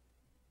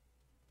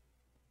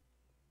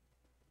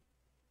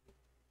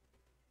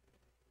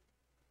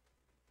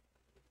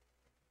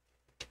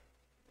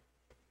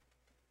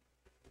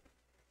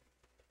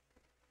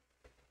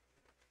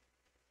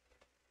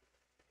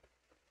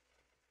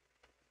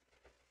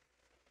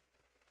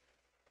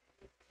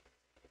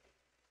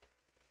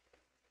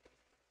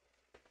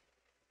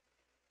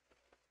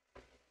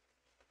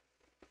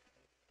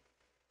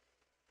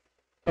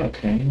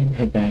 okay,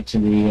 head back to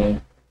the,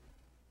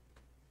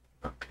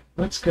 okay,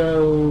 let's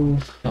go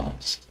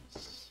fast.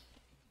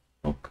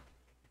 Okay.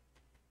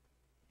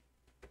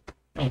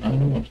 Oh, I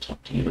don't want to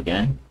talk to you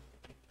again.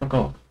 Fuck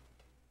off.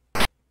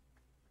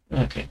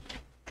 Okay.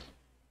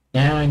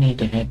 Now I need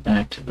to head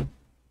back to the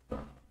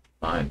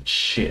find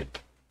ship.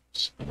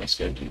 So let's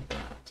go do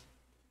that.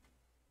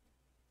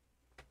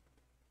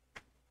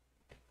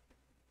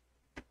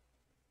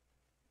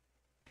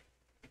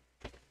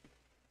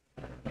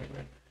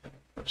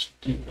 Let's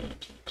do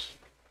that.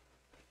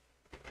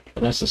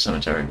 But that's the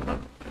cemetery.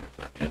 Not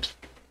yet.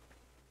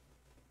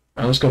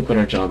 Alright, let's go quit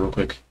our job real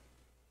quick.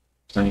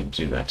 I need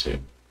to do that too.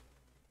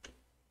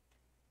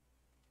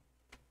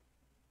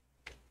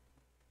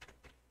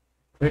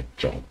 Quick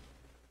job.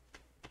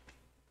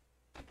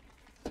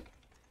 Okay,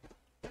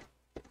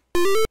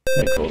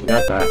 cool. We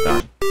got that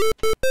done.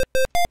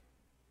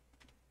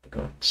 Go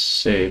and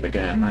save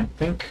again. I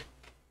think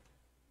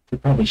we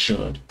probably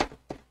should.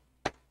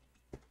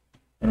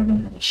 I don't know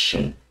how much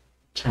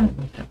time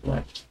we have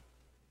left.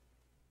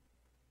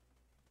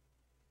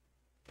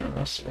 Oh,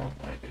 that's the wrong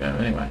way to go.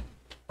 Anyway,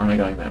 why am I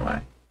going that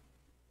way?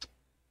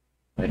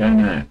 I don't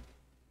know.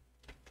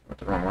 Went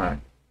the wrong way.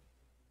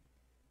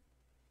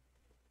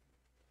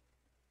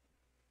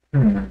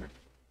 Hmm.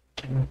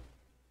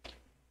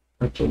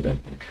 Hopefully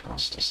that didn't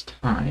cost us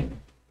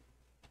time.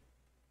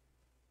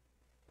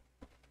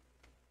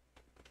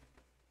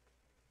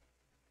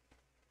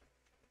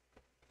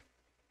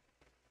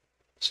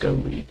 Let's go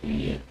read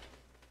the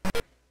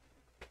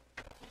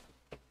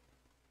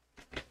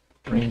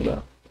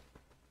rainbow.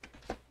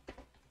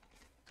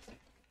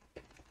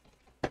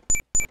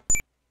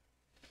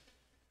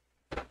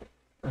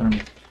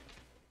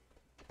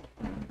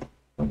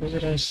 What was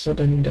it I said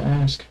I need to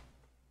ask?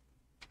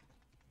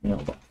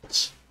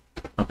 Mailbox.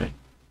 Okay.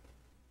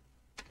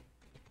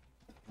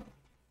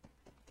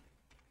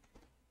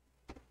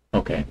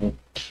 Okay, well,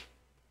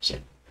 see.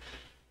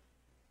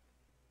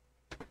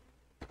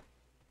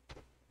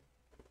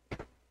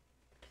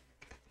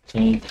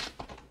 Take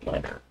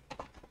letter.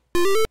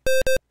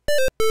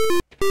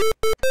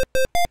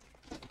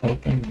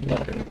 Open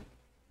letter.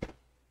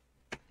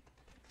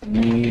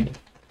 Read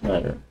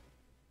letter.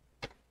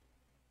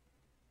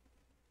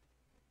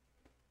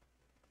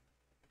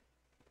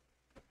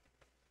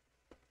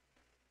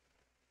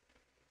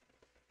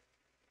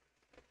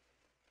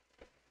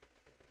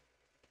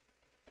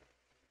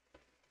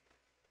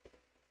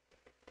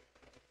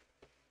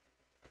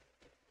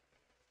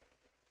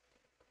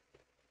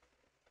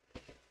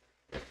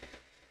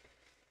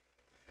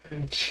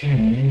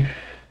 Okay.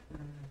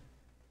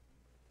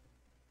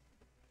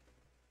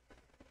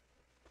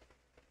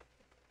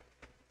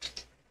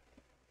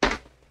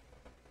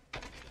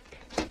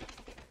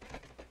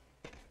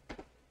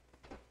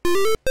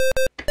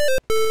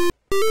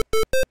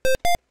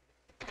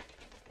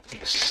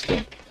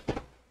 Step.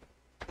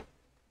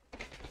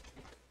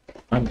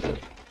 I'm good.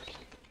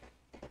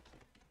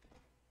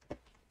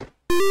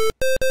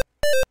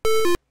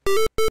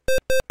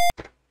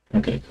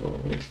 Okay, cool.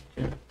 Get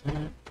that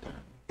done.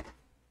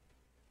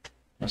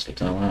 Let's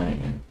get online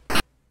again.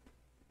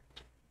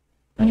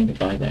 I need to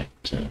buy that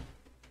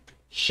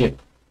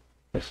ship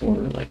before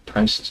like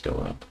prices go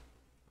up.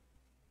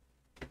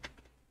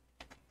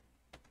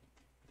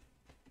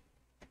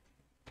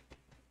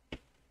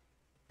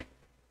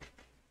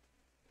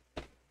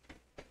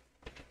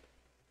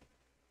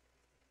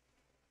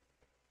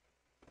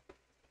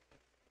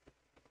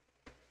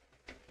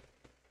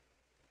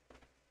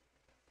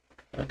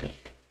 Okay,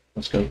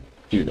 let's go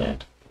do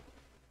that.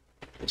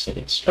 They said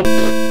it's. Oh,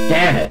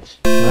 damn it!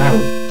 That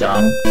was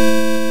dumb.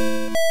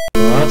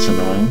 Well, that's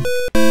annoying.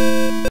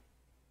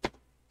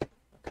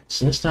 Okay,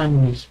 so this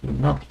time we will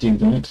not do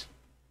that.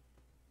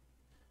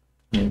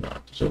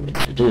 So we need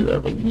to do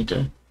that, but we need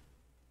to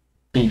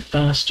be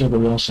faster, but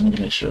we also need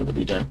to make sure that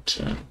we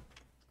don't,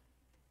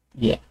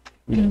 we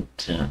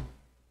don't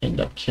end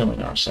up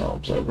killing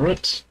ourselves over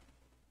it.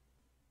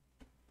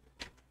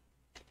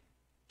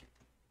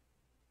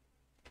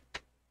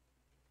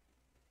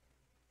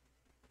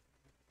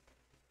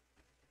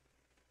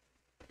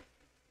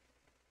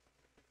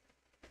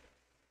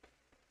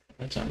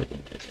 That's how we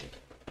didn't get it,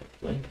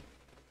 hopefully.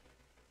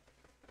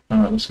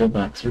 Alright, let's go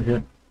back through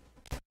here.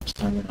 This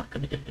time we're not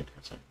going to get hit,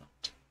 because I'm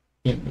not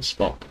in the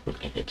spot we're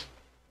going to hit.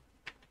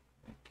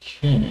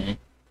 Okay.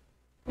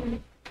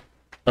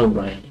 Oh,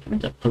 right, I need to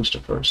read that poster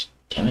first.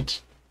 Damn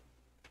it.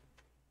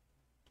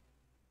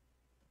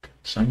 Okay,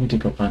 so I need to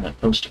go find that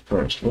poster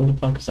first. Where the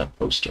fuck is that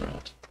poster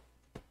at?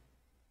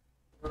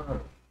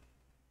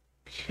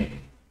 Okay.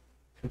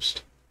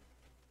 Poster.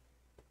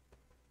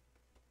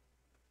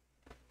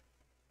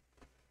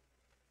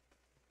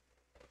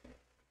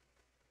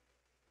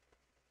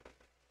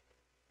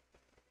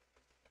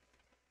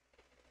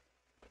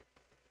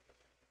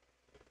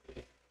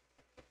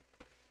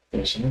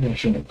 Okay, so maybe I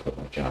shouldn't have put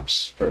my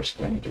jobs first,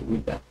 but I need to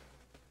read that.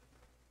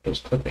 Those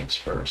clippings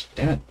first.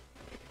 Damn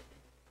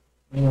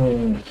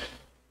it.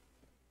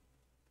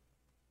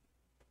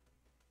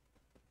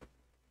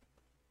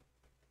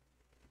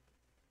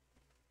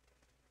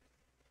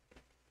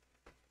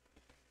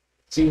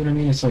 See what I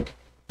mean? It's like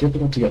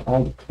difficult to get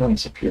all the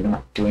points if you're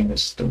not doing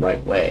this the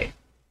right way.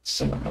 It's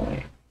so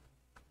annoying.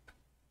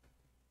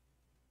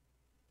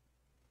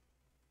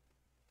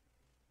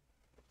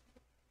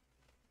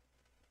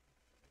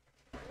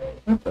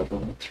 I've ever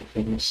went through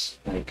things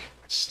like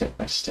step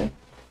by step.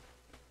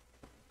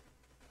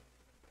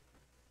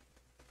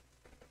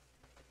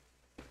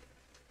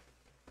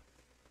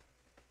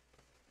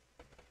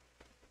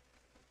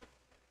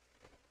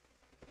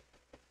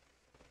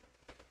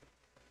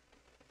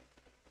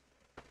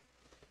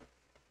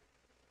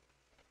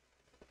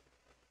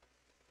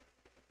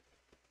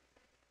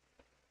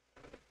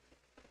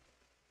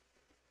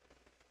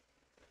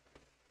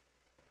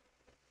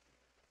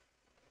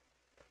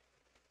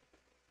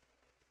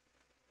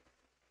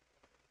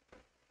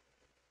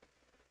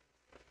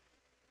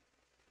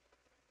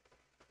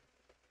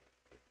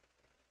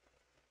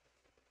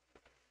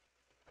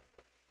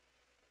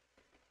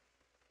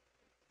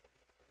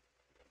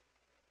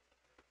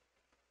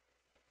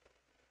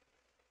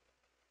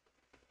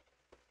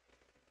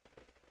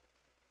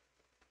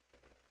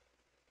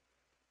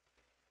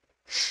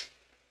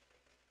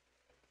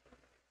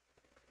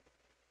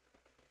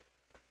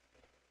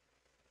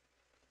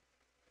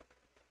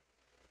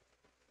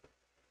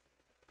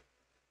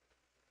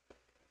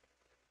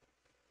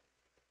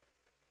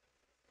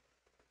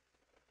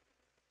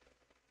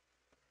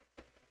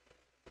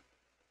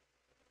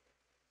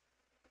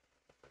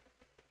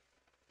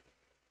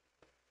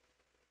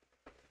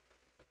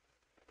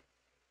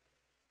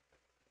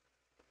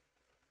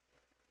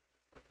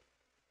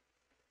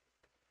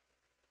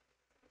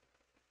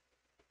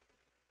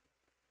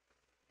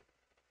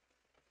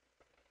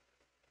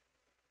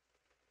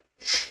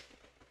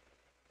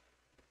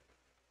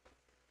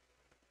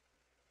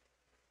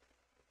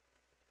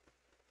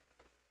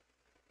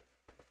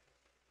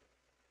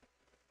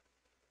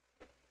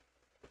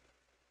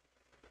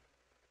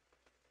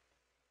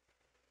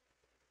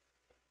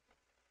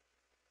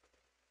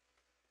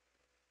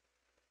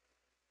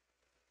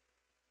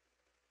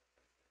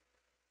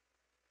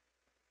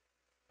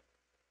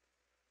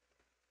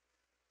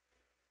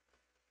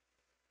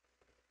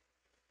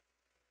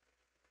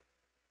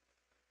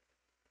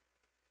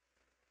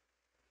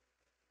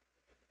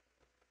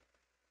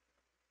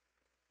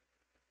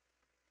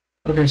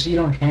 Okay, so you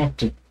don't have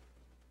to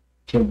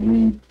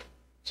read.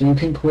 So you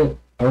can quit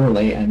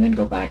early and then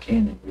go back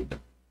in and read the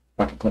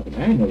fucking clipping.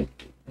 I didn't know you could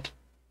do that.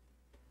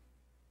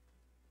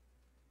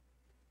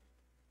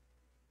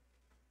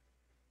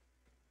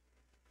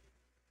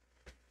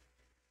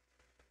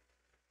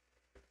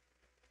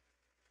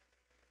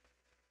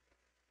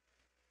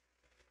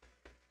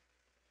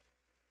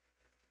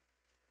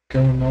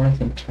 Go north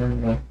and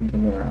turn left into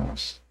the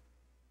warehouse.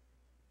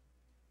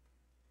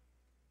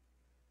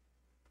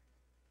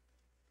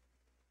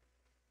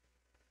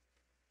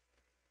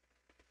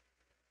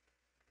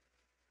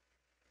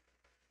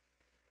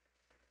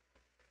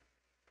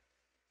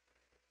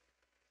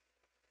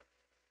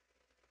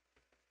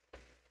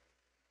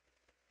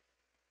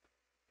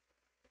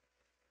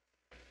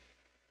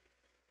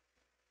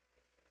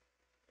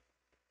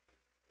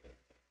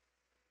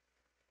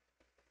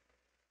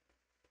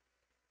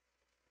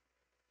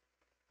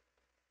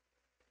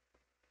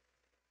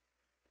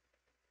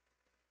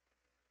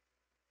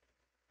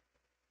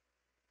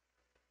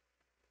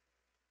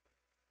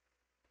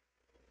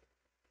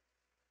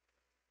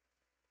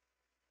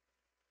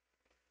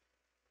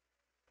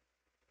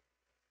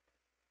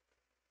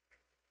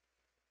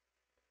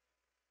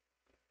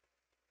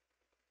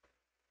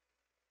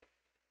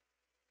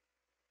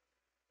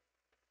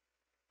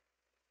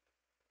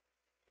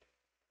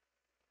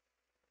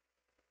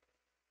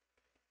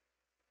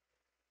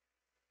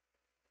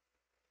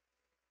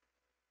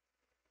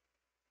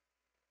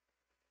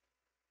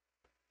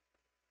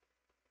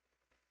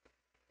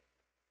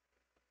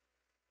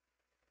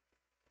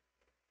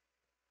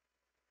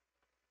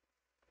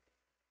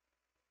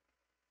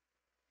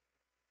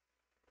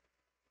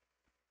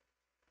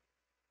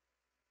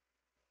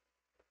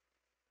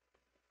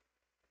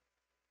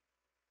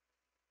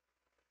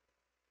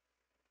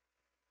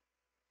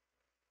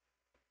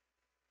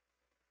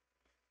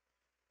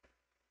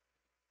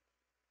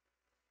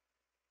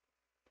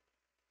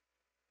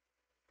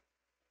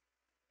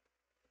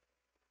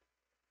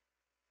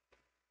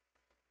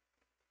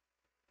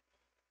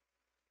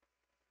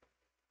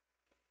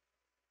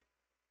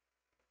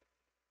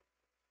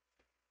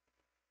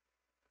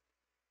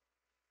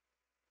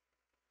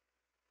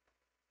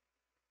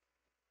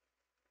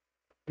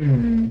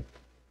 Hmm.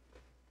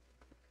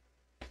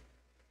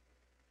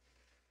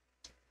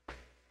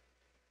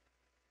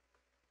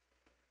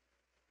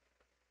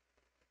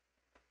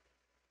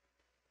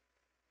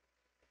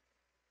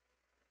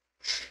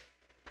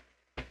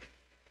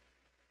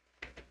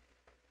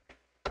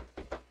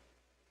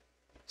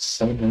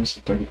 $7 and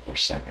 34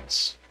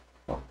 seconds.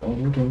 Well,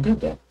 we're doing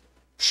good then.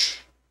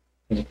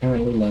 Because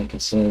apparently, like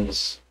it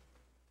says,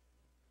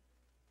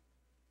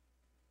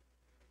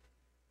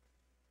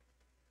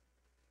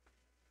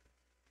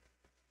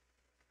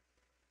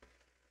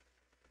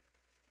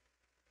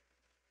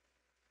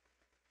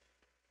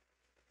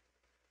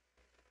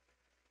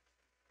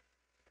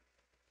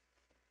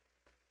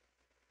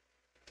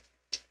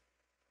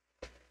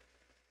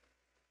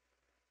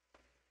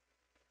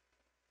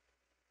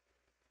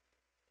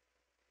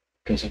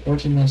 okay, so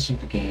 14 minutes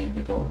into the game,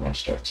 the gold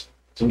rush starts.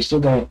 So we still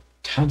got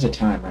tons of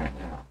time right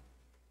now.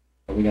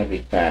 But we gotta be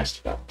fast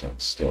about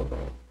things still,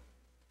 though.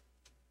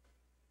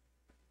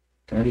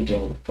 Can already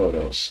deal with the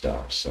photo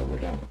stuff, so we're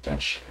done with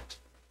that shit.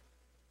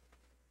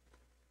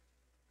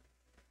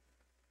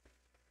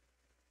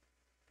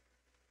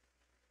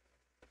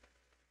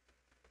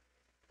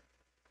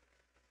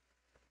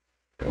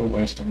 Go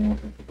west and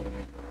walk into the main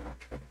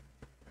road.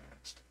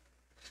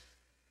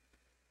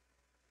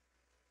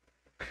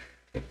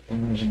 Get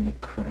fingers in the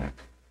crack.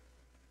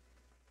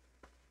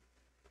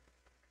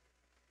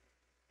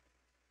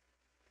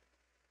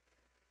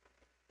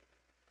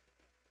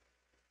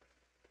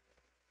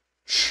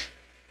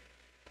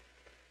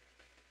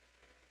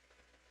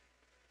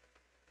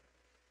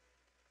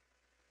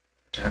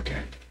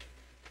 Okay.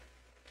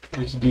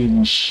 Let's do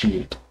this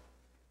shit.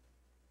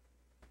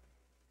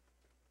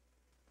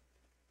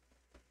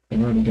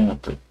 I've already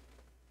got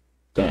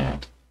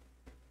that.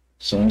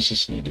 So I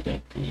just need to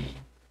get the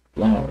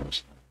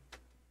flowers.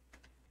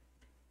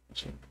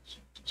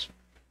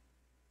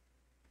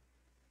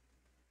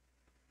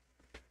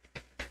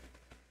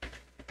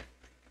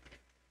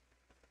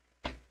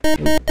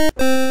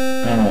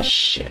 Ah,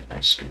 shit, I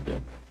screwed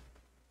up.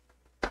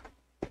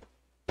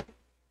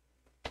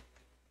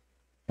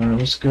 Alright,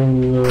 let's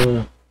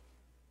go,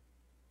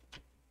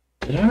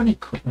 did I already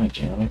quit my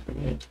channel? I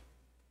forget.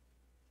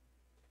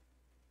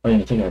 Oh yeah,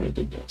 I think I already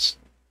did this.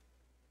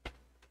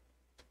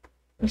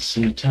 Let's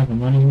see, type of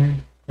money here.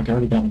 Like, I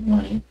already got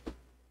money.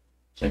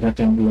 So I got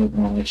the envelope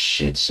and all this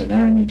shit. So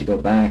now I need to go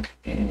back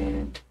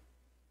and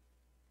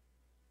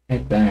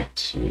head back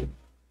to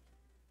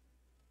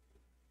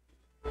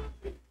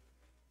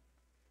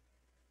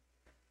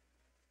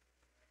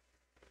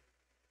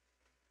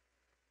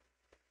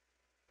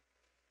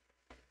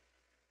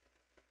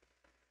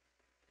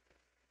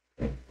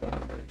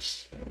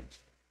flowers.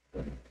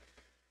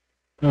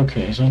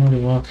 Okay, so I'm gonna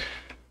walk.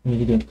 I need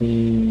to get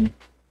the.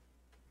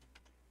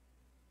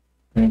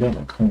 I got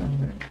my coin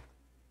there.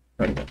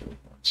 Already got the one,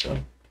 so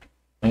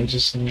I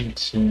just need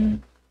to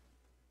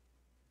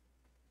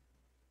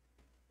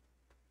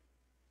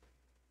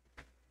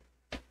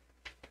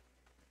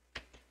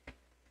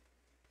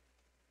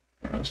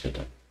let's get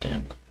that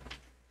damn.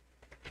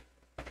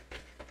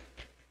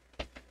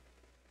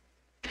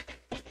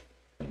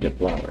 Get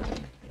flour.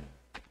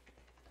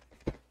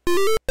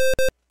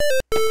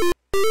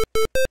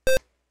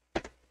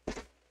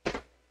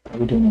 How are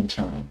we doing on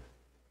time?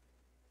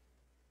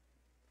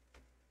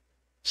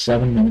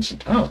 7 minutes.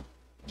 Oh,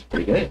 that's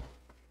pretty good.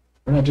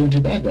 We're not doing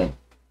too bad then.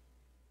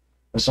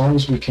 As long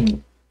as we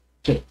can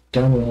get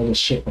done with all this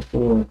shit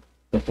before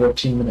the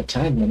 14-minute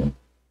time limit,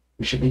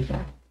 we should be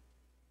fine.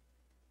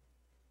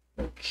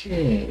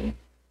 Okay.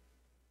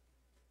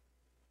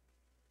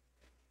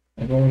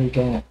 I've already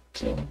got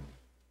the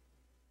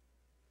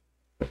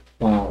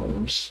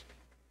flowers.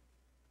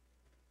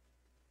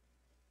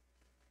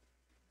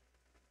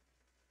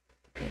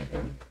 Okay, I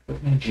gotta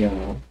quit my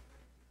job.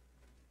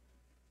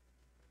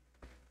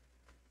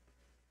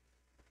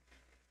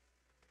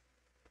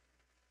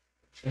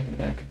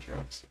 Back and draw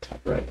to the top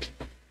right.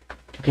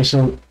 Okay,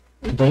 so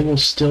they will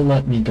still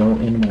let me go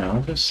in my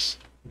office.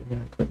 I'm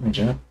gonna quit my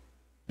job.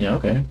 Yeah,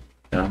 okay.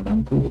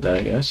 I'm cool with that,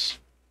 I guess.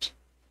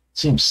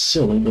 Seems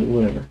silly, but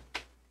whatever.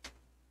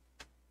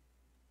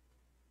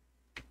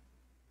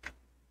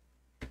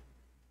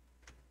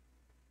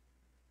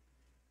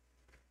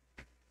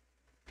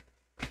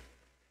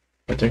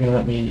 But they're gonna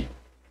let me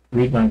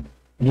read my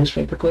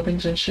newspaper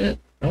clippings and shit?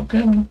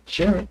 Okay, well,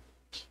 sure.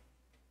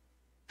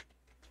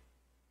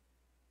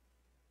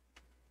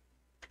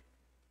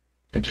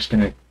 They're just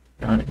gonna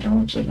not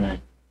acknowledge that I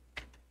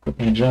quit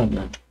my job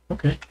then.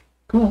 Okay,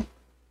 cool.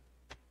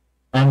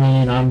 I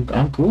mean,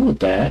 I'm cool with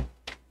that.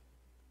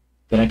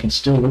 That I can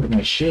still look at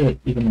my shit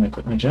even when I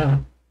quit my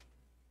job.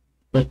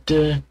 But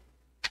okay.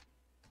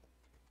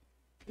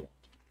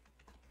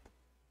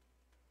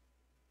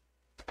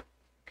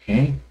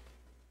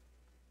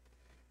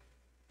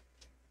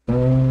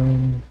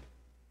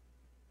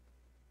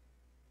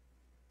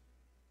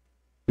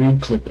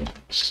 Read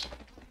clippings.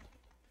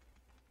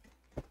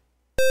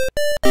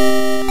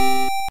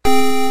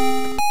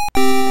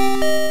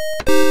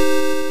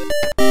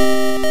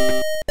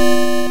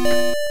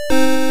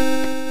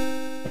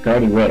 I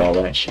already read all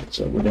that shit,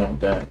 so we're done with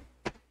that.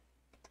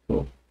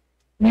 Cool.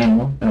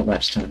 Now, that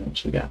last time,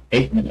 so we got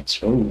 8 minutes.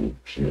 Oh,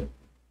 shit.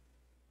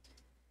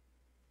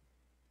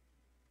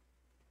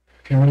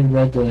 Okay, I already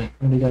got the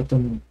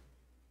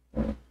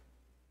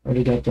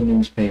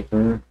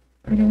newspaper.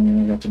 I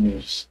already got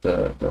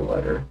the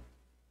letter.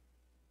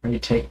 Already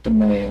take the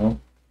mail.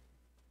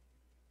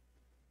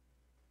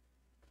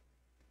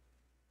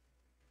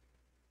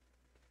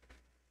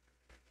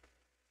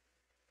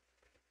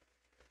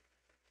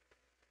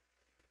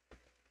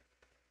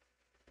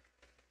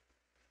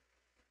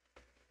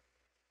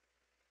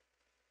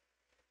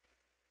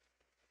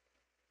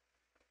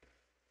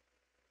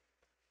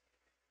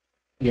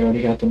 You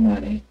already got the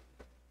money.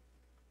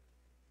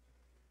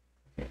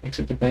 Okay,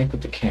 exit the bank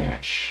with the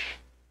cash.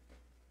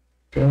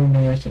 Go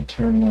north and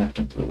turn left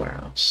into the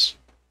warehouse.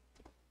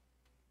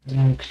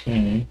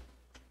 Okay.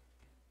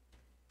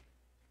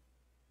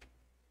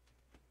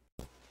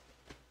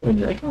 Wait,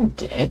 did I go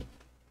dead?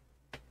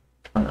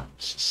 Oh no,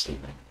 it's just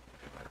sleeping.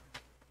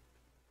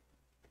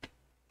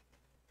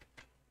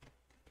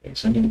 Okay,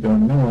 so I need to go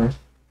north.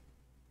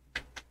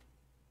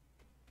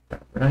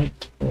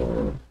 Right,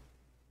 or...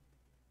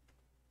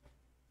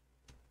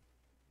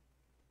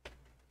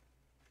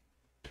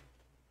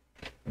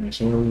 Okay,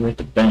 so we're at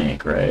the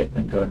bank, right?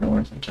 Then go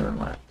north and turn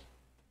left.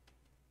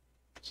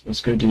 So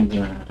let's go do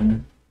that.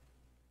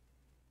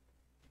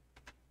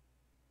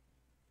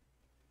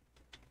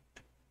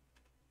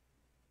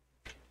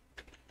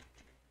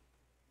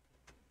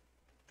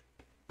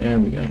 There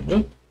we go.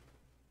 Whoop.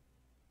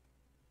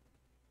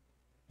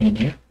 In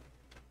here.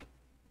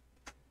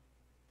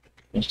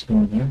 Just go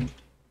in there.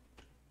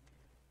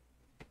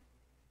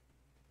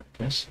 I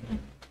guess.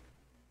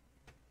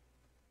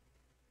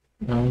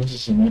 No, this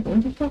isn't it. Where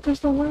the fuck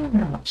is the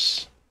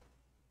warehouse?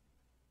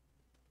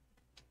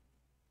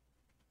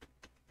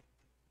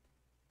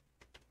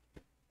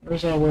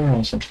 Where's that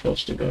warehouse I'm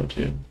supposed to go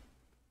to?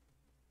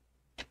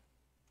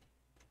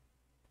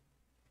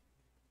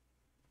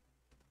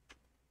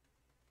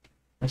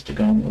 Must have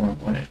gone the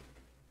wrong way.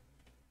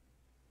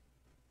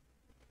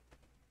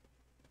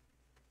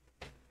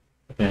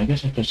 Okay, I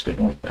guess I'm supposed to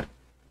go north then.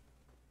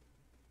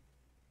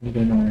 We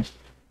go north.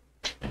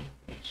 Okay,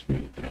 screw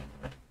you, go north.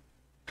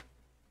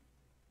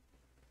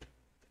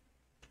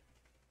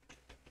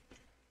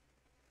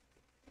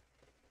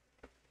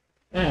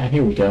 Ah,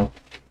 here we go.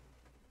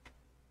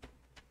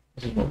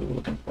 This is what we were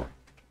looking for.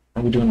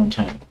 How are we doing on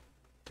time?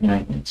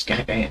 9 minutes.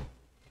 Goddamn.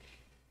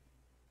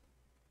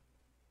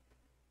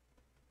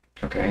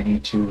 Okay, I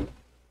need to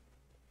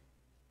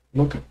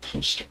look at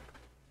poster.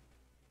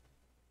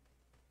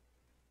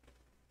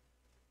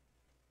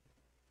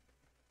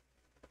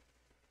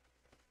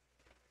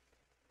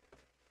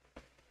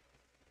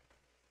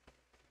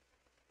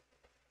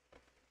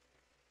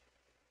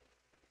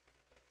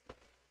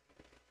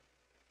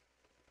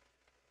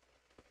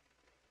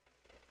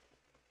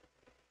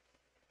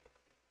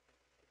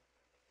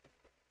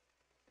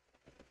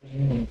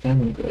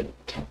 Family good,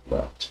 top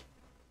left.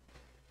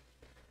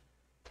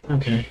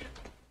 Okay.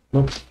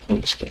 Look,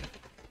 please get.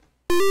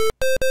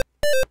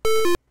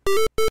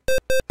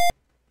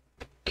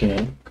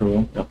 Okay,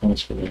 cool. Got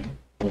points for there.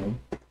 Cool.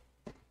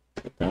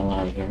 Get the hell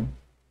out of here.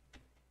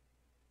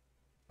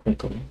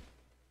 Quickly.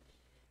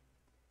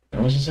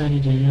 What was I to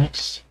do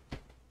next?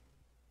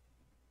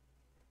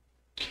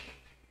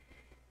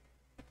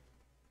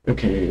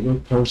 Okay,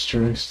 look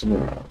poster next to the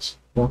house.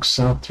 Walk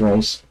south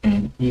thrice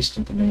and east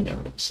of the main area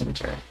of the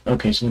cemetery.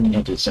 Okay, so we need to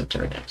head to the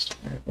cemetery next.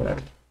 Alright,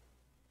 whatever.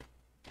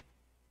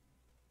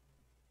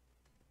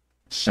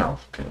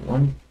 South, okay,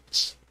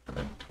 once, and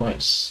then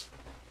twice.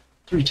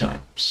 3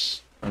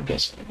 times, I'm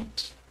guessing.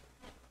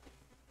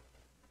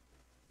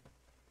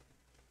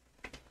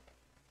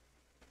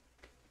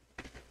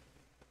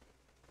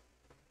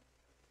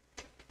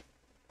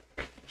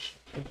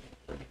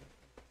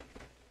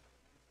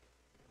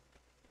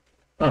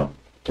 Oh,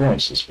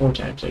 thrice is 4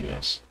 times, I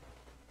guess.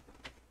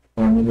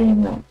 Or maybe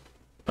I'm wrong.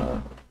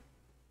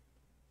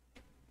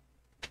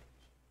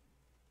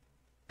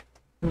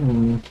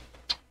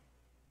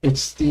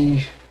 It's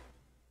the...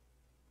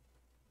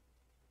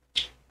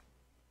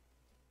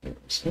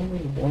 There's only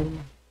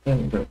one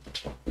thing at the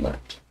top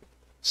left.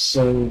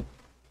 So...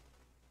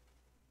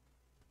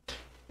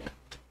 Yeah.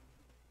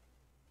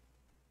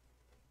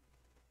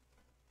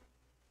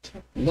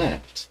 Top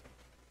left?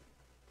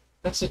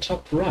 That's the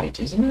top right,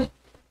 isn't it?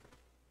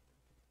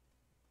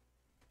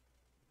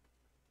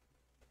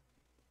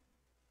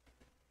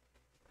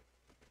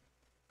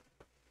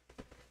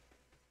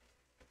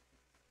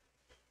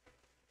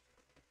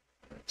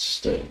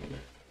 Stone.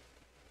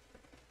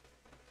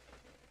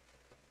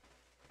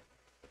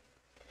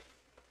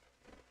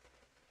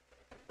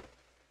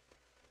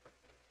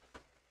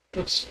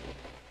 That's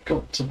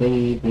got to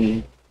be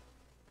the...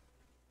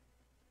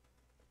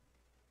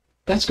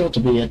 That's got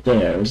to be it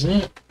there, isn't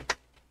it?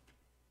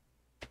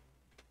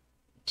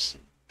 Let's see.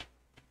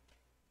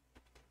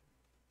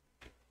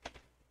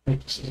 I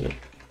think this is it.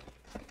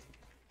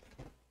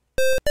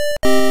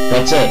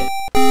 That's it!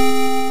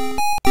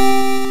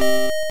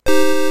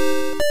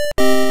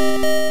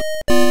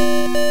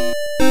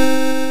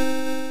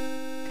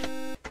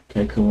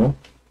 Okay, cool.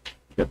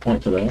 Good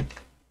point for that.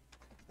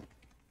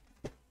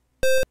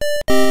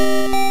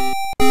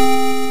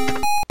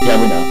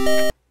 Yeah, we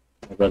know.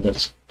 I read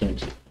that's going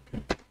to...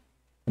 Okay.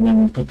 And then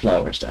we'll put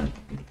flowers down.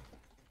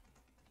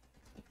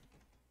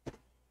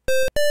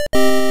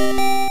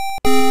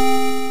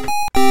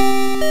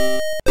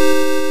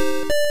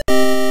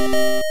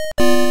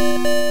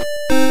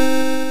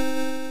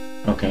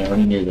 Okay, I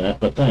already knew that,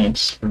 but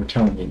thanks for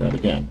telling me that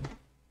again.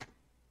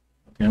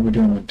 Okay, we're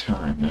doing on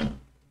time now.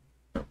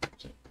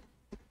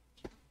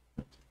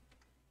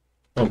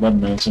 Oh,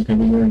 11 minutes. Okay,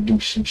 we're gonna do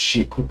some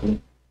shit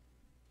quickly.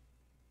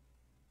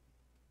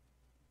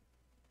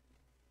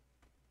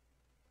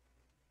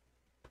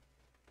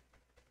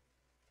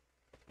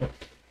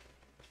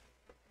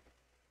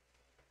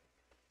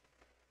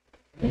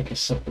 Make a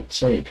separate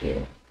save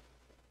here.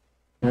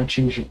 Now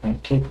choose your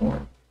pancake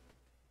form.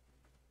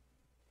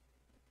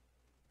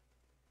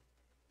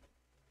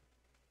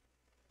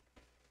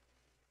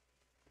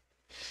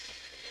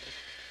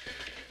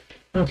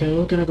 Okay,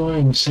 we're gonna go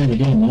ahead and save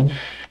again then.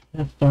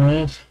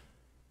 F5.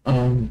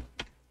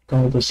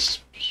 Call this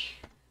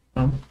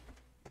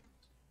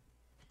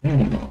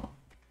animal.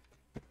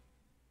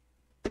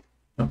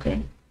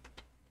 Okay.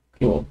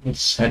 Cool.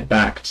 Let's head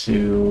back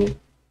to,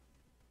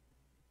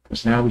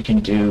 because now we can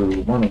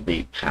do one of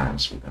the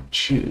paths we're gonna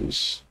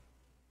choose.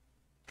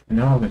 And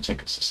now I'm gonna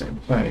take us to the same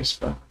place,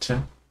 but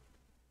to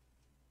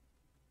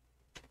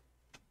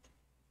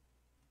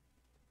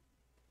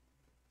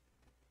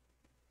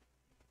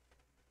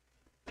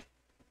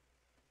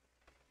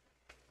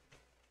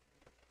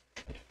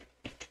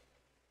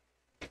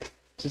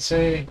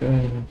say,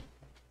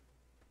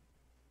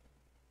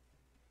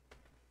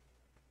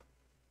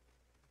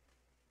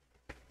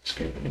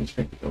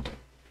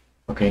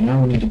 okay,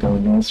 now we need to go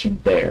north from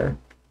there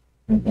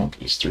and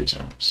walk east 3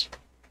 times.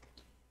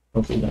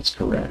 Hopefully that's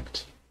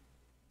correct.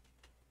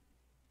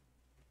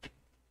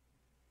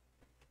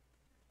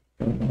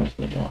 Go north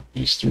and walk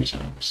east 3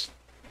 times.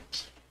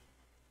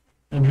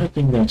 I'm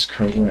hoping that's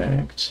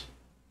correct.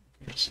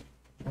 Okay, so,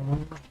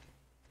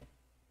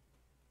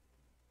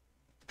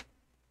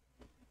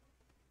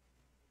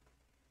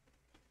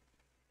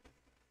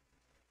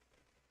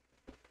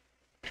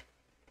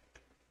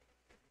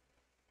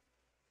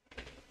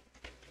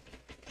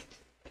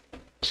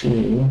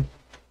 2.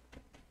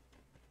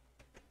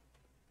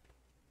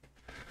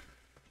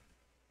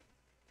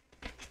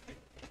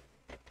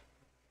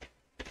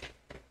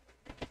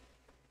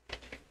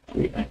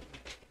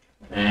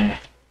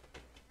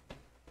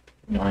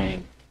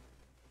 Annoying.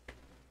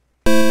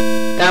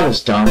 That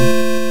was dumb.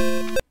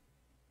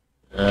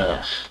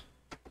 Ugh.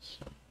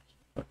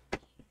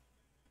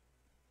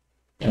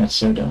 Yeah, it's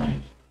so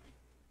dumb.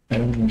 I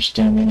don't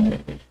understand why.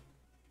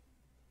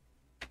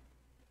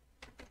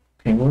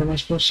 Okay, where am I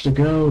supposed to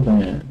go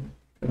then?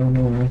 I don't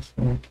know where I've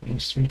walked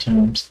these 3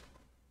 times.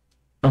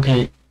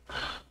 Okay.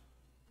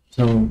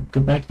 So,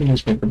 go back to the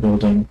newspaper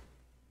building,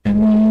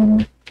 and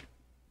then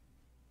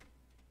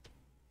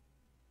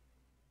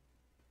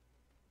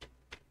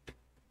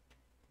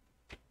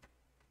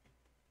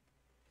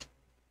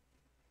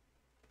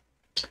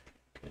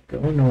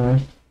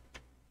north.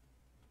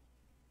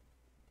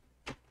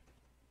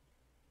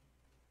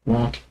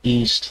 Walk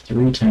east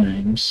 3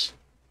 times.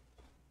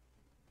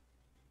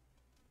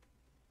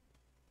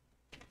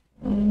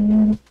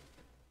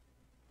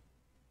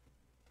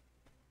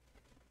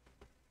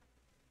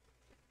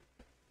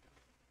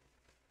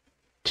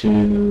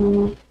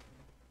 To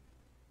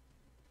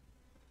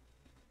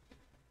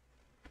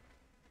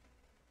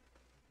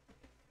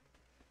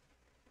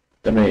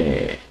the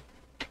bay.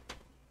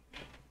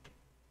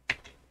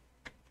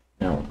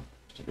 No.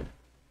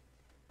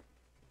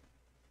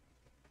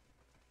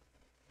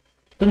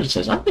 But it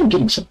says, I've been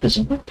getting some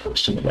busy work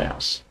post in the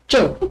warehouse.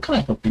 Joe, what can I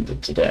help you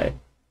with today?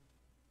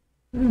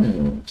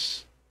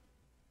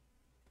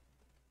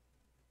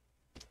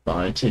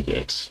 Buy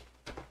ticket.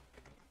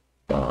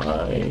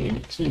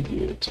 Buy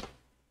ticket.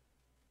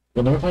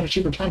 You'll never find a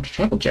cheaper time to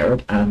travel,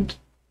 Jared, and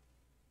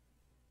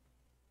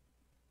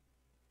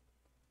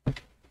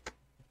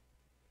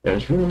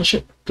there's room on the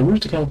ship. The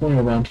route to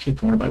California around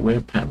Cape Horn by way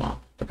of Panama.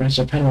 The price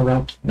of Panama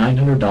route,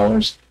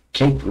 $900.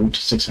 Cape route,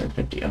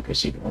 $650. Okay,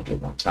 so you can only do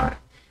it one time.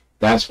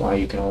 That's why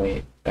you can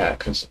only,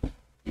 because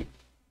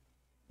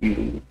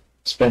you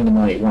spend the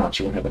money once,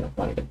 you won't have enough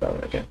money to buy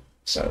it again.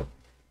 So,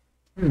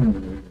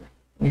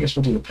 I guess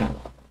we'll do the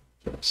Panama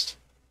first.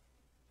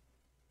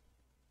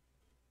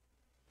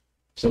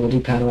 So we'll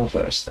do Panama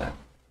first then.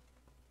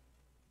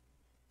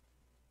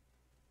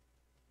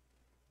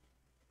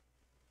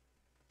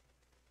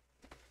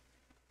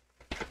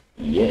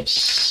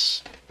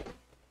 Yes.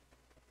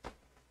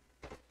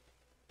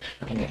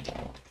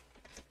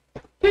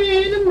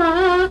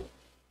 Panama,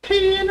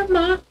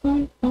 Panama,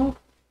 oh,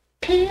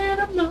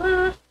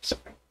 Panama.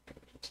 Sorry.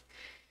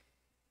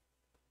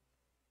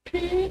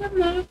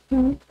 Panama,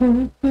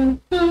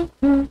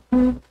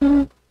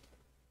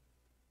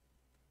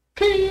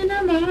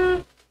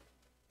 Panama.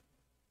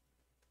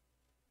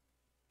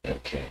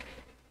 Okay.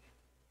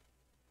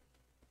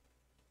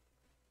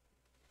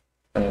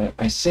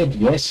 I said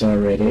yes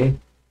already.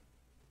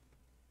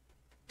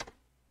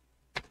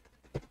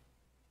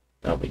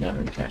 That'll be not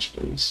in cash,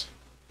 please.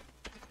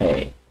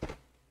 Hey.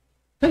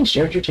 Thanks,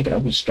 Jared. Your ticket. I'll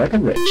be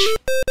striking rich.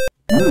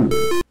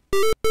 Ooh.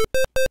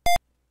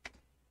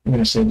 I'm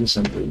gonna save this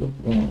under the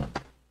one.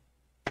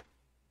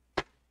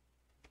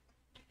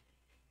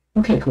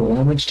 Okay, cool.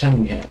 How much time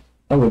do we have?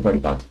 Oh, we've already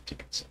bought the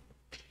tickets.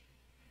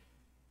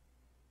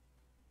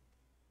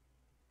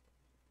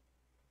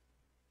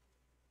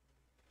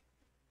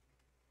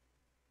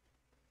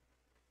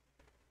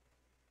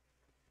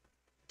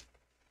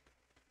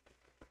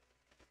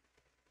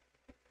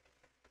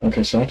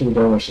 Okay, so after the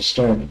Gold Rush is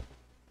started,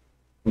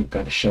 we've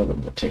got to show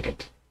them the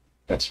ticket.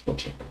 That's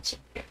 14 minutes.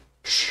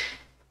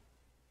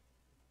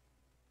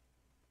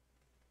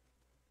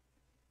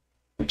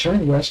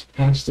 Return west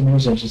past the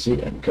news agency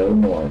and go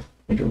north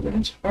into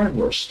Ren's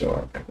hardware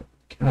store.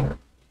 Counter.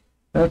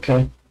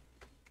 Okay.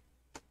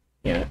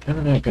 Yeah,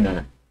 I'm not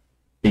gonna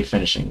be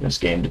finishing this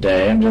game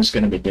today. I'm just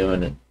gonna be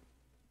doing it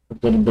a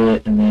little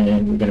bit, and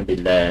then we're gonna be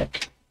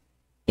like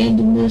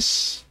ending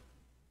this.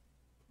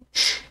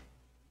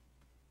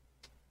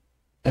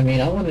 I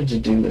mean, I wanted to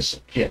do this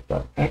legit,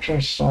 but after I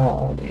saw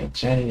all the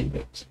insanity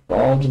that was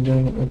involved in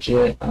doing it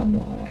legit, I'm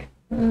like,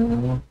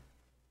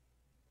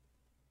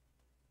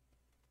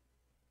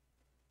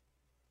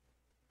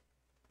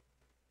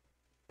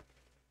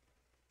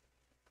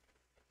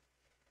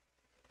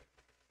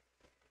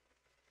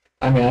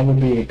 I mean, I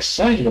would be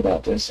excited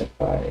about this if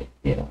I,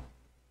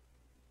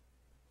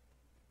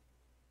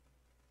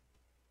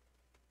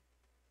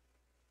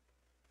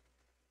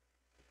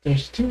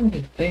 there's too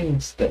many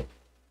things that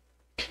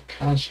can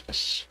cause you to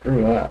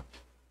screw up.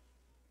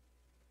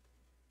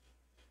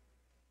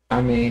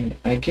 I mean,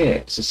 I get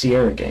it, it's a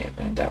Sierra game,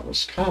 and that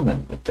was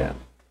common with them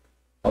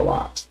a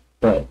lot,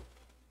 but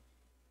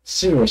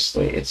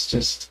seriously, it's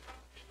just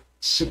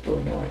super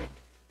annoying.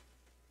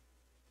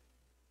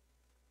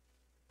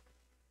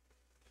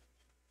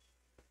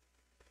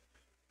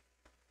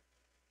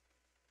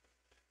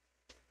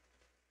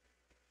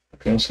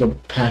 Okay, let's go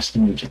past the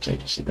music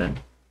agency then.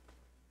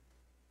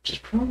 Which is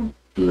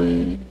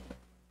probably...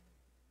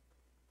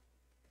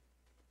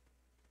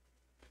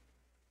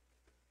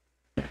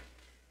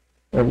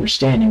 where we're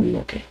standing, we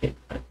won't get hit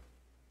by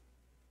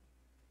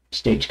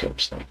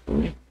stagecoach,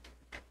 thankfully.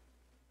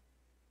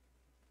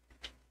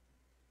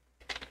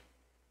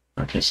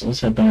 Okay, so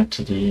let's head back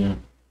to the...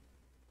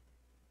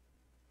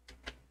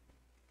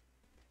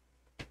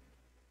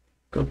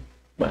 go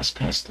west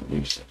past the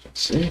news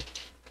agency.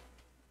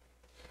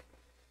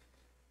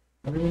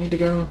 Where do we need to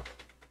go?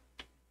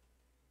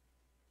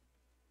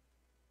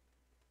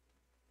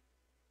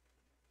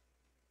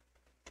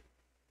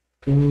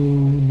 Go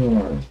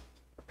north.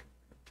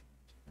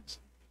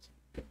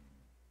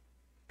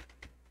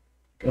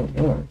 Go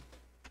north.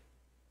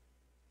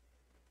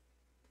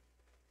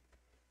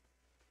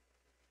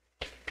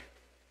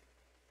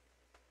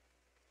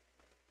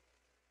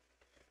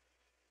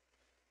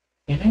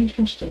 And I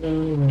used to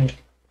know, like,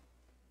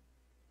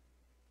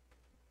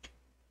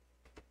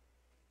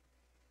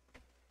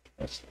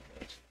 that's the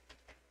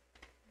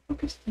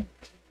focus thing.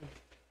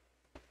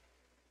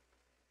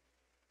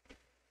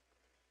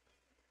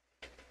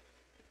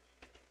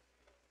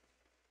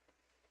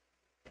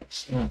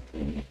 It's not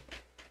the...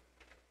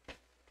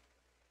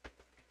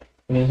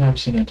 It is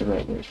obviously not the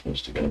right way it's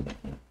supposed to go, but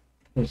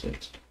what is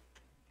it?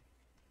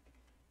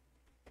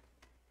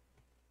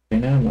 Okay,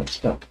 now I'm not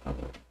stuck on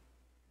it.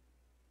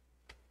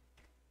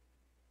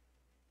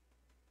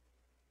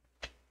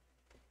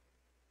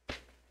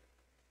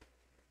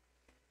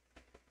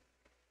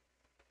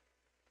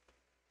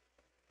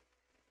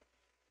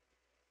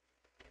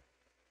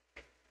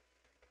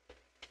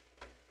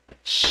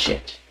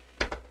 Shit.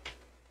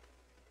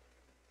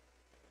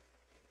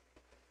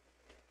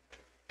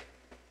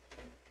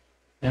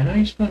 Now, how are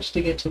you supposed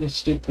to get to the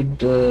stupid,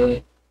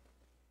 go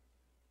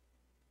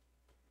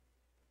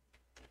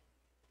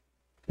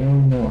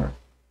north?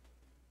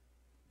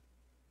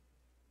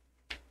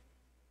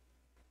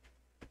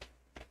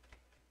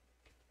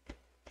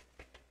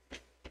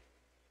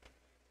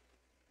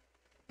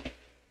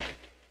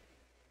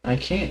 I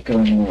can't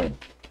go north.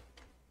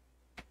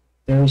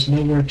 There's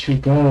nowhere to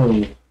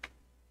go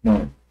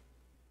north.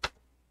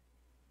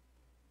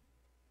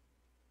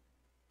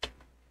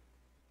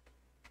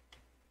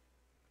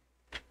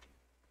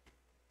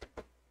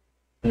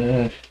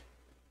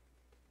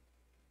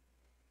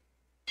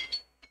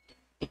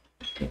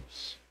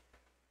 Oops.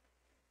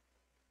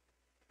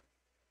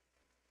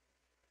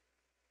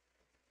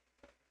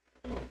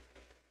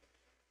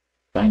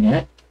 By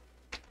net?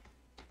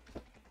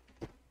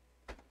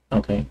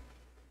 Okay.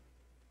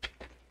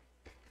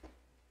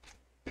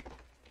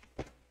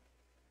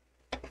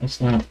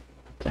 That's not...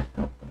 What the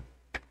hell?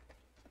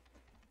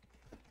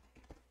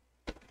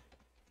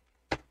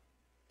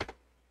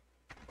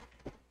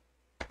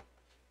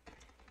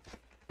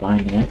 By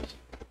net?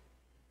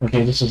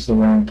 Okay, this is the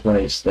wrong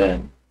place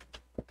then.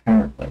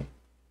 Apparently.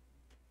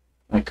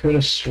 I could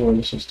have swore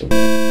this was the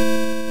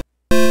right.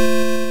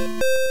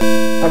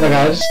 Oh my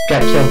god, I just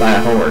got killed by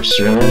a horse,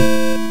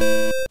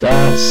 really?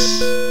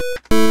 That's...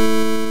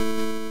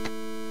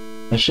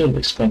 I should have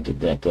expected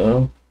that,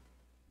 though.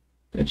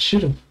 It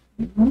should have...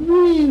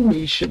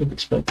 Really should have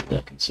expected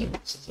that, considering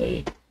this is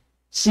a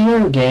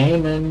Sierra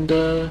game,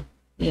 and,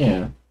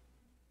 yeah.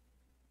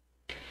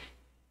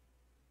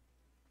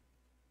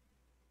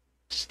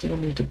 Still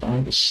need to buy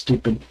the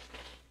stupid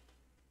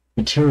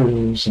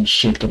materials and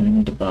shit that I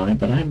need to buy,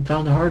 but I haven't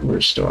found the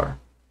hardware store.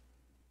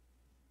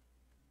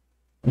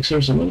 Like,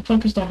 seriously, where the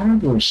fuck is the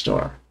hardware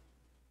store?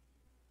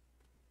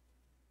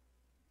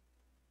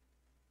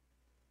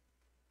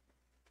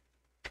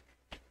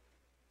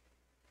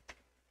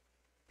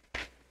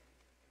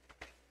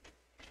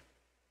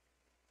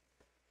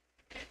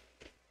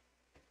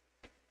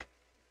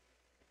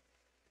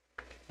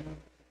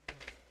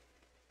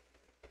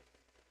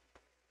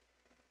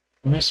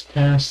 Let's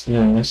pass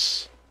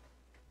this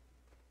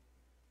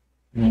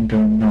and then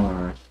go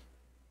north.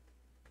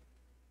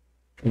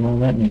 It won't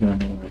let me go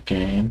north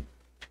game.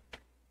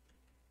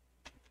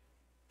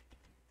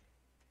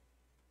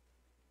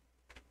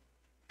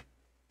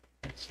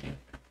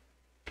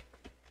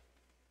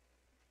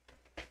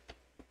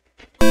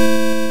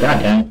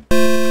 Goddamn.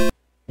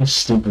 That's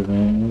stupid,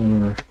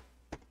 man. Whatever.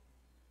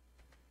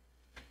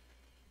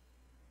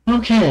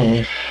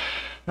 Okay.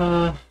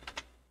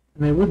 I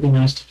mean, it would be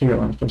nice to figure out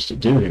what I'm supposed to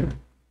do here.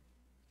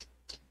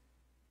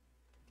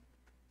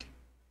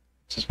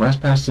 It says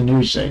west past the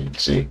news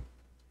agency,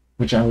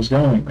 which I was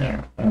going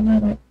there, and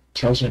then it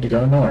tells me to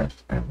go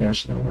north, and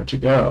there's nowhere to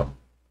go.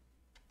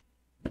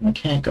 And I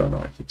can't go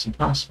north. It's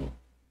impossible.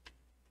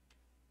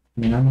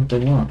 I mean, I know what they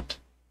want.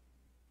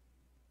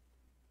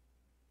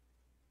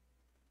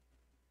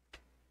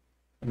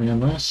 I mean,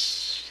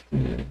 unless...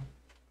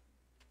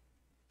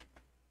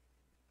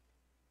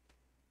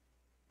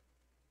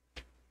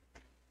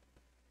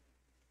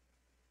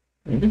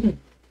 maybe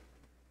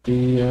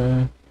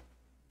the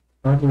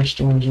hardware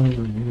store is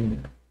over here.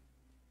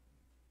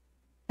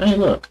 Hey,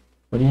 look.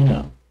 What do you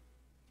know?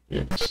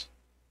 Yes.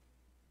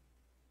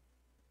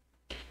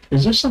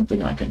 Is there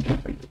something I can do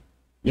for you?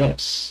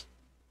 Yes.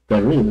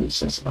 There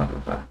is, as a matter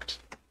of fact.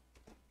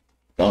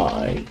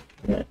 Buy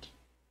it.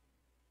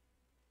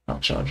 I'll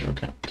charge your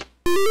account.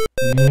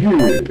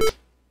 Yeah.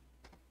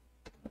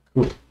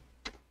 Cool.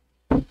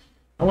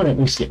 I want to at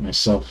least get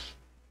myself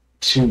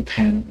 2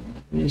 pen,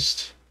 at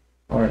least.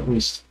 Or at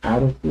least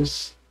out of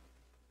this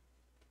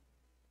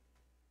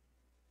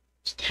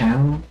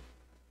town.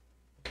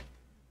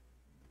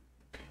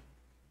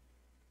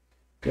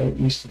 Go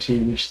east until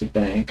you reach the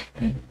bank,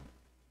 and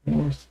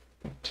north.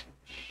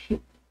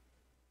 Shit.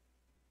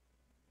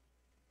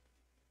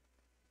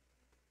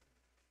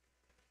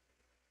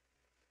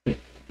 How are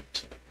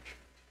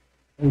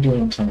we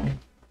doing on time?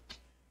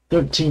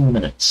 13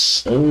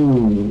 minutes.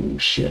 Oh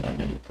shit, I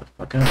gotta get the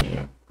fuck out of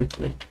here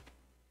quickly.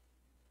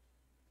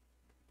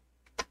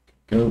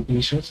 Go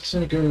east. What's it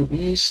say? Go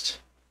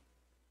east.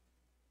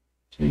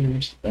 Till you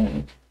reach the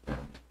bank.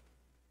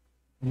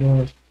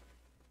 North.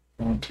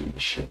 Onto the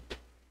ship.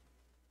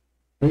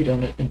 Wait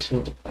on it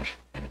until the flash.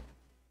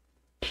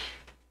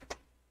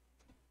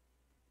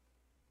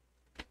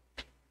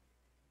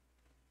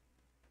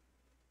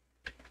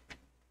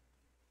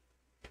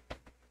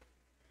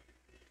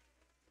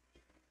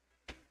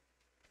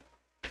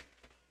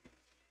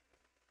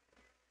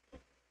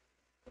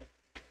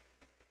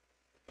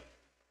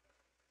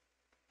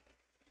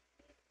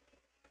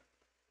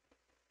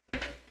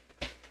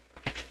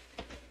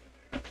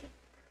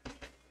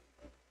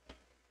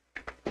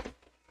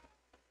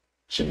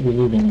 Should be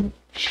leaving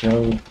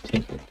show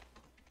ticket.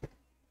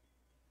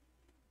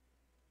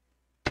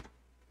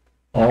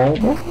 All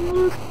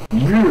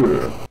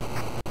yeah.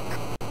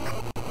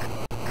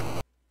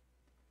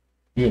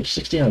 You have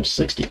 60 out of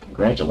 60.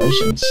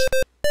 Congratulations.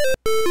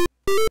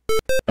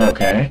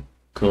 Okay,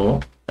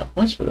 cool. Got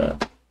points for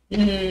that.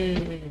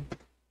 Yay!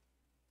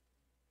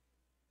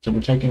 So we're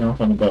taking off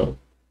on a boat.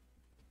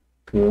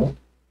 Cool.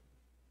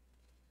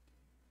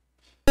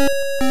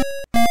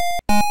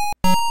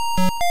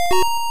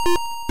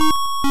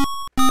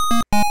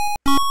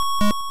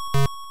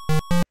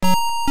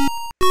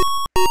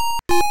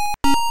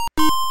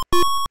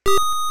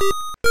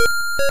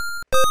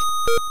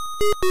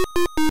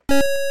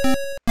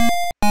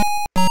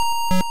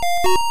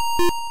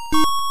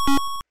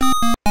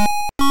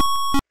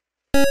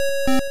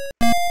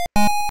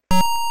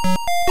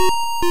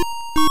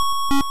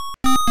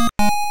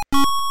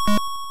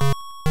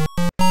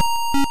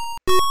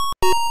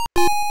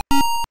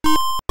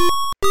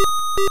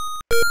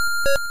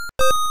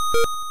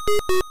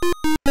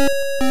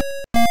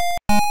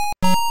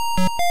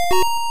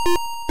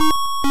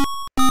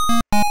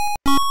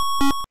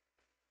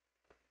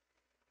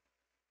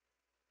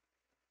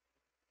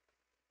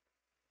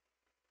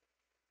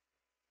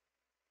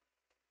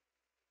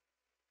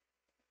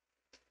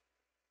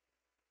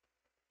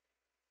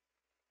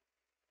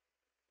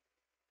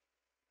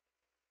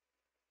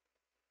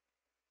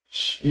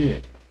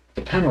 Shit.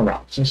 The panel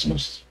route, since in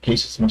most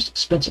cases the most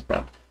expensive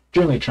route,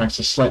 generally attracts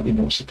a slightly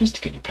more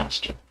sophisticated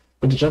passenger.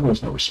 But the jungle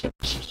has no respect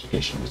for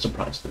sophistication. We're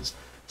surprised that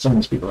some of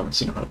these people haven't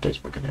seen a hard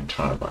day's work in their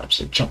entire lives.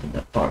 They're jumping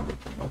that far away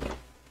from another.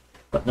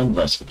 But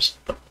nonetheless, it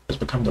has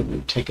become the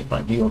route taken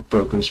by New York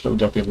brokers,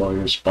 Philadelphia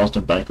lawyers,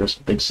 Boston bankers,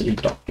 and big city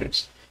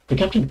doctors. The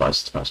captain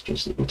advises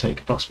passengers that it will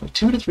take approximately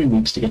 2 to 3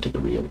 weeks to get to the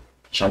real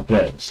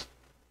Chagres.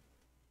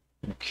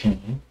 Okay.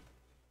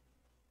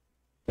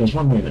 There's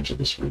one way to enter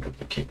this route of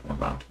the Cape Horn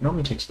route. It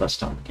normally takes less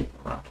time than Cape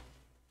Horn route.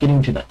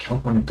 Getting to that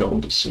California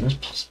gold as soon as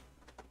possible.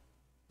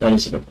 That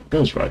is, if everything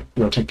goes right,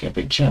 you are taking a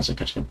big chance of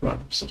catching a ride on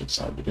the Pacific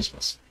side of the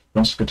isthmus. You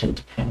also could take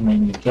the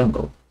Panamanian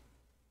jungle.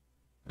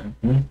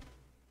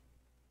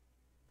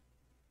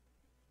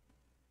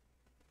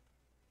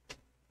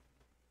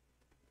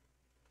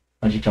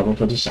 As you travel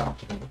further south,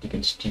 the wind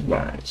begins to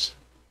rise.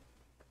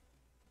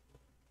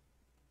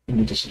 In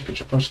the distance,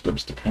 your first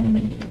glimpse the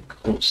Panamanian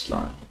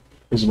coastline.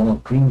 Is a wall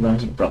of green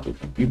rising abruptly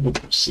from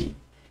beautiful sea.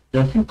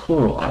 There are a few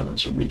coral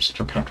islands or reefs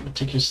that are kept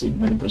meticulously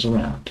maneuvers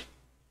around.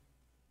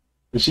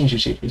 The scenes you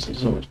see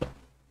is always better.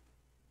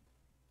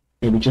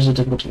 It would be just as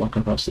difficult to walk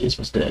across the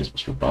isthmus today as it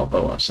was for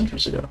Balboa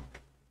centuries ago.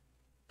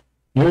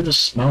 Near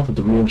the mouth of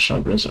the Rio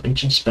Chagres are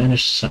ancient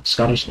Spanish,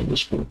 Scottish, and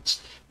English forts,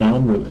 now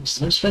in ruins.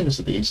 The most famous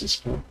of these is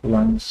Fort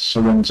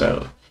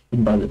Lorenzo,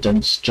 hidden by the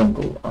dense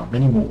jungle, are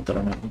many more that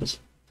are now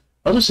invisible.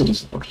 Other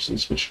cities and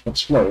fortresses which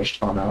once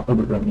flourished are now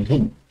overgrown and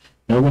hidden.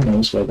 No one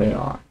knows where they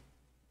are.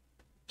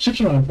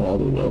 Ships around from all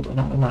over the world are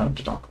not allowed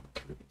to dock on the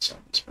Caribbean side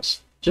of the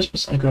isthmus. Just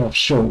beside go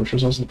offshore, which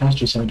results in the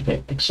passengers having to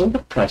pay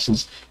exorbitant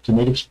prices to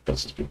native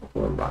business people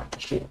for a ride to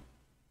shore.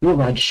 You will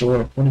ride to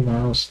shore 40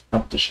 miles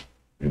up the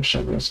Rio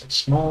Chagres in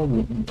small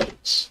wooden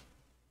boats.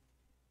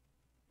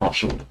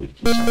 Offshore to Week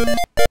East.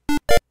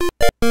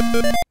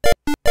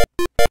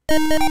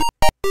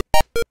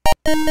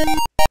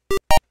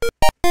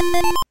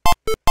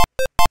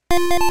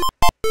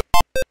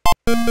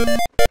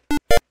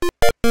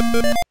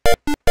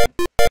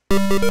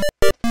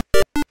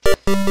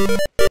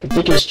 The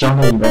biggest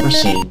jungle you've ever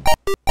seen.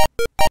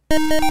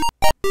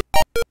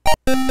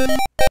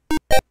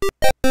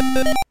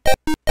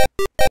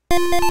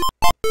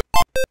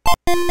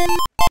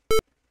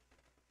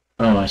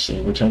 Oh, I see.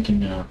 We're taking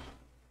now.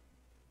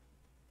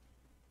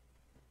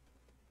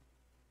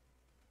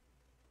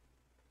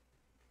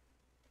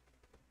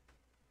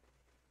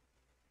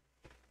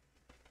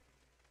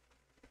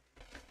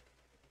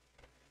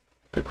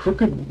 The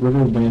crooked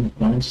river wind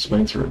winds its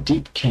way through a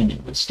deep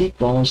canyon with steep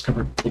walls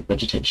covered with thick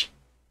vegetation.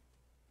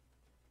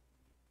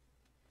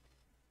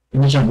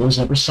 And the jungle is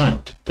never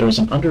silent. There is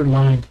an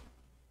underlying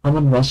hum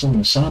and rustle and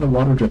the sound of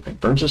water dripping.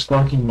 Birds are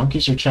squawking,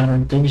 monkeys are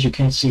chattering, things you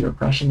can't see are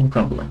crashing and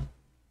crumbling.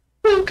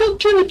 Welcome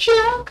to the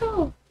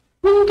jungle!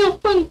 We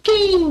got funny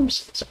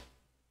games!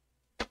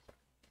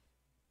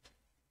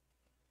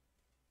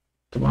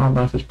 The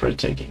wildlife is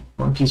breathtaking.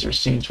 Monkeys are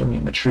seen swimming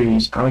in the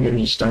trees,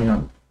 alligators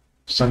are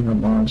sunning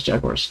on lawns,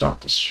 jaguars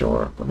stalk the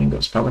shore,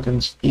 flamingos,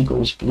 pelicans,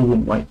 eagles, blue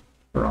and white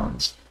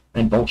herons,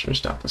 and vultures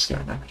stalk the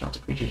sky. National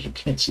creatures you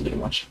can't see, they're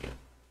watching you.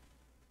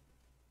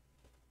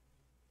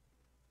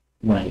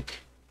 Like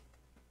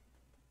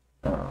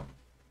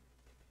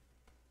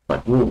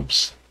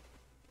wolves.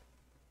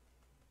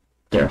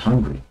 They're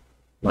hungry,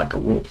 like a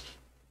wolf.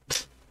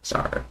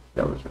 Sorry,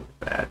 that was really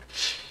bad.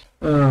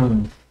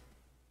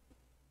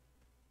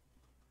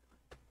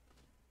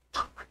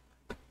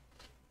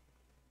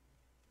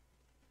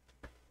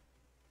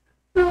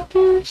 Rock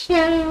your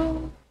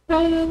shell,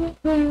 right on the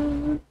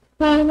ground,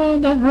 right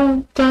on the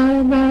hunt,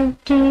 time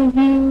back to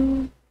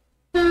you.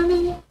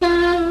 Running it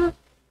down,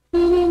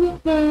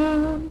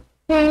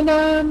 and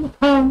I'm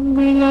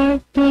hungry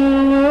like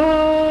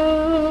the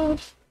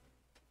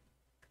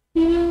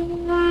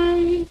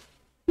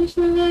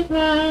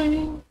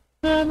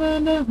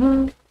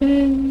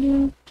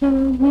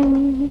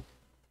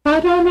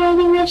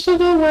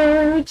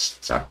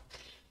Sorry.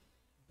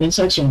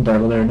 Insects are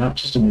unbearable. They're not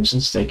just a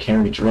nuisance. They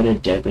carry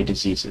dreaded, deadly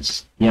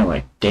diseases. Yeah,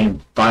 like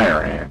damn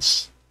fire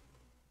ants.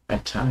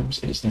 At times,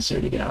 it is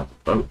necessary to get out of the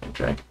boat and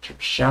drag it through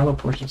shallow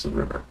portions of the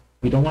river.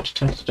 We don't want to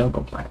touch the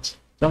jungle plants.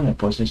 Some have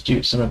poisonous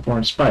juice, some have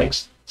foreign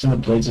spikes, some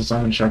have blades as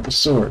long and sharp as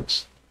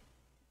swords.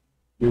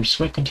 Your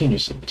sweat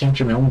continuously. The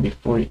temperature may only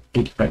be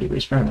 85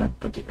 degrees Fahrenheit,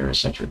 but the air is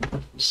saturated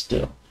perfectly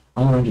still.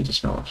 All around you the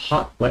smell of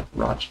hot, wet,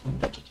 rotten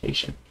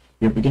vegetation.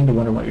 You're beginning to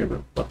wonder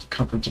what the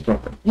comforts of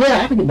Brooklyn. Yeah,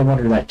 I begin to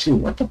wonder that too.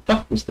 What the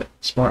fuck was that?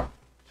 Smart.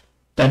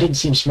 That didn't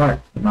seem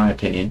smart, in my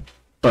opinion,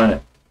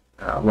 but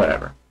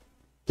whatever.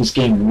 This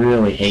game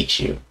really hates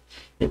you.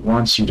 It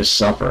wants you to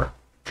suffer.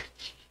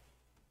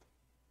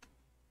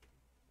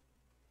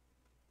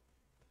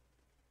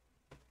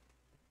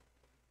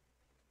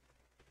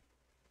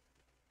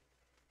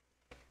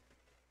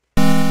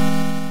 The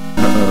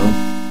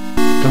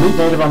lead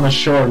native on the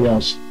shore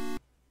yells,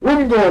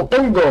 Wingo,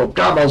 bingo,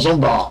 gabba,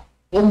 zumba,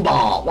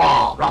 umba,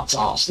 wa,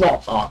 ratsa,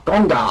 snotha,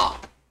 gonga.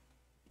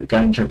 The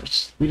guy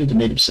interprets. We did the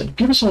native said,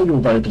 give us all your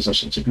valuable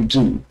possessions. If you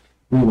do,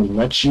 we will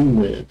let you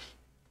live.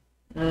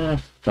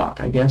 Fuck,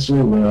 I guess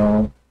we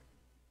will.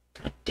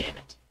 God damn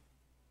it.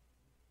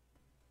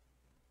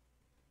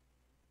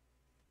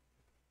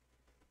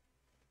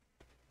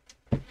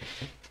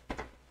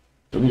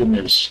 The leader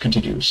native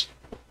continues.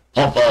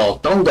 Hoppa,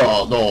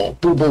 donga, no,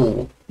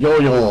 boo-boo,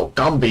 yo-yo,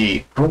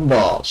 gambi,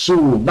 kumba,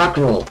 su,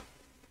 mackerel.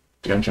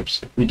 The guy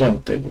interrupts. If we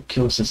don't, they will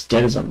kill us as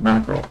dead as a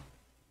mackerel. The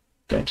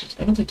guy interrupts.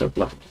 I don't think they're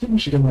bluffing. Do you think we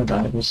should give them our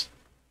valuables?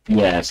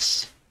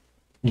 Yes.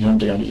 You don't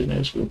think I need the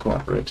natives. We'll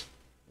cooperate.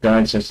 The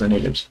guy says to the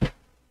natives.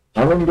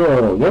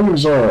 Arango,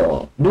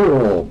 Yonzo,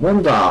 Nuro,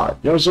 Wanda,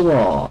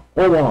 Yozua,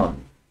 Owan,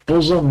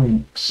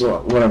 Bozum,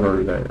 whatever.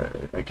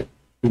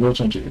 We go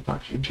into your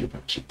pocket, into your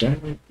pocket. You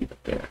damn it, keep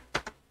it there.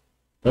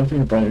 Don't forget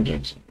your brighter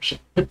games in your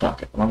hip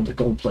pocket, along with the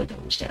gold plate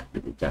on the stand.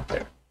 You leave that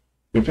there.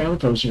 Your family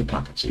pose in your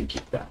pocket, so you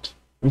keep that.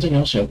 Everything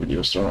else you have with you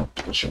is thrown up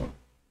to the shore.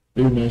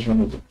 Leave your names run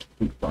with the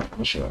fleet line on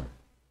the shore.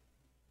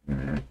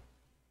 The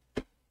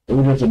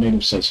leader of the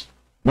native says,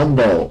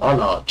 Mumbo,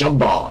 Ala,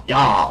 Jumba,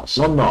 Ya,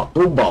 Sonna,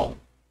 Bumbo.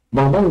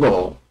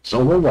 Mongo,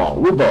 Sowa,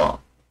 Ruba.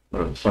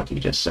 Whatever the fuck you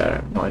just said, I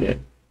have no idea.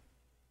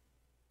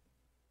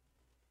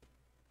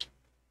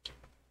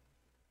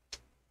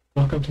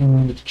 Walk up to him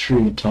under the tree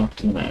and talk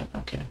to the man.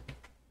 Okay.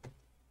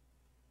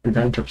 Your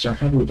guide trips are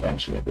heavy with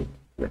actually.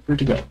 We're free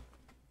to go.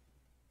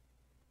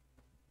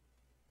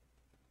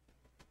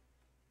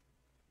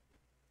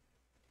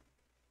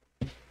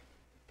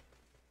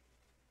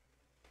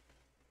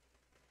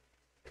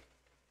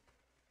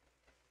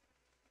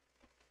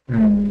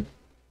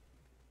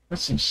 That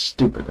seems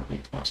stupid that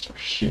we lost our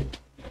shit.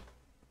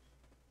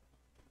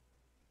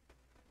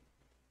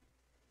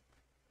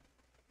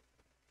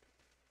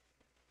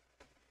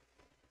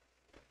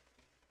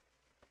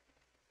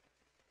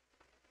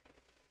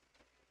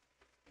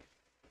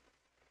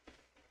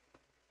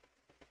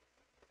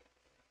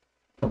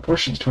 A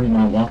portion's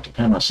 20-mile walk to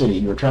Panama City.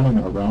 You were traveling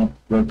on a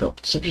road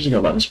built centuries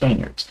ago by the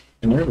Spaniards.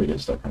 In the early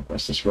days of the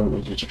conquest, this road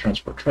was used to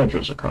transport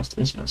treasures across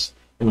the isthmus.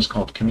 It was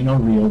called Camino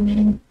Real,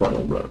 meaning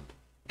Royal Road.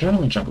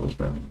 Traveling jungle is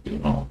barely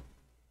beautiful.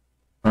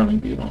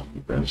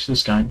 You barely see the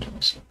sky until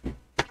you see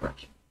a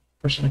direction.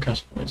 Person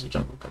accustomed to the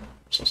jungle could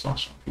have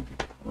lost a few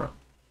people on the road.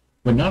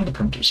 When not on the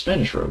primitive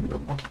Spanish road, you were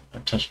walking in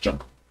untouched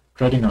jungle,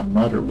 treading on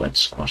mud or wet,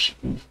 squashy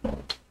leaf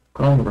mold,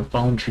 crawling over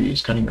fallen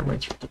trees, cutting your way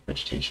through the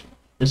vegetation.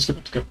 It's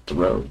difficult to get up the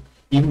road,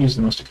 even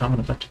using the most common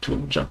effective tool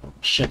in the jungle,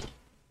 machete.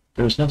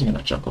 There was nothing in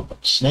that jungle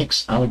but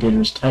snakes,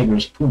 alligators,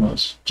 tigers,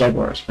 pumas,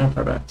 jaguars,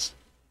 vampire bats,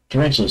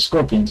 tarantulas,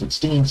 scorpions, and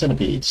stinging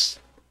centipedes.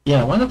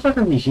 Yeah, why the fuck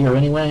are we here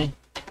anyway?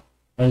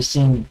 It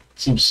seems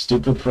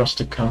stupid for us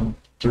to come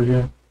through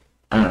here.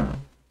 I don't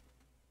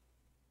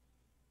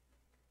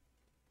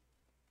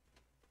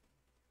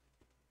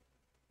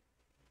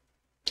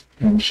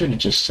know. We should have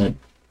just said,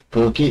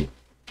 book it.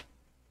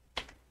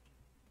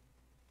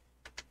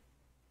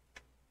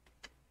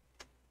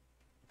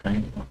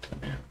 Okay, walk to the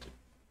man.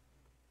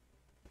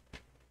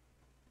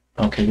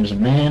 Okay, there's a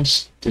man,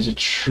 there's a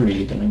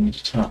tree that I need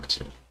to talk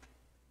to.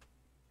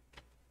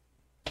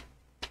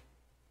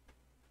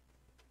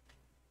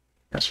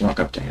 Let's walk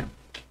up to him.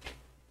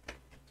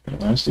 Can I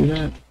let us do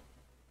that?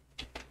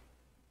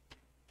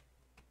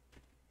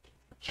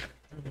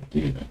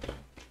 Do that though.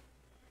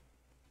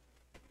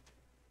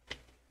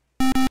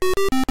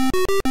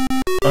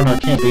 Oh no,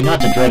 it can't be.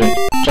 Not the dreaded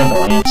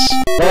jungle ants.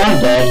 Well,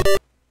 I'm dead.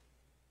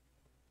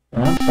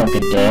 Well, I'm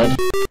fucking dead.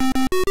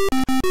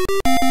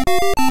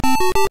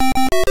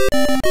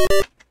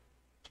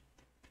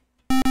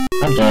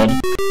 I'm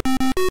dead.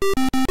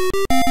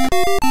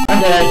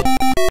 I'm dead.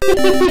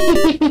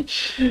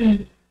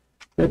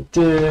 But,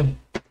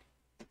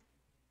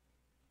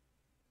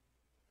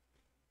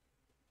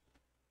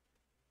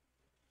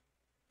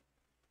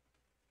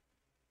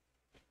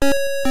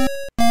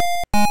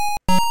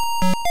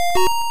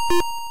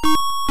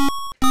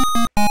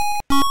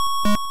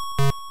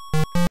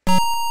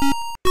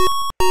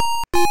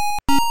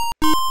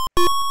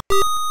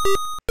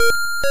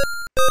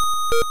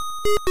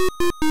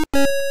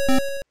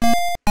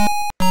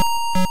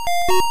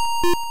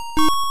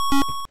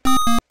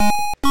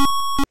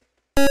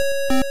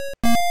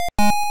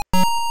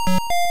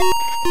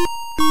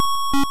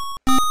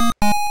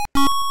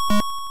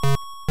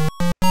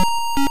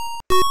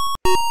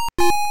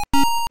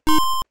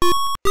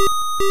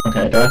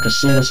 I have to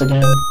see this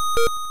again?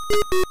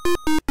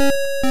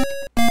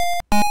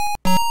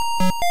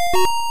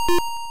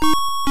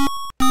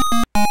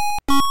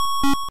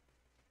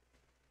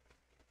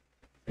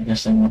 I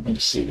guess they want me to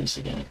see this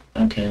again.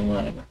 Okay,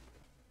 whatever.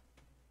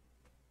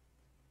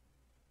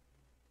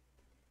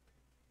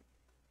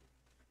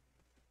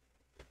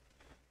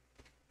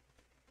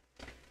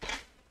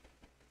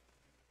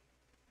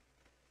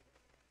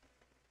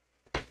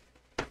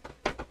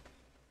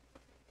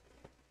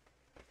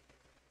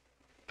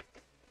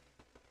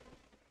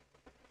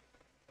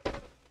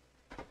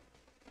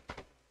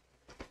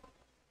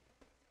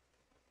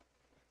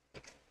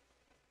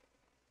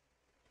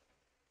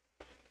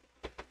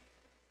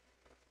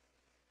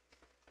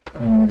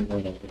 I already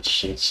read all this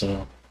shit,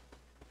 so...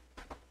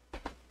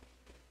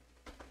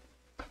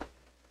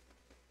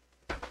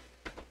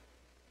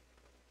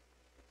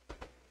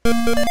 I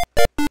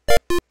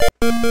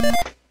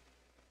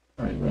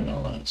already read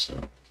all that, so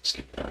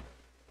skip that.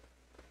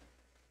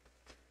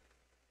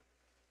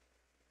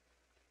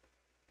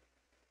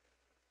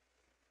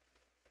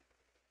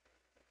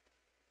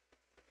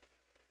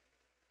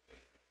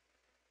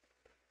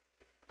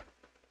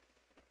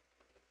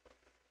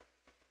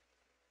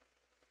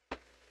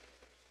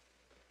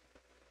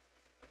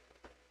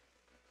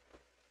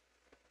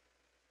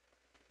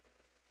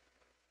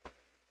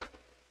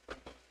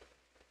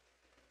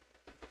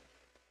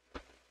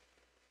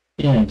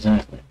 Yeah,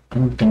 exactly.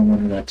 I'm gonna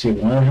wonder that too.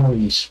 Why the hell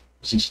is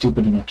he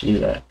stupid enough to do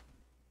that?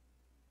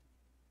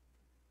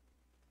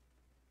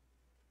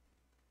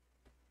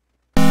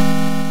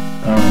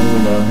 Oh, here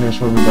we go. Here's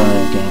where we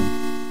die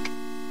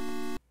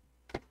again.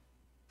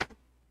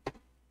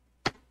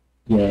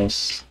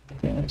 Yes.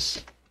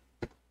 Yes.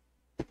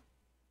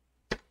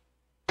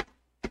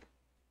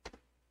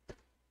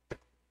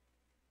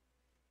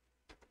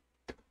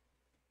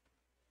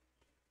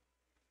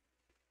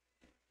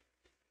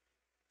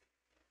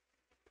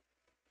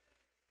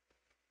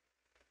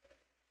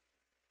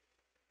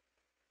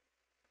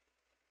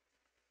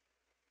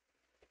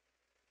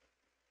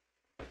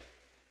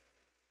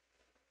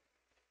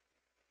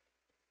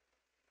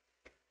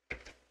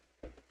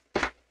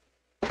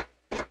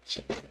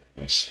 So,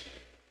 yes.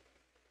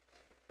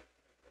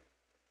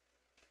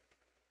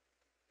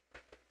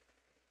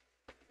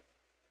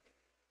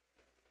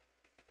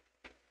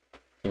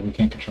 So we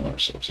can't control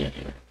ourselves yet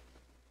here.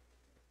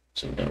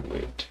 So we gotta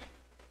wait.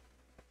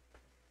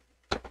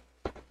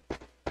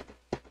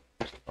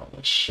 All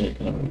this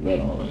shit, I never read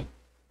all of it.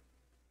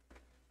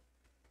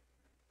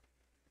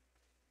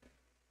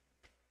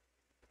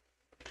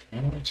 How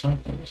do I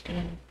talk to this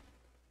guy?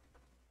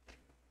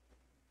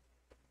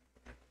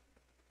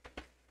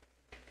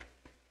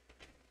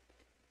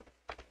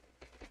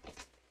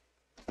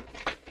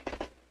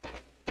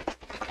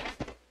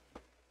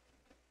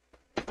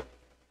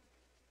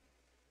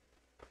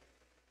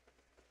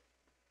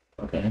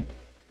 Okay.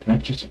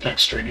 Connect your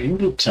backstreet. You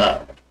look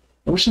tired.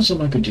 I wish there's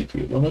something I could do for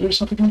you. Well, there's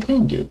something I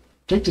can do.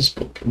 Take this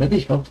book. It may be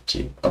helpful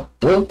to you. A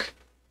book?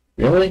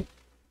 Really?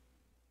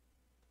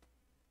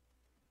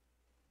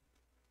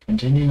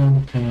 Continue on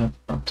the path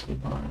up to the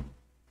barn.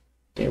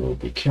 There will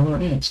be killer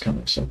ants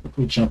coming, so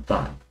quickly jump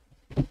by.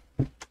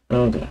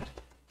 Oh god.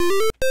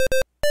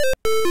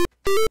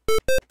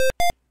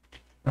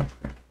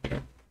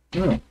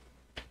 Oh.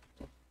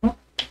 What?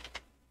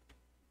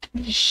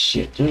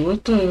 Shit, dude,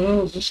 what the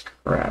hell is this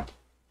crap?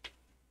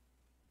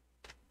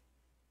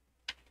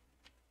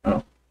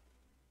 Oh.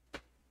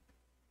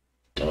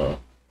 Duh.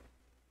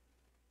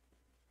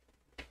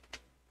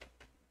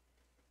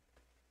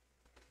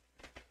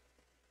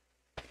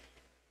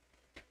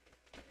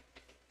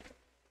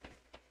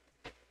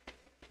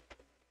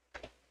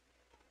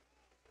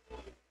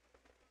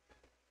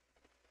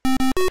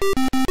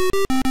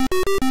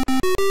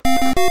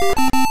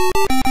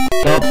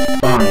 That's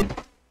fine.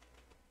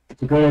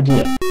 It's a good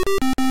idea.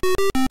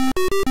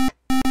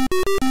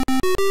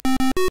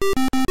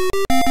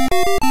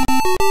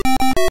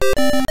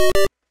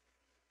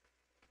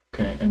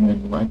 Okay, and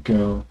then let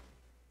go.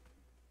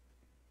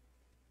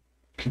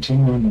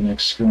 Continue on the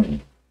next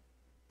screen.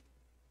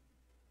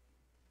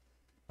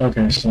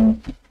 Okay, so...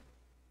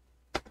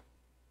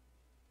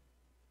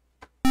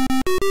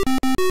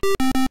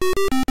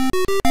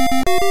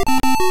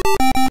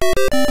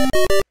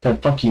 Oh,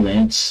 fuck you,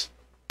 ants.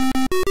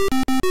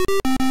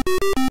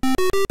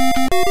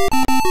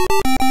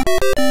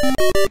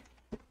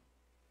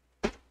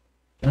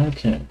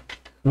 Okay,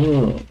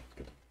 cool. Get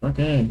the fuck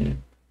out of here.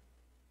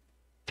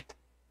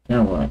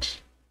 Now what?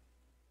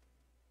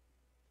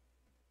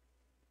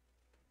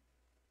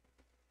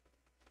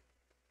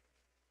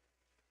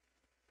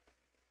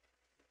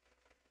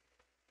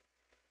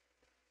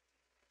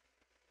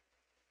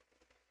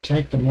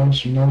 Take the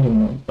most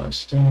northern road by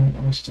staying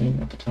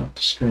at the top of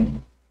the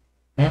screen.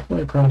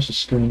 Halfway across the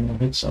screen, you'll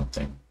hit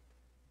something.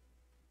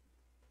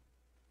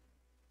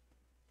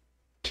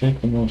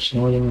 Take the most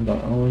northern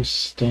by always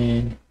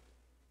staying.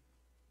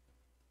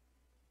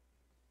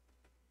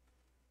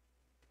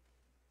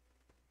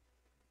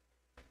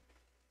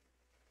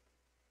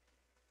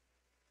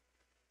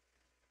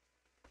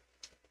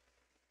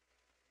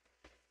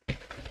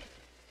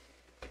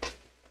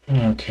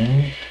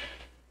 Okay.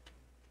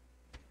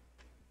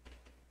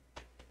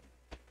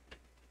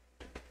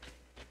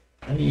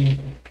 How do you...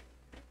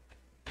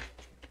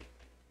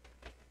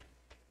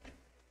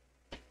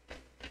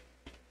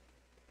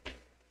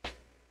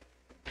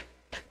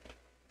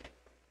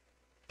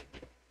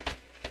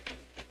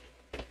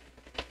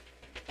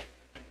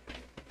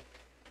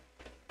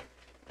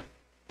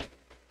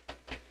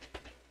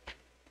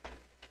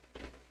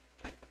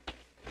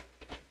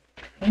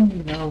 I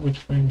don't know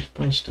which way I'm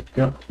supposed to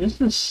go.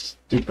 This is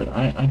stupid.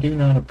 I do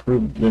not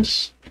approve of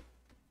this.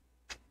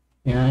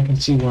 Yeah, I can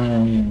see why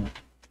I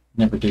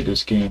never did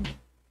this game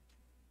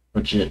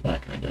legit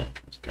back in the day.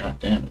 God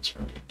damn, it's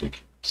really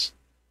ridiculous.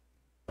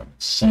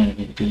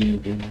 Insanity to do,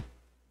 dude.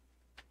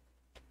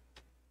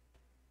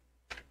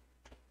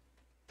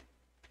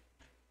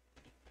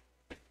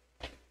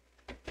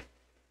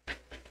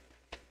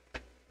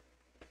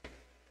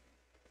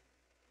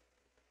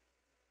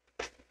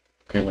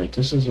 Okay, wait,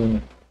 this is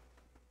a...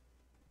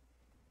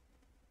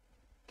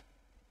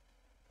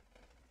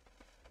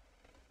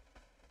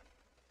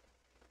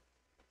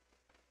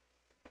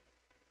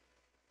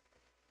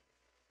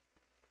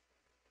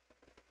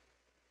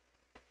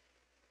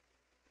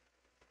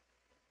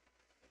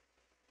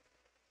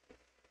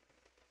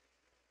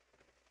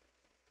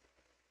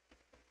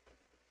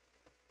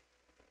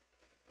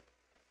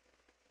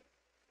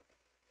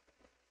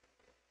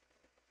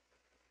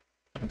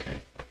 Okay.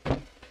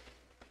 Let's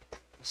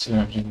see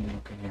how I'm doing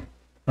looking here.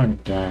 I'm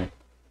gonna die.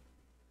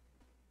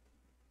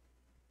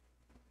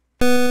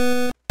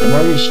 The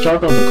more you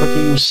struggle, the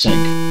quicker you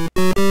sink.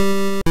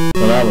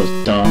 Well, that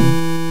was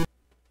dumb.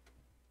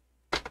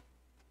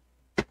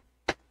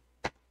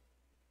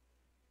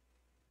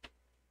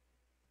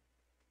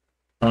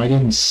 Oh, I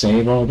didn't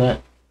save all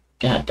that?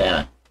 God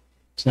damn it.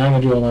 So now I'm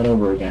gonna do all that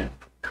over again.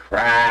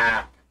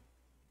 Crap!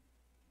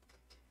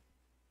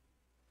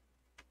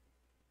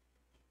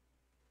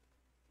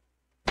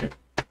 Okay.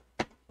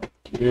 Fuck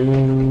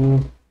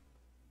you.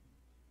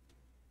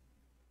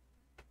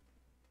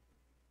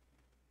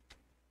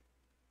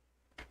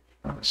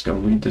 Alright, let's go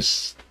read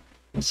this.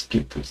 Let's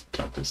get this,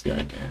 talk this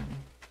guy down.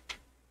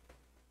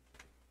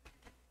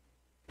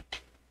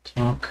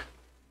 Talk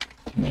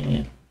to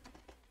me.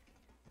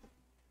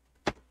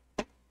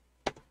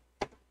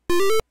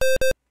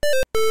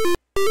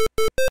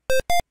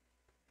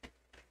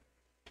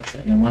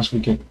 Okay, and once we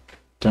get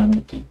done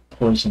with the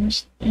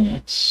poisonous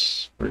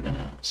ants, we're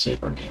gonna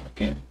save our game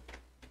again.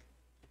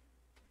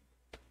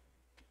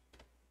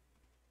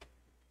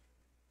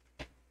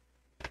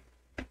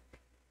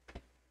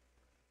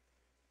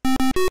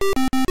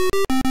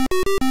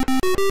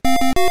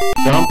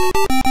 Jump.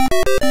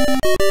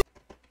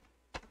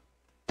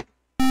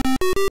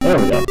 There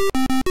we go.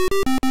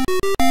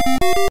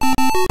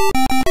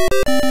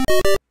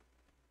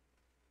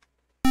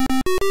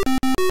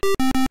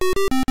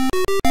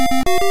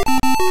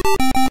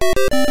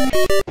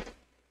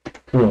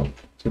 Cool.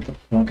 Let's get the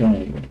fuck out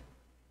of here.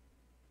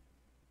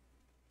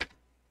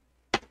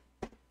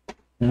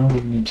 Now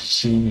we need to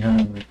see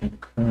how we can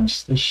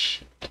cross this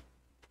shit.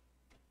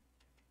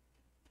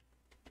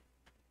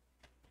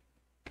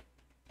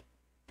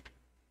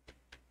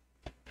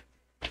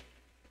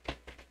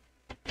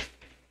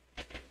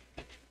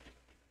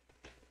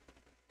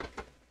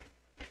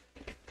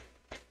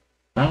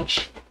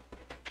 Ouch.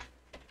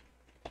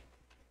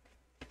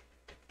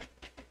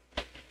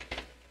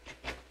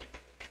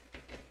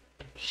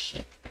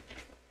 Shit.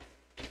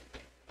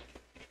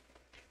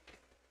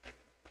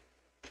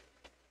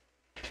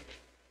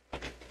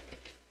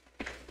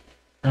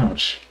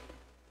 Ouch.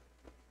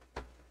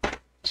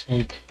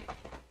 Take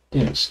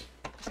this.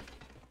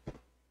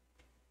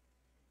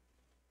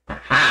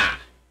 Aha!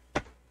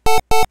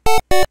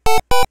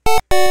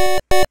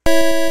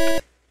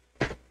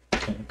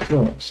 Okay,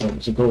 cool. So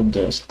there's a gold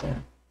disc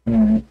there.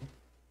 Alright.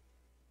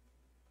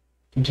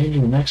 Continue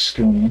to the next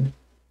screen.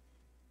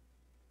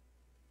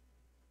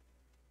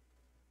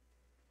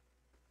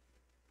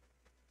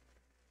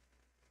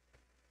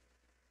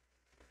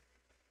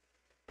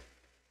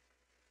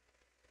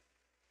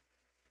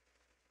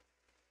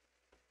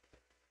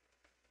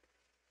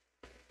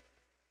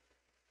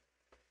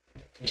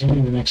 Continue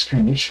to the next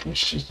screen.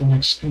 Which is the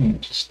next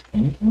screen? Just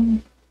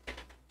anyone?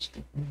 Just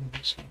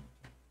this one.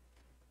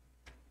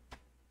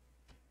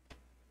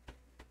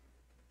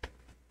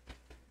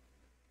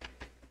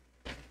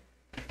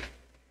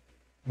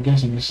 I'm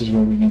guessing this is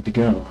where we need to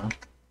go, huh?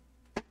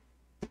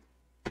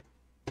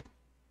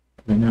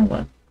 But now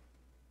what?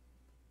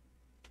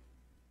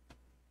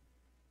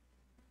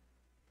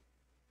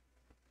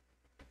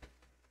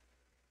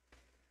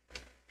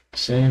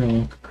 Save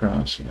and look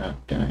across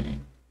without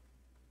dying.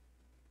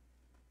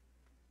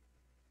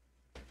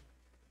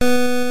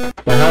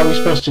 But how are we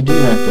supposed to do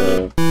that,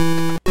 though?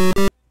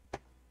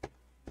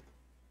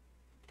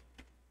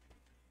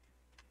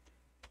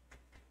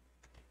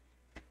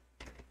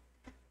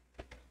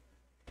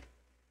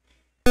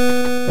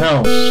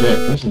 Oh shit,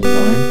 this is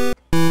annoying.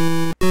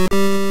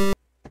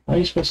 How are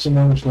you supposed to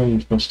know which way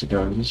you're supposed to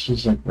go? Is this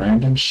just like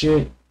random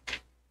shit?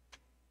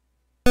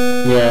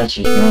 Yeah, it's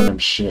just random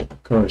shit.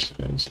 Of course it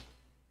is.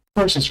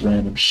 Of course it's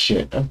random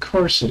shit. Of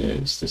course it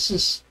is. This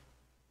is...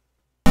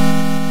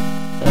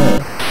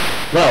 well,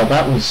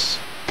 that was...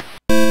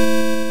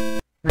 well,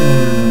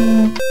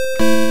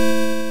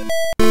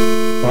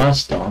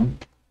 that's dumb.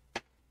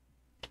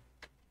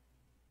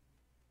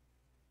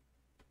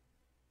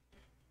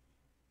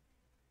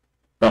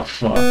 The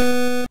fuck?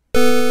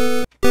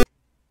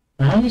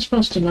 How are you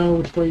supposed to know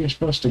which way you're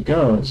supposed to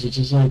go? Is it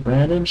just like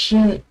random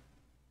shit?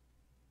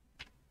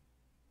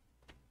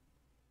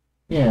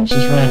 Yeah, it's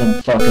just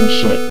random fucking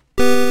shit.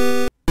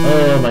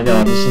 Oh my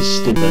god, this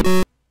is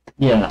stupid.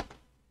 Yeah.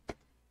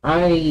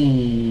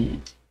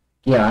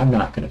 Yeah, I'm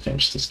not gonna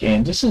finish this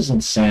game. This is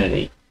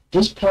insanity.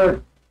 This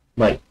part,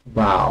 like,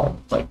 wow.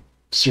 Like,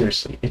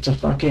 seriously, it's a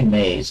fucking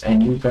maze,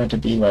 and you've got to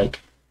be, like,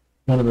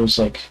 one of those,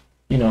 like,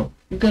 you know,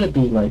 you've got to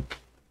be, like,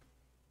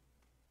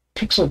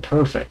 pixel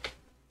perfect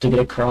to get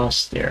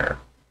across there.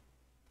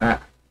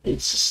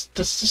 It's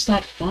just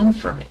not fun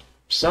for me.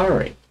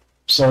 Sorry.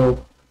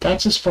 So,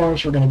 that's as far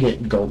as we're gonna get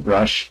in Gold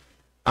Rush.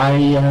 I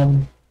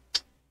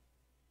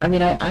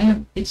mean, I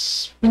have,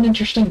 it's an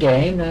interesting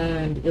game,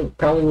 and it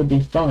probably would be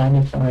fun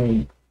if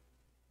I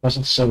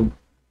wasn't so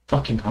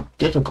fucking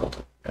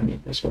difficult. I mean,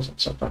 this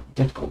wasn't so fucking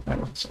difficult, I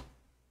wasn't so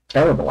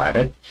terrible at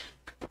it.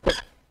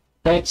 But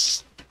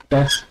that's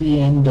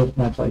the end of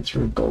my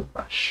playthrough of Gold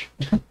Rush.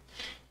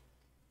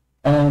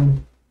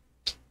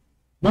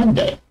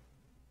 Monday,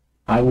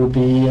 I will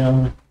be,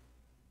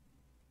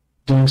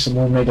 doing some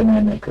more Mega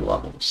Man Maker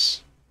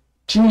levels.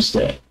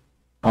 Tuesday,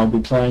 I'll be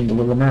playing The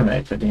Little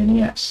Mermaid for the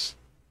NES.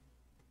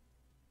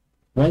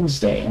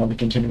 Wednesday, I'll be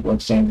continuing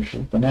Bloodstained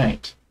of the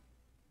Night.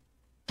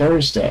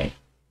 Thursday,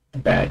 a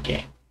bad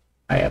game.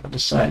 I haven't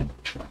decided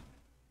which one.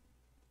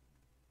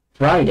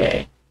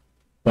 Friday,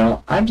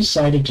 well, I've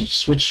decided to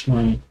switch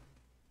my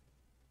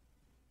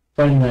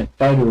Friday Night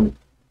Fighter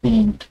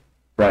themed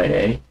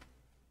Friday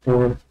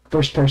for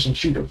first-person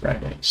shooter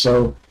Friday.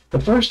 So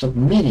the first of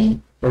many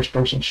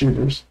first-person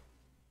shooters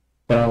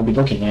that I'll be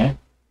looking at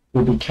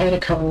will be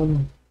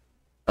Catacomb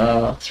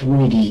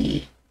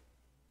 3D.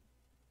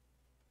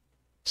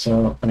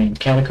 So, I mean,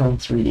 Catacomb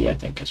 3D, I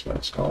think is what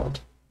it's called.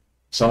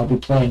 So I'll be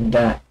playing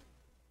that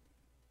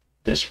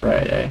this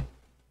Friday.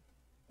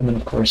 And then,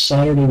 of course,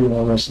 Saturday we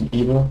will Resident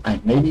Evil. I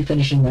may be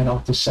finishing that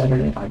off this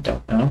Saturday, I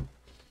don't know.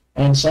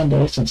 And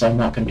Sunday, since I'm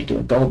not going to be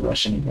doing Gold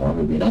Rush anymore,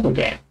 will be another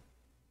game.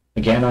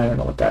 Again, I don't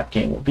know what that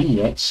game will be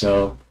yet,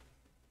 so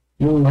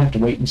you'll have to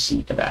wait and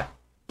see for that.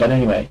 But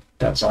anyway,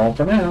 that's all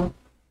for now.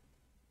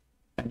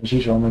 And as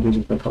usual, I'm going to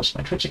do is post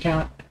my Twitch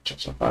account,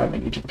 Channel 5, my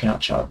YouTube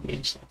account, Child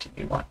Meetings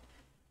 1981.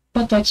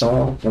 But that's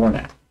all for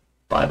now.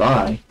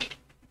 Bye-bye.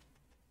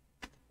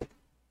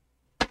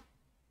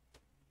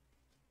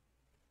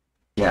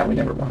 Yeah, we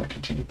never want to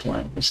continue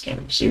playing this game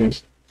in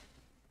series.